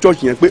pariwo ní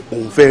church yẹn pé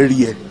òun fẹ́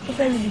rí ẹ.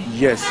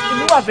 Yes.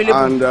 Èmi wà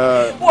available. And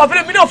mo wà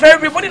available mi náà fẹ́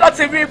rí mo ní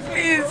láti rí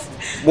please.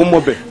 Mo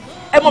mọ̀ bẹ̀.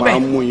 Ẹ mọ̀ bẹ̀. Máa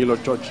mú yín lọ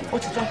church. Ó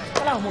ti tán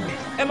kọ́lá àwọn ọmọ bẹ̀.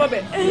 Ẹ mọ̀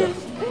bẹ̀.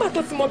 Nígbà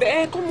tó ti mọ̀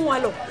bẹ̀ kó mú wa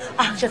lọ.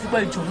 Ṣé ti gbọ́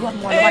ìjọ ló wà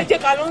mú wa lọ báyìí. Jẹ́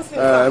ká ló ń sìn.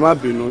 Ẹ má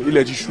bínú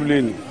ilẹ̀ ti ṣú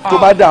lẹ́nu tó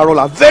bá dàárọ̀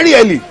la very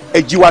early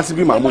ẹ jí wá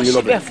síbí màá mú yín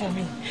lọ bẹ̀. Ẹ má ṣe bẹ́ẹ̀ fún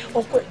mi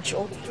ọkọ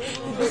ẹ̀jọ́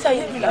ìgbésí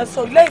ayé mi là ń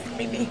sọ láì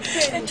mi ni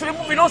ẹjọ́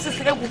mú mi lọ sí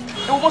sílẹ̀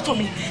ewu mọ́tò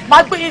mi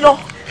máa gbé yín lọ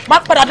máa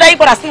padà dá yín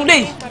padà sínú ilé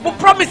yìí mo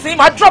promise yín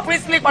máa drop yín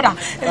sílé padà.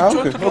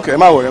 Ok ẹ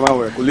má wọrẹ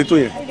kò lè tó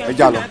yẹn ẹ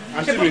já lọ.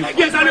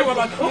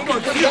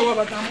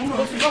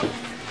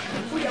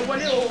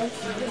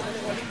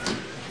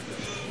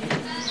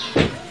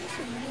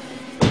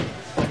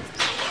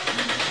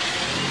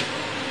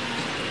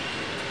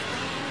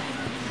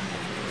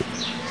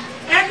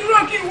 Ẹ dúró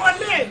kí n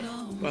wọlé.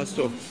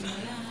 Pásítọ̀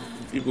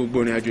bí gbogbo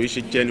ìrìn àjò yìí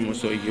ṣe jẹ́ ni mo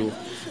sọ yìí o.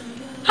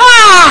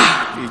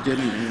 Ìjẹ́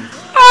nìyí.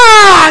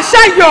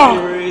 Ṣayọ̀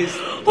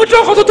ojú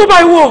ọkọ̀ tó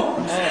báyìí wọ̀.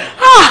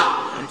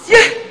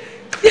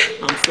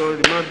 I'm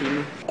sorry má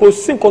bínú. Kò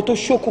sí nǹkan tó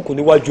ṣókùnkùn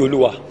níwájú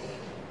Olúwa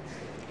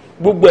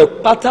gbogbo ẹ̀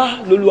pátá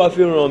lolúwa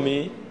fi ràn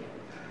mí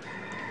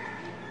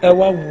ẹ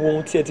wá wo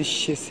ohun tí ẹ ti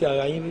ṣe sí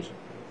ara yín rí.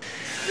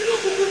 Inú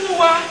kúkú mú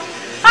wa.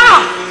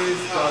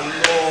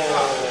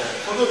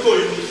 Ọdún tó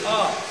yìí.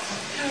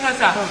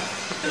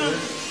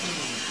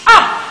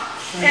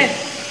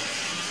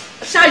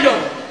 Ṣayọ̀.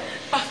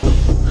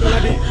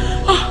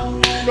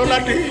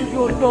 Lọ́ládé.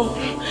 Yóò lọ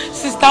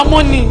sista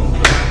mọ́nì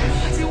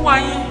ti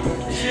wáyé.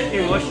 Ṣé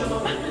ìránṣẹ́ náà?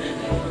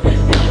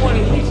 Wọ́n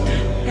lè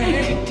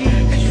di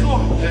ẹ̀ṣọ́.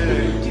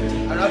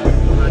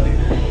 Arábìnrin Lọ́ládé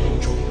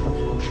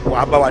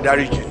wàá bá wa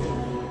dáríjì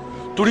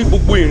torí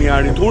gbogbo ìrìn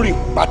àrìn tó rìn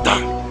pátá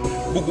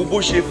gbogbo bó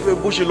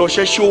ṣe lọ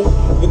ṣẹ́ṣó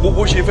gbogbo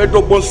bó ṣe fẹ́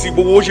dọ́gbọ́n sí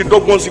gbogbo bó ṣe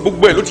dọ́gbọ́n sí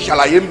gbogbo ẹ̀ ló ti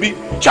ṣàlàyé ń bí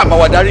ṣàbá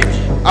wa dáríjì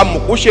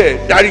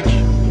amọ̀kóṣẹ́ dáríjì.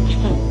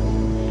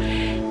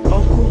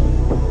 Uncle,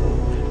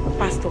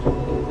 Pastor,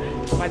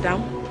 Madam,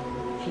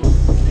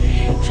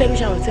 ṣẹ́nu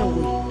Ṣayọ̀ tẹ̀ wò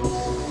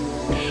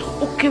yìí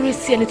ó kéré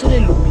sí ẹni tó lè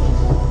lò mí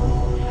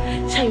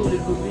Ṣayọ̀ lè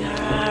lò mí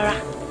rárá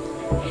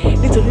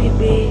nítorí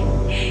pé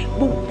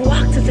gbogbo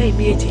active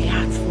méjì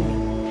heart fún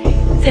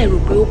mi tẹ̀ rò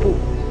pé ó bò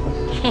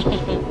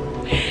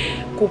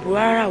kò bò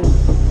rárá o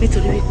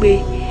nítorí wípé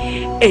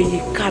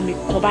ẹ̀yìn ká mi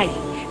kan báyìí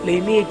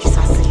lẹ́yìn méjì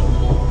sásì.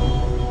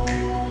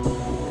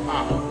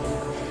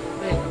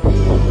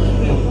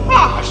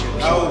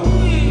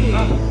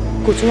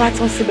 Kò tún wá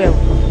tán síbẹ̀ o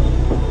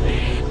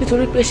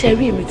nítorí pé ṣe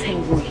rí èmi tẹ̀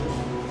ń wò yìí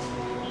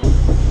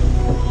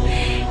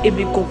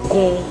èmi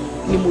gangan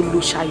ni mo lo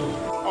Ṣayọ̀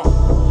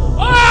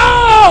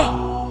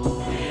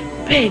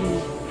bẹ́ẹ̀ ni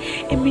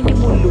èmi ni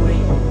mo lò ẹ́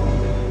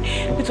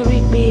nítorí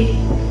pé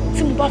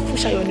tí mo bá fún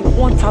Ṣayọ̀ ní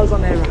 1,000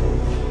 naira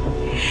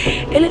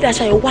ẹlẹ́dàá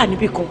Ṣayọ̀ wà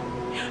níbì kan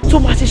tó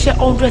máa ṣiṣẹ́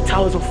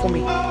 100,000 fún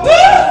mi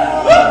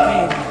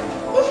bẹ́ẹ̀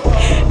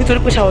ni nítorí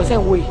pé Ṣayọ̀ tẹ̀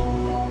ń wò yìí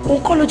òun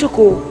kọ́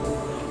lójókòó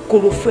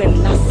kòròfò ẹ̀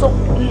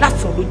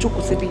lásán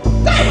lójókòó síbi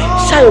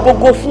Ṣayọ̀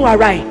gbogbo fún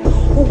ara ẹ̀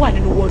ó wà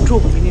nínú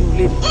wardrobe mi nínú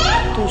ilé mi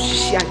tó ń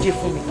ṣiṣẹ́ ajé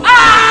fún mi.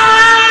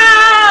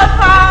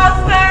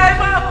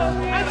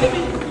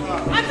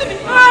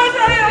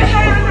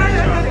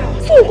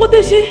 Fún nǹkan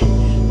tẹ́ ṣe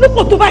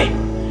lọ́pọ̀ tó báyìí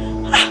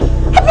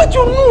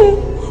abájọ nù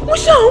mo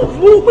ṣáà ń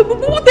wo pé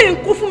gbogbo owó tẹ̀ ń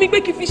kó fún mi pé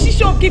kí n fi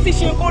ṣiṣẹ́ kí n fi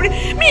ṣe nǹkan rí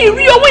mi ì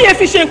rí owó yẹn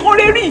fi ṣe nǹkan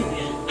rí rí.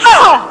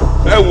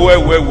 ẹ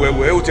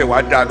wo tẹ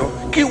wá dáná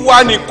kí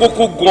wá ní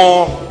kókó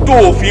gan-an tó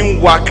o fi ń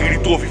wá kiri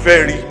tó o fi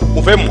fẹ́ rí o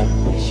fẹ́ mọ̀.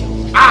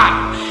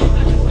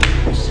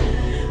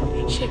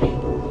 ṣebí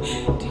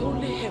the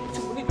only help tí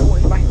mo ní lọ́wọ́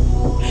ẹ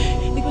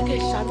báyìí ní pé kẹ́ ẹ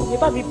ṣàánú mi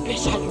bá mi bẹ̀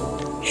Ṣayọ̀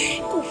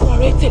kó fún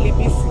ara ẹ tẹ̀lé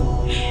mi sí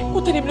kó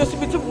tẹ̀lé mi lọ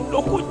síbi tí mo lọ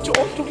kó jọ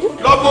ọdún.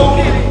 lọ́gbọ́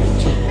òkèlè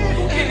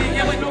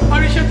ìyẹn mo lọ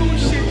parí iṣẹ́ tó ń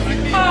ṣe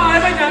ẹ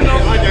má jà lọ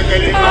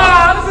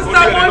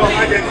sísá mọ́ni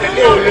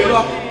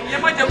ẹ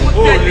má jẹ́ kó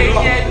tẹ̀lé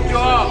yẹn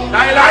jọ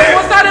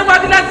mo sáré wá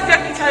bí láti jẹ́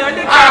kí Ṣayọ̀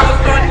lè ká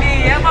ọ̀sán ni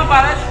ẹ má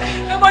bàa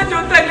ẹ má jẹ́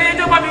tẹ̀lé yẹn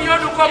jọba mi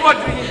yọnu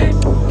kọ́bọ̀dù yìí.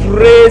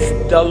 Praise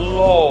the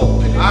Lord.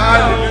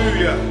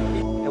 Hallelujah.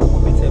 Ẹ wo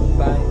bí tẹ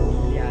bá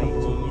ilé ayé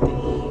yìí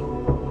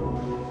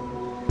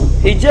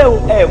dé.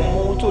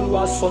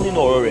 sọ nínú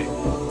ọ̀rọ̀ rẹ̀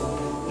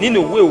nínú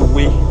ìwé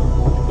òwe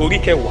orí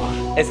 10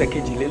 ẹsẹ̀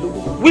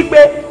 22 wípé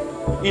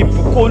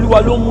ìbùkún Olúwa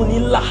ló mú ní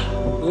là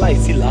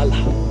láìsí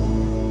làálàá.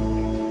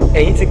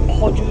 Ẹ̀yin ti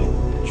kánjú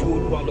ju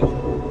Olúwa lọ.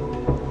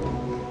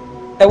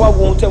 Ẹ wá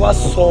wo ohun tẹ́ wá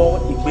sọ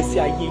ìgbésí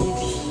ayé yín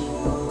dì.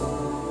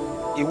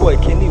 Ìwọ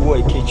ìkíní, ìwọ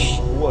ìkejì,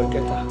 ìwọ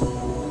ìkẹta.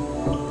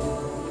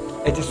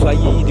 Ẹ ti sọ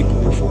ayé yín di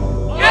kòkòfò.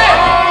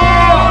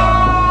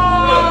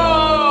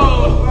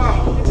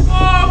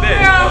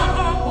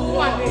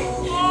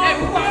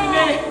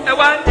 Ẹ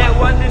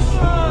wá ní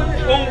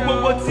ohun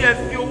gbogbo tí ẹ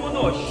fi owó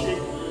náà ṣe.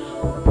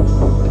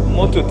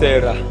 Mọ́tò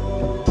tẹ́ rà,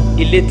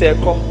 ilé tẹ́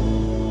kọ́,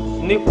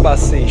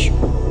 nípasẹ̀ èṣù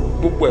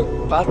gbogbo ẹ̀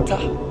pátá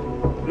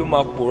ló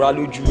máa pòórá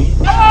lójú yín.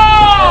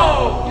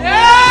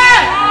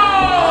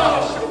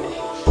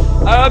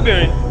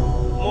 Arábìnrin,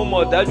 mo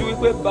mọ̀ dájú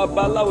wípé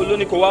babaláwo ló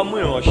ní kó wá mú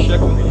ìránṣẹ́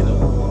kan nìyẹn náà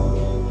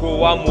kó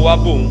wá mú wá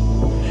bòun.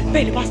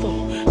 Bẹ́ẹ̀ ni pásítọ̀,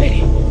 bẹ́ẹ̀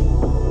ni.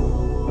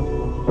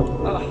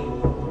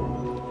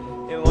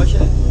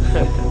 Ìránṣẹ́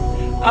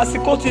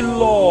àsìkò ti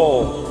lọ.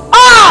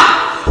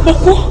 Mo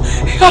kú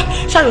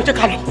ṣáàyò jẹ́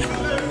ká lọ.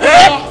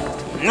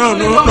 No,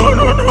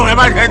 ẹ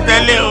má jẹ́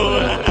tẹ́lẹ̀ o.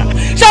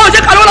 Ṣáàyò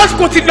jẹ́ ká lọ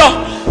lásìkò ti lọ.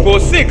 Kò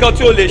sí nǹkan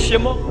tí o lè ṣe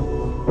mọ́,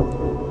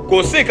 kò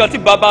sí nǹkan tí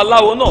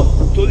babaláwo náà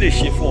tó lè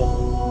ṣe fún ọ,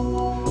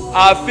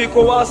 àfi kó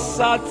wá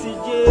sá ti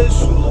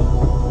Jésù lọ,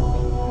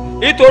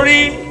 nítorí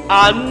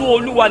àánú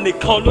Olúwa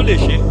nìkan ló lè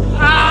ṣe.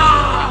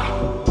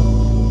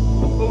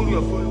 Orí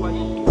ọ̀fọ̀ Olúwa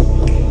yìí tó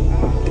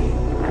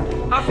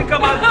àfi ká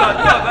máa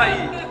gbàdúrà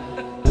báyìí,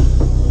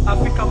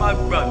 àfi ká máa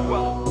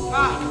gbàdúrà.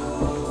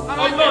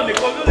 Ọlọ́run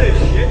nìkan ló lè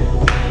ṣe,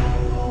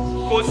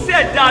 kò sí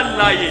ẹ̀dá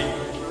alààyè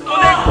tó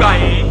lè gbà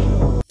yín.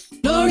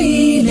 Lórí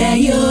ilẹ̀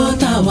yóò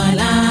tà wá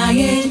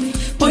láàyè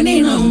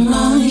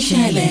onírànràn ń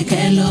ṣẹlẹ̀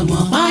kẹlọ́mọ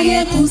ayé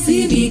kù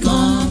síbi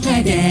kan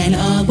kẹ̀dẹ̀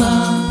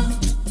lọ́gbọ́n.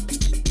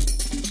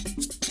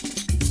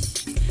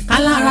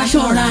 Kálára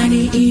ṣọ́ra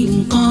ní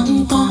nǹkan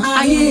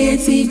ayé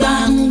tí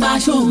gbangba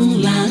ṣòun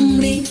là ń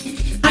rí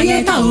ayé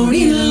tá ò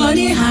rí lọ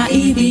níhà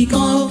ibì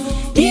kan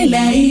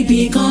ilẹ̀ ibì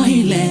kan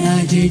ilẹ̀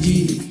àjèjì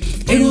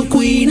eruku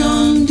iná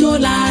ń jó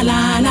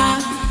làálàálá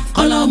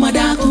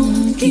ọlọ́mọdákùn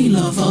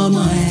kìlọ̀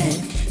fọmọ ẹ̀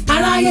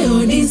aráyé ò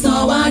ní sọ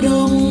wá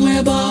dohun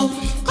ẹbọ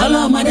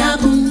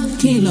ọlọ́mọdákùn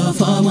kìlọ̀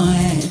fọmọ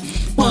ẹ̀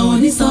wọn ò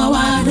ní sọ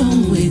wá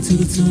dohun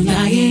ètùtù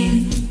láyé.